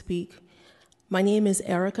opportunity to speak. My name is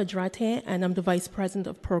Erica Drate, and I'm the Vice President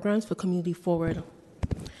of Programs for Community Forward.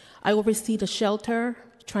 I oversee the shelter,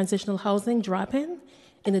 transitional housing drop-in,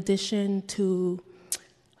 in addition to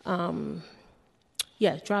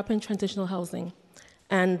drop-in transitional housing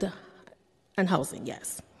and housing,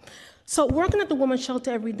 yes. So working at the women's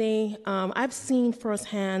shelter every day, I've seen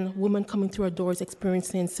firsthand women coming through our doors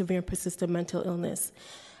experiencing severe and persistent mental illness.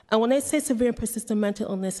 And when I say severe and persistent mental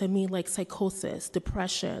illness, I mean like psychosis,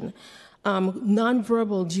 depression,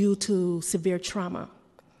 nonverbal due to severe trauma.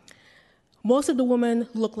 Most of the women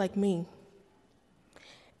look like me.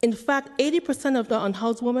 In fact, 80% of the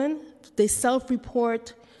unhoused women, they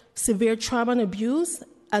self-report severe trauma and abuse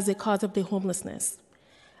as a cause of their homelessness.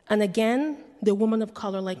 And again, they're women of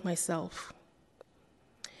color like myself.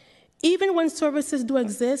 Even when services do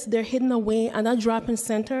exist, they're hidden away. At our drop-in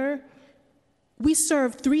center, we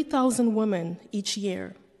serve 3,000 women each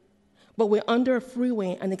year, but we're under a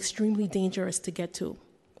freeway and extremely dangerous to get to.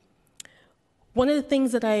 One of the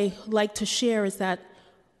things that I like to share is that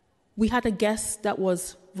we had a guest that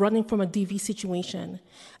was running from a DV situation,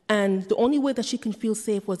 and the only way that she can feel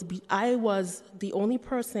safe was I was the only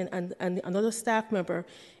person and another staff member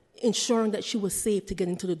ensuring that she was safe to get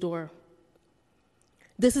into the door.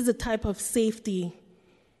 This is the type of safety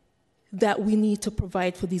that we need to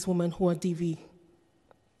provide for these women who are DV.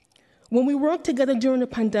 When we worked together during the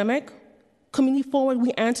pandemic, Community Forward,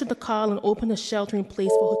 we answered the call and opened a sheltering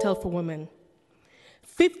place for Hotel for Women.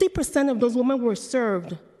 50% of those women were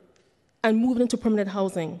served and moved into permanent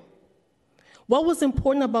housing. What was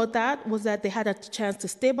important about that was that they had a chance to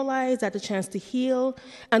stabilize, had a chance to heal,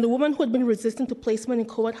 and the women who had been resistant to placement in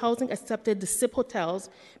co-ed housing accepted the SIP hotels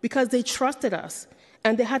because they trusted us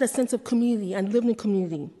and they had a sense of community and lived in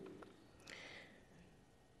community.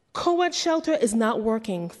 Co-ed shelter is not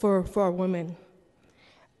working for our women,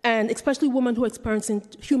 and especially women who are experiencing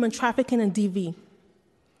human trafficking and DV.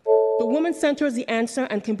 The Women's Center is the answer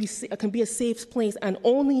and can be a safe place, and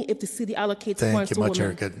only if the city allocates funds to women.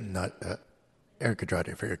 Thank you much, Erica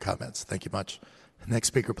Drade, for your comments. Thank you much. Next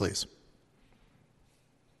speaker, please.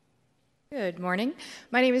 Good morning.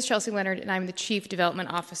 My name is Chelsea Leonard, and I'm the Chief Development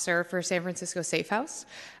Officer for San Francisco Safe House.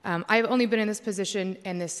 I've only been in this position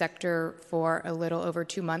in this sector for a little over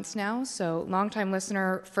 2 months now, so long-time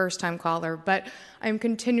listener, first-time caller, but I'm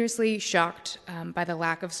continuously shocked by the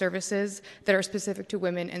lack of services that are specific to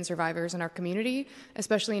women and survivors in our community,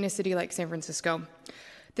 especially in a city like San Francisco.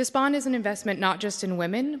 This bond is an investment not just in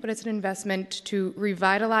women, but it's an investment to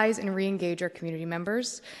revitalize and re-engage our community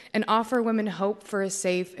members and offer women hope for a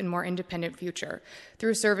safe and more independent future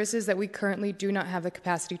through services that we currently do not have the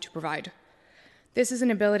capacity to provide. This is an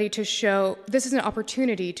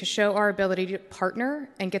opportunity to show our ability to partner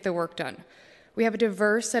and get the work done. We have a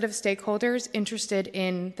diverse set of stakeholders interested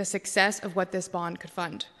in the success of what this bond could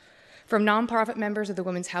fund. From nonprofit members of the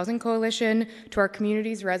Women's Housing Coalition to our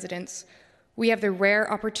community's residents, we have the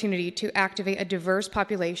rare opportunity to activate a diverse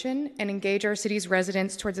population and engage our city's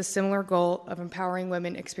residents towards a similar goal of empowering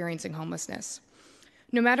women experiencing homelessness.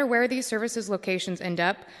 No matter where these services locations end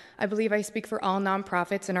up, I believe I speak for all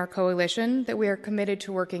nonprofits in our coalition that we are committed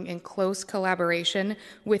to working in close collaboration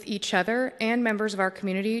with each other and members of our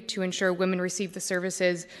community to ensure women receive the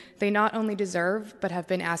services they not only deserve, but have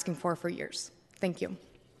been asking for years. Thank you.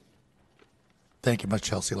 Thank you much,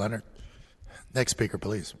 Chelsea Leonard. Next speaker,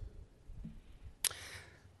 please.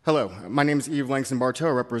 Hello, my name is Yves Langston-Bartow. I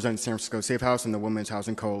represent San Francisco Safe House and the Women's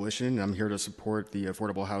Housing Coalition, and I'm here to support the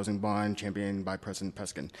affordable housing bond championed by President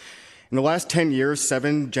Peskin. In the last 10 years,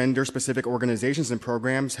 7 gender-specific organizations and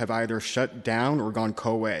programs have either shut down or gone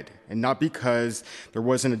co-ed, and not because there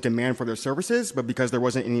wasn't a demand for their services, but because there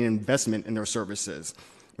wasn't any investment in their services.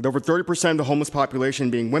 With over 30% of the homeless population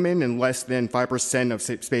being women and less than 5% of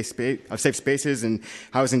safe spaces and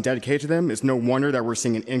housing dedicated to them, it's no wonder that we're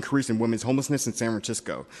seeing an increase in women's homelessness in San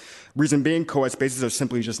Francisco. Reason being, co-ed spaces are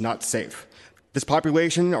simply just not safe. This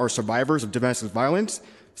population are survivors of domestic violence,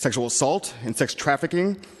 sexual assault, and sex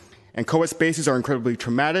trafficking, and co-ed spaces are incredibly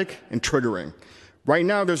traumatic and triggering. Right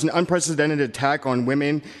now, there's an unprecedented attack on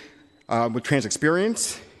women with trans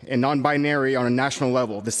experience and non-binary on a national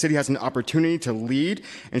level. The city has an opportunity to lead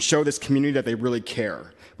and show this community that they really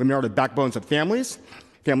care. Women are the backbones of families.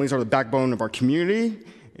 Families are the backbone of our community.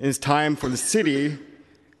 It is time for the city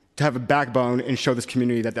to have a backbone and show this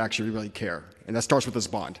community that they actually really care. And that starts with this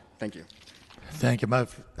bond. Thank you. Thank you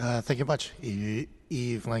much,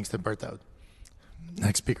 Yves Langston-Bartow.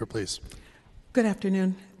 Next speaker, please. Good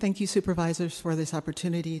afternoon. Thank you, supervisors, for this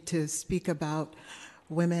opportunity to speak about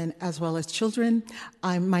women as well as children.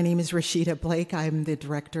 My name is Rashida Blake. I'm the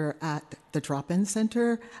director at the Drop-In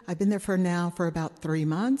Center. I've been there for about 3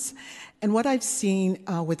 months. And what I've seen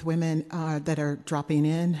with women that are dropping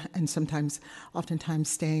in and oftentimes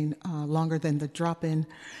staying longer than the drop-in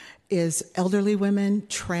is elderly women,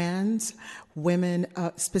 trans women,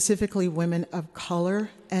 specifically women of color,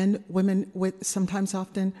 and women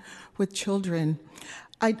often with children.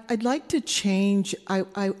 I'd like to change.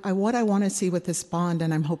 What I want to see with this bond,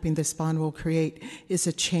 and I'm hoping this bond will create, is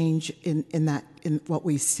a change in what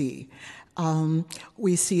we see.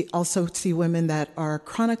 We also see women that are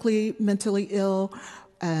chronically mentally ill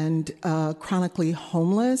and chronically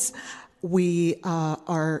homeless. We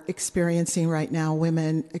are experiencing right now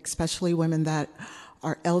women, especially women that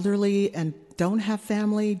are elderly and don't have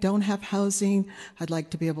family, don't have housing. I'd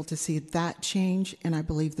like to be able to see that change, and I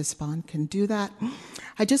believe this bond can do that.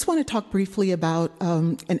 I just want to talk briefly about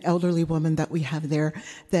an elderly woman that we have there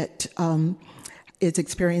that is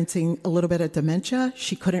experiencing a little bit of dementia.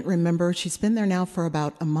 She couldn't remember. She's been there now for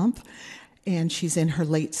about a month, and she's in her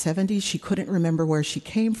late 70s. She couldn't remember where she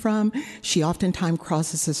came from. She oftentimes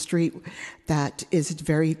crosses a street that is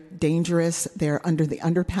very dangerous. They're under the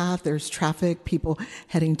underpath. There's traffic, people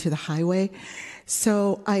heading to the highway.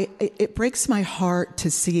 So it breaks my heart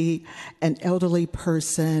to see an elderly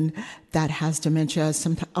person that has dementia,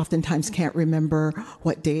 oftentimes can't remember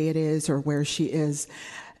what day it is or where she is.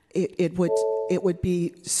 It would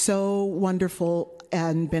be so wonderful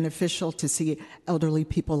and beneficial to see elderly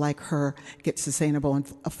people like her get sustainable and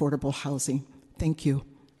affordable housing. Thank you.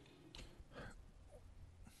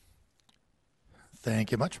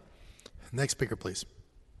 Thank you much. Next speaker, please.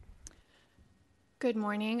 Good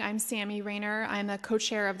morning. I'm Sammy Rayner. I'm the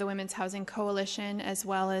co-chair of the Women's Housing Coalition, as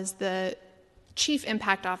well as the Chief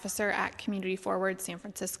Impact Officer at Community Forward San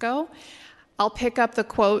Francisco. I'll pick up the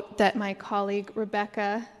quote that my colleague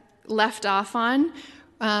Rebecca left off on,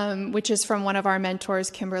 which is from one of our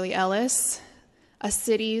mentors, Kimberly Ellis. A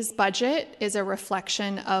city's budget is a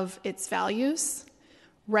reflection of its values.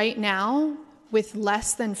 Right now, with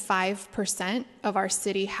less than 5% of our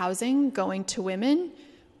city housing going to women,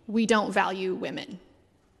 we don't value women.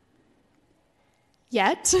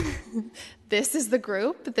 Yet, this is the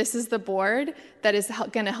group, this is the board that is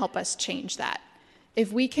going to help us change that.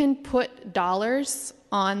 If we can put dollars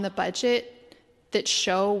on the budget that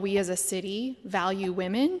show we as a city value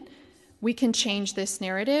women, we can change this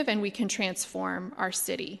narrative and we can transform our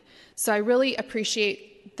city. So I really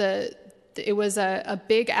appreciate it was a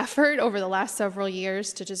big effort over the last several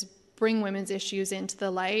years to just bring women's issues into the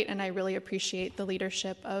light, and I really appreciate the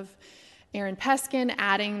leadership of Aaron Peskin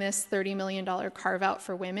adding this $30 million carve-out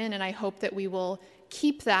for women, and I hope that we will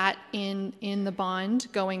keep that in the bond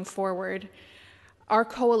going forward. Our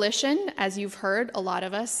coalition, as you've heard a lot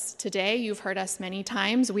of us today, you've heard us many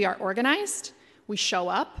times, we are organized, we show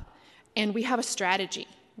up, and we have a strategy.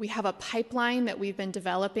 We have a pipeline that we've been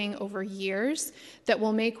developing over years that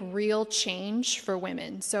will make real change for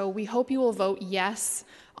women. So we hope you will vote yes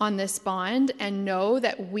on this bond and know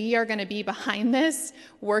that we are going to be behind this,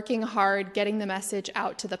 working hard, getting the message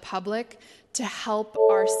out to the public to help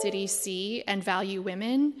our city see and value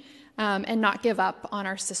women and not give up on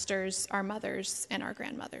our sisters, our mothers, and our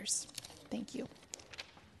grandmothers. Thank you.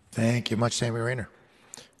 Thank you much, Sammy Rayner.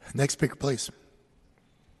 Next speaker, please.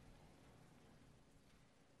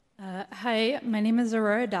 Hi, my name is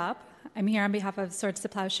Aurora Dopp. I'm here on behalf of Swords to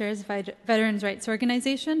Plowshares Veterans Rights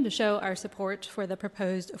Organization to show our support for the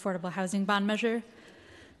proposed affordable housing bond measure.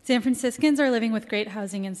 San Franciscans are living with great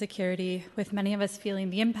housing insecurity, with many of us feeling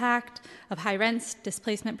the impact of high rents,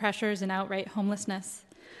 displacement pressures, and outright homelessness.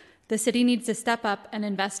 The city needs to step up and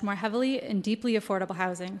invest more heavily in deeply affordable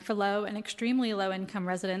housing for low and extremely low-income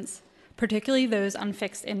residents, particularly those on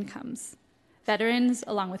fixed incomes. Veterans,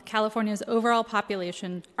 along with California's overall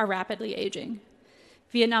population, are rapidly aging.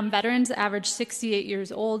 Vietnam veterans average 68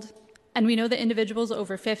 years old, and we know that individuals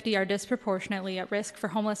over 50 are disproportionately at risk for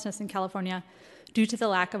homelessness in California due to the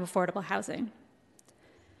lack of affordable housing.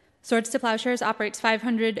 Swords to Plowshares operates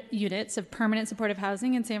 500 units of permanent supportive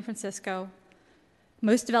housing in San Francisco,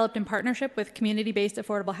 most developed in partnership with community-based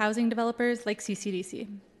affordable housing developers like CCDC.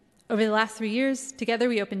 Over the last 3 years, together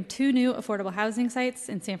we opened 2 new affordable housing sites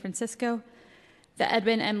in San Francisco, the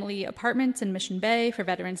Edwin M. Lee Apartments in Mission Bay for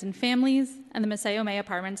veterans and families, and the Maseo May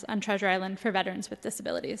Apartments on Treasure Island for veterans with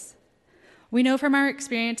disabilities. We know from our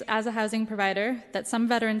experience as a housing provider that some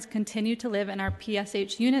veterans continue to live in our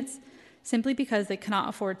PSH units simply because they cannot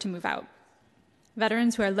afford to move out.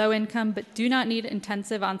 Veterans who are low income but do not need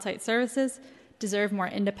intensive on-site services deserve more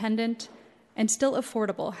independent and still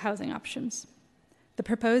affordable housing options. The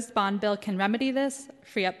proposed bond bill can remedy this,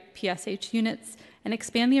 free up PSH units, and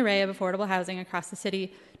expand the array of affordable housing across the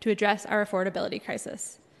city to address our affordability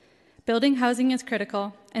crisis. Building housing is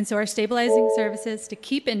critical, and so are stabilizing services to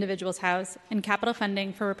keep individuals housed and capital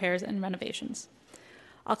funding for repairs and renovations.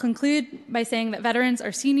 I'll conclude by saying that veterans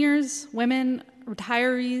are seniors, women,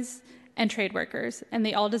 retirees, and trade workers, and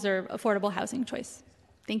they all deserve affordable housing choice.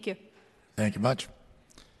 Thank you. Thank you much.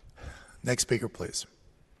 Next speaker, please.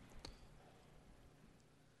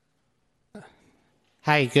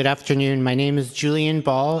 Hi, good afternoon. My name is Julian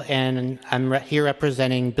Ball, and I'm here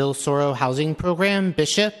representing Bill Soro Housing Program,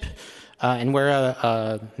 Bishop, and we're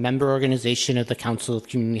a member organization of the Council of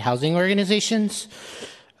Community Housing Organizations.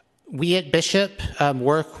 We at Bishop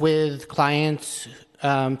work with clients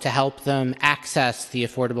to help them access the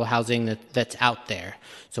affordable housing that's out there.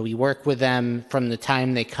 So we work with them from the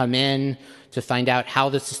time they come in to find out how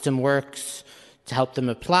the system works, to help them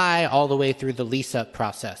apply, all the way through the lease-up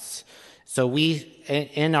process. So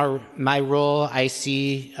in my role, I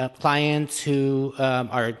see clients who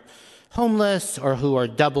are homeless or who are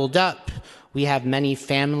doubled up. We have many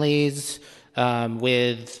families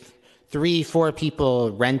with 3-4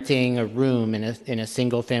 people renting a room in a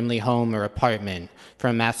single-family home or apartment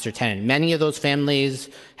from a master tenant. Many of those families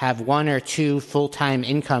have 1 or 2 full-time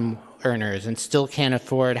income earners and still can't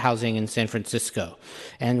afford housing in San Francisco.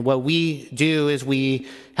 And what we do is we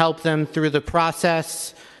help them through the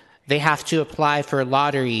process. They have to apply for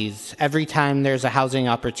lotteries every time there's a housing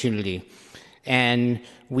opportunity. And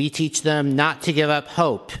we teach them not to give up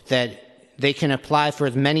hope, that they can apply for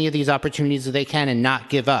as many of these opportunities as they can and not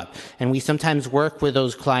give up. And we sometimes work with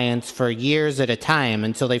those clients for years at a time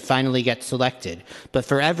until they finally get selected. But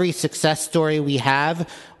for every success story we have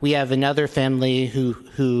another family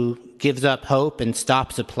who gives up hope and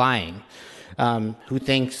stops applying, who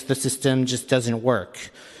thinks the system just doesn't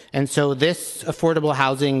work. And so this affordable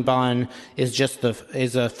housing bond is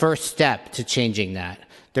a first step to changing that.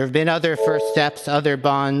 There have been other first steps, other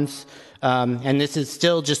bonds, and this is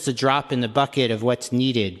still just a drop in the bucket of what's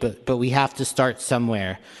needed, but we have to start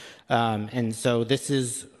somewhere. And so this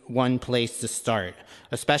is one place to start,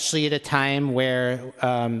 especially at a time where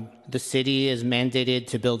the city is mandated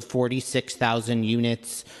to build 46,000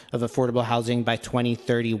 units of affordable housing by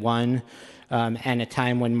 2031, and a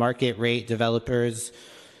time when market rate developers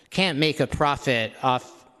can't make a profit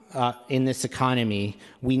off in this economy.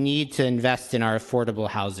 We need to invest in our affordable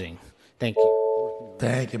housing. Thank you.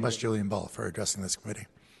 Thank you much, Julian Ball, for addressing this committee.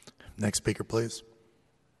 Next speaker, please.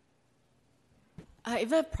 I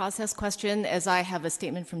have a process question, as I have a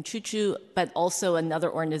statement from Choo-Choo, but also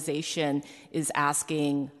another organization is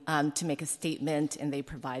asking to make a statement, and they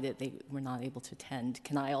provided they were not able to attend.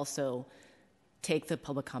 Can I also take the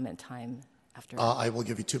public comment time after? I will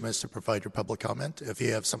give you 2 minutes to provide your public comment. If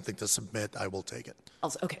you have something to submit, I will take it.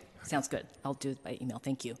 Okay, sounds good. I'll do it by email.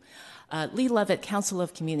 Thank you. Lee Levitt, Council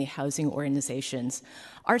of Community Housing Organizations.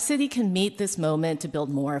 Our city can meet this moment to build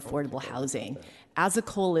more affordable housing. As a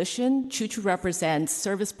coalition, Choo-Choo represents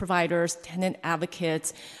service providers, tenant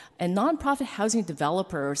advocates, and nonprofit housing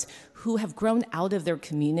developers who have grown out of their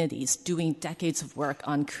communities, doing decades of work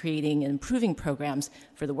on creating and improving programs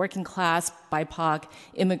for the working class, BIPOC,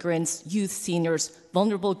 immigrants, youth, seniors,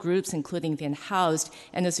 vulnerable groups, including the unhoused,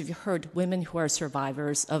 and as you've heard, women who are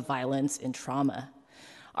survivors of violence and trauma.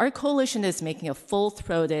 Our coalition is making a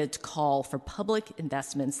full-throated call for public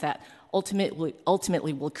investments that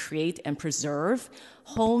ultimately will create and preserve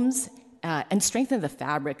homes and strengthen the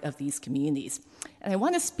fabric of these communities. And I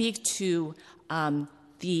want to speak to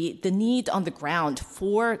the need on the ground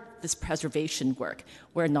for this preservation work,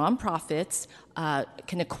 where nonprofits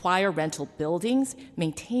can acquire rental buildings,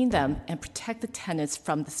 maintain them, and protect the tenants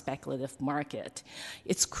from the speculative market.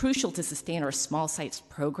 It's crucial to sustain our small sites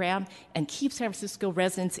program and keep San Francisco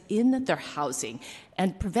residents in their housing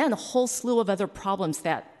and prevent a whole slew of other problems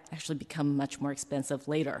that actually become much more expensive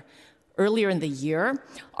later. Earlier in the year,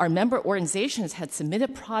 our member organizations had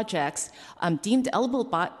submitted projects deemed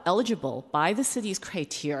eligible by the city's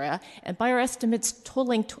criteria and by our estimates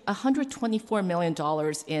totaling $124 million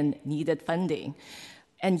in needed funding.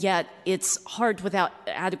 And yet, it's hard without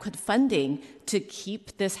adequate funding to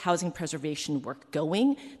keep this housing preservation work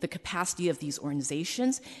going, the capacity of these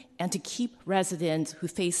organizations, and to keep residents who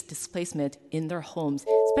face displacement in their homes,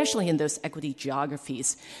 especially in those equity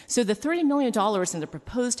geographies. So the $30 million in the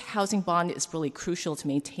proposed housing bond is really crucial to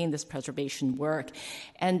maintain this preservation work.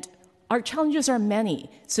 And our challenges are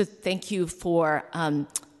many. So thank you for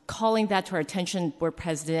calling that to our attention, Board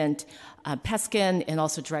President Peskin and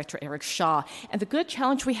also Director Eric Shaw. And the good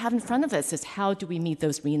challenge we have in front of us is how do we meet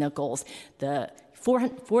those RENA goals, the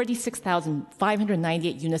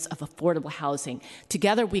 46,598 units of affordable housing.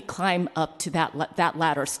 Together we climb up to that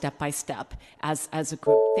ladder step by step as a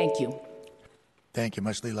group. Thank you. Thank you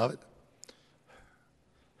much, Lee Lovett.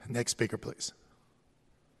 Next speaker, please.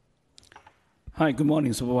 Hi, good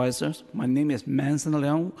morning, supervisors. My name is Manson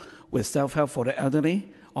Leung with Self-Help for the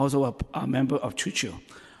Elderly, also a member of Choo-Choo.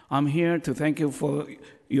 I'm here to thank you for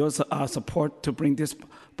your support to bring this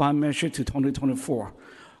bond measure to 2024.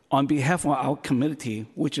 On behalf of our community,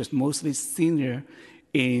 which is mostly senior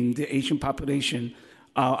in the Asian population,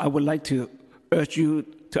 I would like to urge you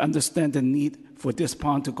to understand the need for this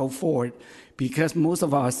bond to go forward, because most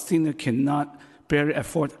of our seniors cannot barely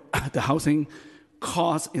afford the housing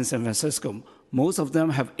costs in San Francisco. Most of them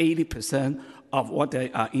have 80% of what their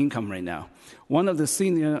income right now. One of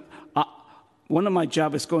my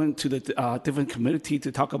jobs is going to the different community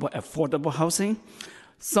to talk about affordable housing.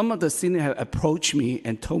 Some of the seniors have approached me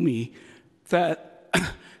and told me that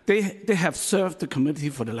they have served the community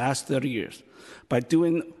for the last 30 years by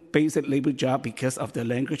doing basic labor job because of the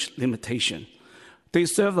language limitation. They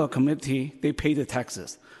serve our community, they pay the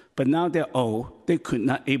taxes, but now they're old, they could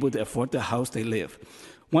not able to afford the house they live.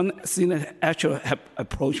 One senior actually have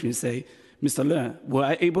approached me and say, Mr. Leung, were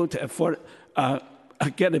I able to afford,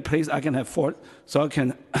 get a place I can afford so I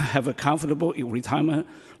can have a comfortable retirement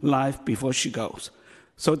life before she goes.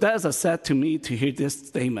 So that's a sad to me to hear this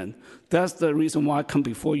statement. That's the reason why I come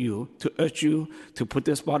before you to urge you to put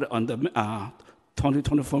this body on the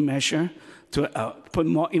 2024 measure, to put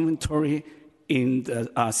more inventory in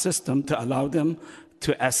the system to allow them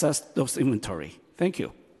to access those inventory. Thank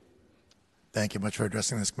you. Thank you much for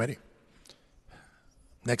addressing this committee.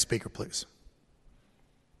 Next speaker, please.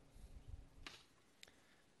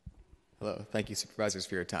 Hello. Thank you, supervisors,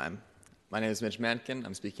 for your time. My name is Mitch Mankin.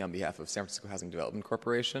 I'm speaking on behalf of San Francisco Housing Development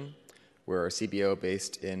Corporation. We're a CBO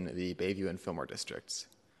based in the Bayview and Fillmore districts.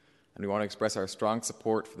 And we want to express our strong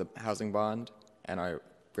support for the housing bond and our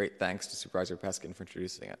great thanks to Supervisor Peskin for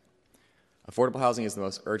introducing it. Affordable housing is the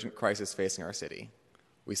most urgent crisis facing our city.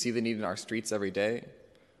 We see the need in our streets every day.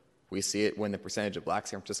 We see it when the percentage of Black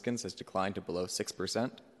San Franciscans has declined to below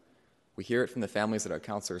 6%. We hear it from the families that our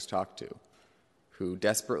counselors talk to, who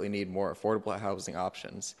desperately need more affordable housing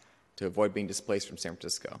options to avoid being displaced from San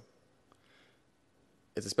Francisco.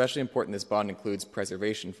 It's especially important this bond includes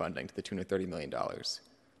preservation funding to the tune of $30 million.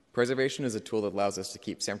 Preservation is a tool that allows us to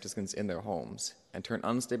keep San Franciscans in their homes and turn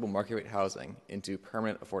unstable market rate housing into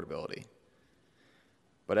permanent affordability.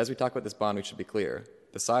 But as we talk about this bond, we should be clear.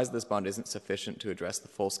 The size of this bond isn't sufficient to address the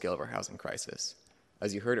full scale of our housing crisis.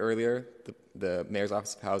 As you heard earlier, the Mayor's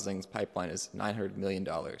Office of Housing's pipeline is $900 million.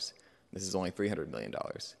 This is only $300 million.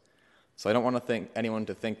 So I don't want anyone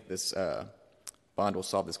to think this bond will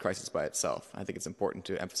solve this crisis by itself. I think it's important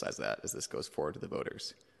to emphasize that as this goes forward to the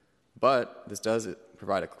voters. But this does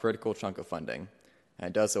provide a critical chunk of funding, and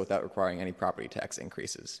it does so without requiring any property tax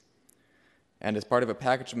increases. And as part of a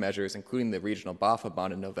package of measures, including the regional BAFA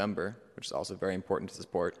bond in November, which is also very important to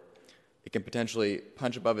support, it can potentially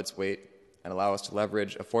punch above its weight and allow us to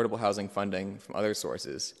leverage affordable housing funding from other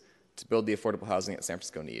sources to build the affordable housing that San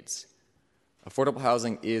Francisco needs. Affordable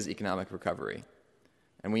housing is economic recovery,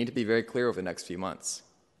 and we need to be very clear over the next few months.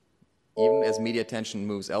 Even as media attention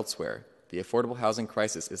moves elsewhere, the affordable housing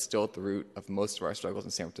crisis is still at the root of most of our struggles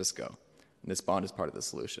in San Francisco, and this bond is part of the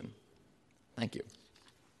solution. Thank you.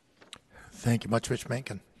 Thank you much, Rich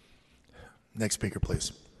Mankin. Next speaker,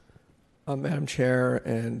 please. Madam Chair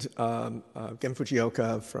and Gen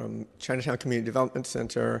Fujioka from Chinatown Community Development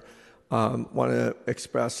Center want to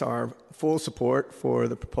express our full support for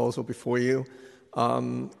the proposal before you.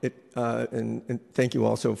 And thank you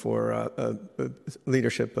also for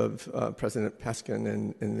leadership of President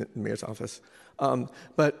Peskin in the Mayor's office.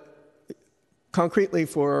 But concretely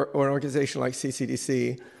for an organization like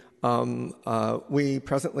CCDC, we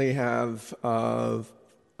presently have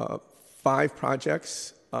 5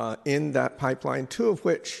 projects in that pipeline, 2 of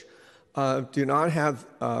which do not have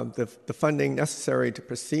the funding necessary to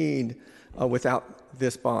proceed without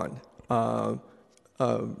this bond.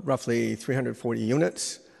 Roughly 340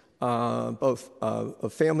 units, both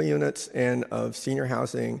of family units and of senior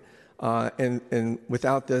housing. And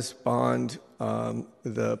without this bond,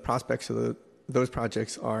 the prospects of those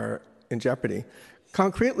projects are in jeopardy.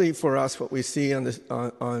 Concretely for us, what we see on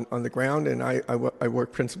the ground, and I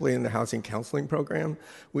work principally in the housing counseling program,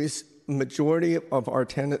 majority of our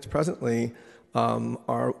tenants presently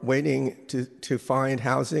are waiting to find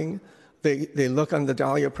housing. They look on the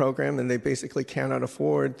Dahlia program and they basically cannot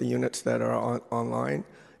afford the units that are online.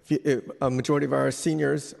 A majority of our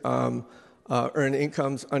seniors earn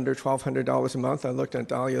incomes under $1,200 a month. I looked at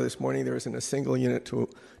Dahlia this morning. There isn't a single unit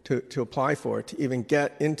to apply for to even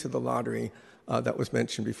get into the lottery that was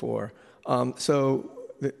mentioned before. So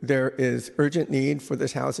there is urgent need for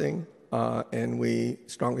this housing, and we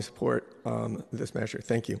strongly support this measure.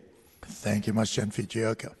 Thank you. Thank you much, Gen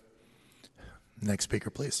Fujioka. Next speaker,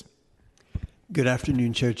 please. Good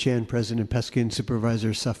afternoon, Chair Chan, President Peskin,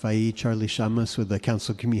 Supervisor Safai, Charlie Shamas with the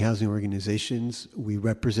Council of Community Housing Organizations. We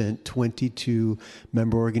represent 22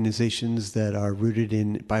 member organizations that are rooted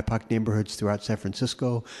in BIPOC neighborhoods throughout San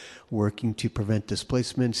Francisco, working to prevent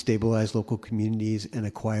displacement, stabilize local communities, and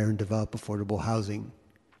acquire and develop affordable housing.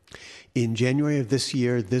 In January of this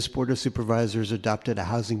year, this Board of Supervisors adopted a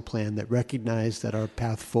housing plan that recognized that our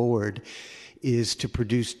path forward is to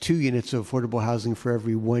produce 2 units of affordable housing for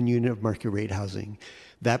every 1 unit of market rate housing.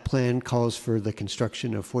 That plan calls for the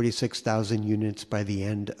construction of 46,000 units by the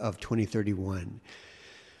end of 2031,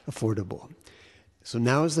 affordable. So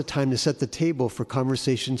now is the time to set the table for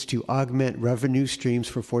conversations to augment revenue streams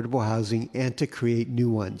for affordable housing and to create new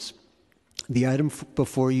ones. The item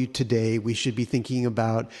before you today, we should be thinking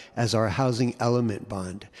about as our housing element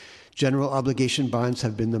bond. General obligation bonds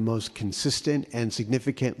have been the most consistent and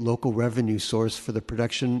significant local revenue source for the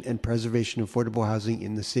production and preservation of affordable housing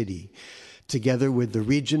in the city. Together with the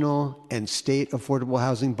regional and state affordable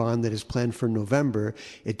housing bond that is planned for November,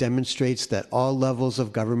 it demonstrates that all levels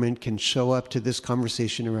of government can show up to this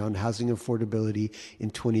conversation around housing affordability in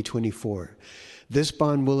 2024. This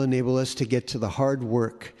bond will enable us to get to the hard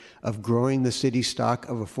work of growing the city stock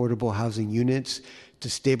of affordable housing units, to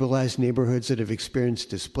stabilize neighborhoods that have experienced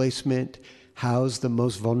displacement, house the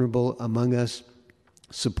most vulnerable among us,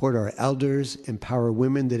 support our elders, empower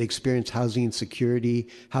women that experience housing insecurity,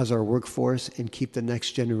 house our workforce, and keep the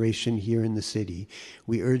next generation here in the city.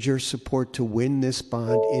 We urge your support to win this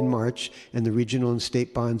bond in March and the regional and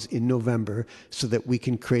state bonds in November so that we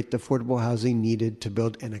can create the affordable housing needed to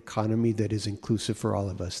build an economy that is inclusive for all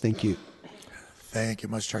of us. Thank you. Thank you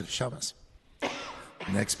much, Charlie Shamas.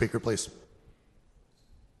 Next speaker, please.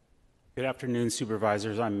 Good afternoon,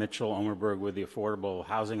 supervisors. I'm Mitchell Omerberg with the Affordable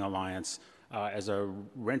Housing Alliance. As a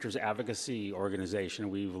renters advocacy organization,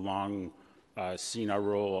 we've long seen our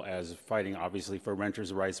role as fighting, obviously, for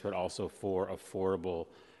renters' rights, but also for affordable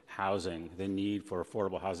housing. The need for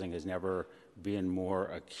affordable housing has never been more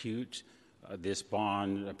acute. This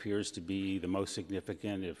bond appears to be the most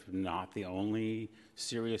significant, if not the only,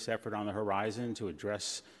 serious effort on the horizon to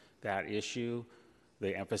address that issue.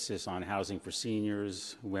 The emphasis on housing for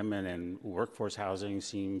seniors, women, and workforce housing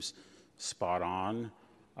seems spot on.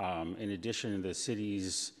 In addition, the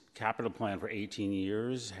city's capital plan for 18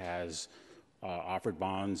 years has offered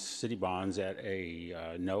bonds, city bonds, at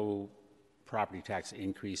a no property tax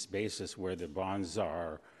increase basis, where the bonds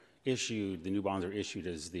are issued, the new bonds are issued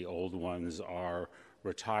as the old ones are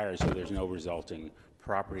retired, so there's no resulting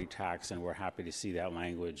property tax, and we're happy to see that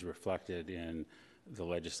language reflected in the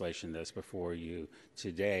legislation that's before you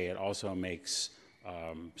today. It also makes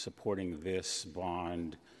supporting this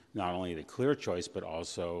bond not only the clear choice, but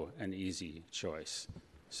also an easy choice.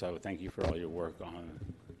 So thank you for all your work on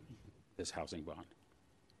this housing bond.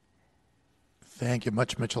 Thank you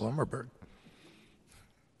much, Mitchell Omerberg.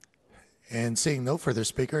 And seeing no further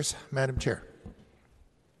speakers, Madam Chair.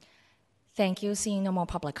 Thank you. Seeing no more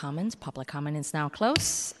public comments, public comment is now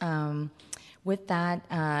closed. With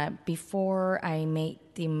that, before I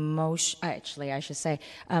make the motion, actually, I should say,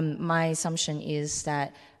 my assumption is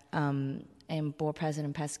that, and Board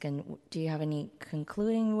President Peskin, do you have any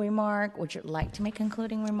concluding remark? Would you like to make a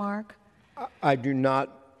concluding remark? I do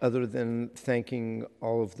not, other than thanking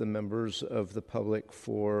all of the members of the public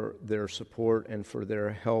for their support and for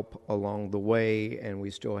their help along the way. And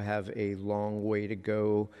we still have a long way to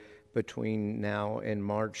go between now and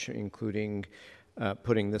March, including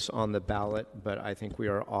putting this on the ballot, but I think we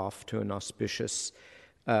are off to an auspicious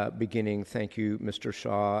beginning. Thank you, Mr.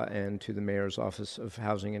 Shaw, and to the Mayor's Office of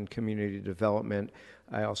Housing and Community Development.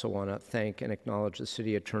 I also want to thank and acknowledge the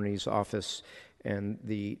City Attorney's Office and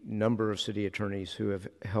the number of city attorneys who have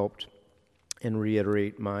helped, and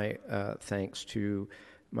reiterate my thanks to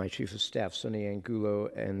my Chief of Staff, Sonny Angulo,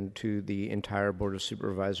 and to the entire Board of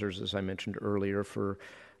Supervisors, as I mentioned earlier, for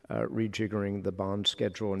rejiggering the bond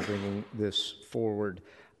schedule and bringing this forward.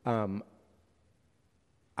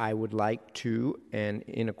 I would like to, and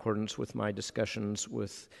in accordance with my discussions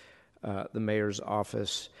with the Mayor's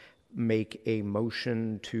Office, make a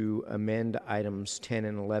motion to amend items 10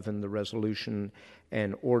 and 11, the resolution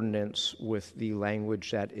and ordinance, with the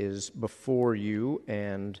language that is before you,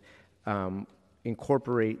 and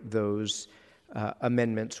incorporate those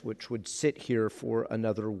amendments, which would sit here for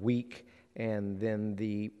another week, and then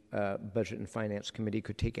the Budget and Finance Committee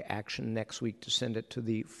could take action next week to send it to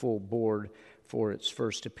the full board for its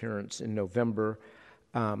first appearance in November.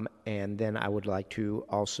 And then I would like to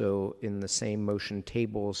also, in the same motion,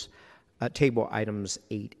 table items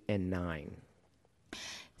 8 and 9.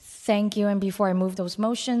 Thank you. And before I move those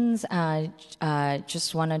motions,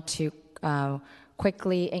 just wanted to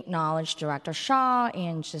quickly acknowledge Director Shaw,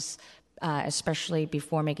 and just especially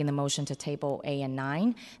before making the motion to table A and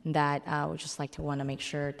 9, that I would just like to want to make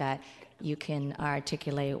sure that you can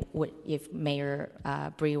articulate if Mayor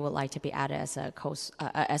Bree would like to be added as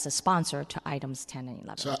a sponsor to items 10 and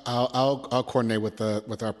 11. So I'll coordinate with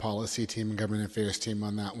our policy team and government affairs team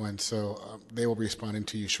on that one. So they will be responding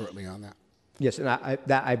to you shortly on that. Yes, and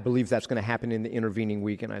I believe that's going to happen in the intervening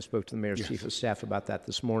week, and I spoke to the mayor's chief of staff about that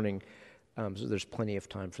this morning. So there's plenty of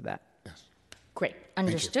time for that. Yes. Great,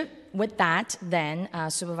 understood. With that, then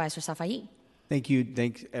Supervisor Safai. Thank you.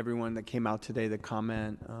 Thanks everyone that came out today to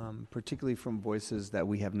comment, particularly from voices that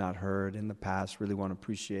we have not heard in the past. Really want to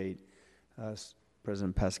appreciate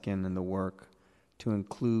President Peskin and the work to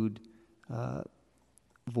include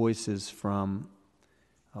voices from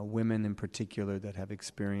women in particular that have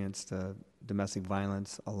experienced domestic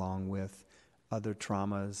violence, along with other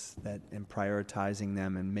traumas, and prioritizing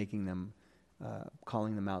them and making them,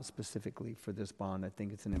 calling them out specifically for this bond. I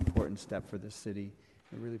think it's an important step for the city.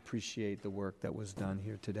 I really appreciate the work that was done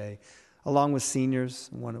here today. Along with seniors,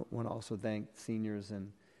 I want to also thank seniors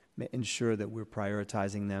and ensure that we're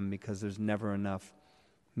prioritizing them, because there's never enough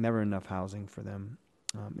housing for them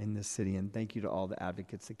in this city. And thank you to all the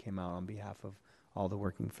advocates that came out on behalf of all the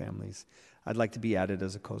working families. I'd like to be added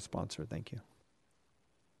as a co-sponsor. Thank you.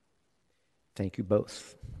 Thank you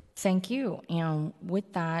both. Thank you. And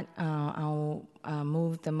with that, I'll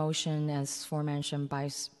move the motion as aforementioned by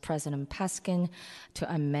President Peskin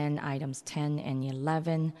to amend items 10 and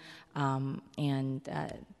 11,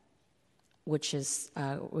 which is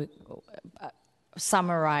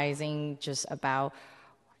summarizing just about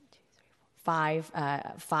five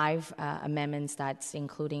amendments, that's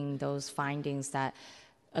including those findings that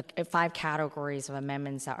 5 categories of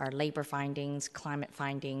amendments that are labor findings, climate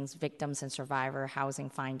findings, victims and survivor housing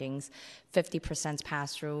findings, 50%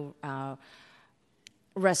 pass-through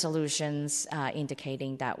resolutions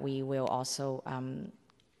indicating that we will also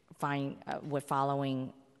we're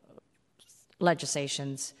following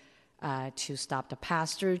legislations to stop the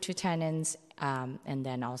pass-through to tenants, and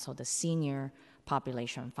then also the senior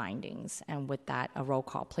population findings. And with that, a roll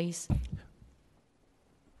call, please.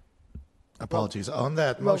 Apologies. On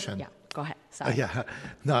that motion. Yeah, go ahead. Sorry.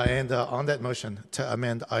 On that motion to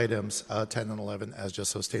amend items 10 and 11, as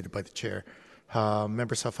just so stated by the chair,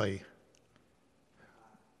 Member Safai.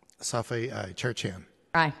 Safai, aye. Chair Chan.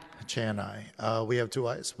 Aye. Chan, aye. We have 2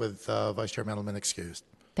 ayes with Vice Chair Mendelman excused.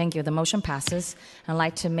 Thank you. The motion passes. I'd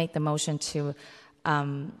like to make the motion to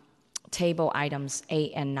table items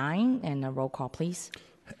 8 and 9, and a roll call, please.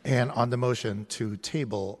 And on the motion to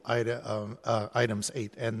table items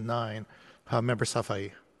 8 and 9, Member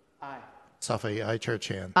Safai. Aye. Safai, aye. Chair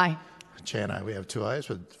Chan. Aye. Chan, aye. We have 2 ayes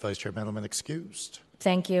with Vice Chair Mendelman excused.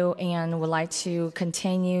 Thank you, and would like to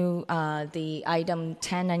continue the item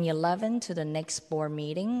 10 and 11 to the next board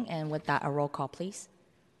meeting. And with that, a roll call, please.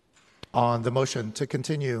 On the motion to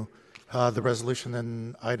continue the resolution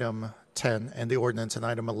in item 10 and the ordinance in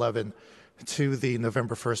item 11 to the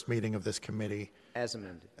November 1st meeting of this committee. As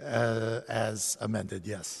amended. As amended,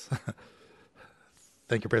 yes.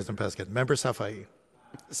 Thank you, President Peskin. Member Safai.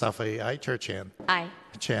 Safai, aye. Chair Chan. Aye.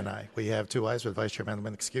 Chan, aye. We have 2 ayes with Vice Chair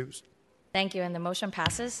Mendelman excused. Thank you, and the motion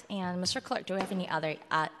passes. And Mr. Clerk, do we have any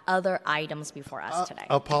other items before us today?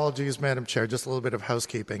 Apologies, Madam Chair. Just a little bit of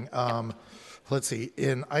housekeeping. Let's see.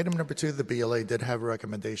 In item number 2, the BLA did have a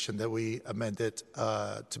recommendation that we amend it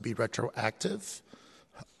to be retroactive.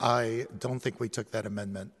 I don't think we took that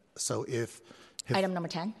amendment. So if item number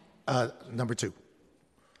 10? Number 2.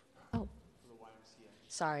 Oh.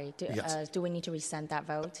 Sorry. Yes. Do we need to rescind that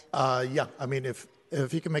vote? Yeah. I mean, if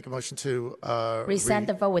you can make a motion to rescind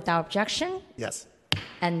the vote without objection? Yes.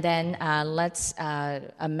 And then let's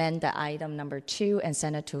amend the item number 2 and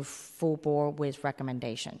send it to full board with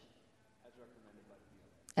recommendation.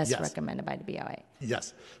 As recommended by the BOA.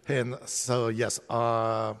 Yes. And so, yes.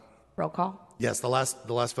 Roll call? Yes, the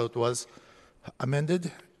last vote was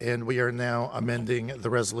amended, and we are now amending the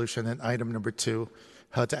resolution in item number 2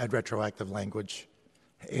 to add retroactive language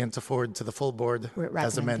and to forward to the full board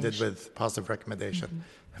as amended with positive recommendation.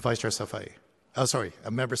 Mm-hmm. Vice Chair Safai. Oh, sorry,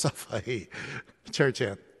 Member Safai. Chair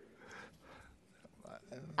Chan.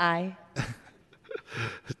 Aye.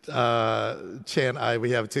 Chan, aye.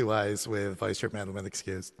 We have 2 ayes with Vice Chair Mendelman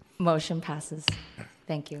excused. Motion passes.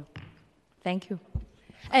 Thank you. Thank you.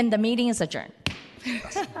 And the meeting is adjourned.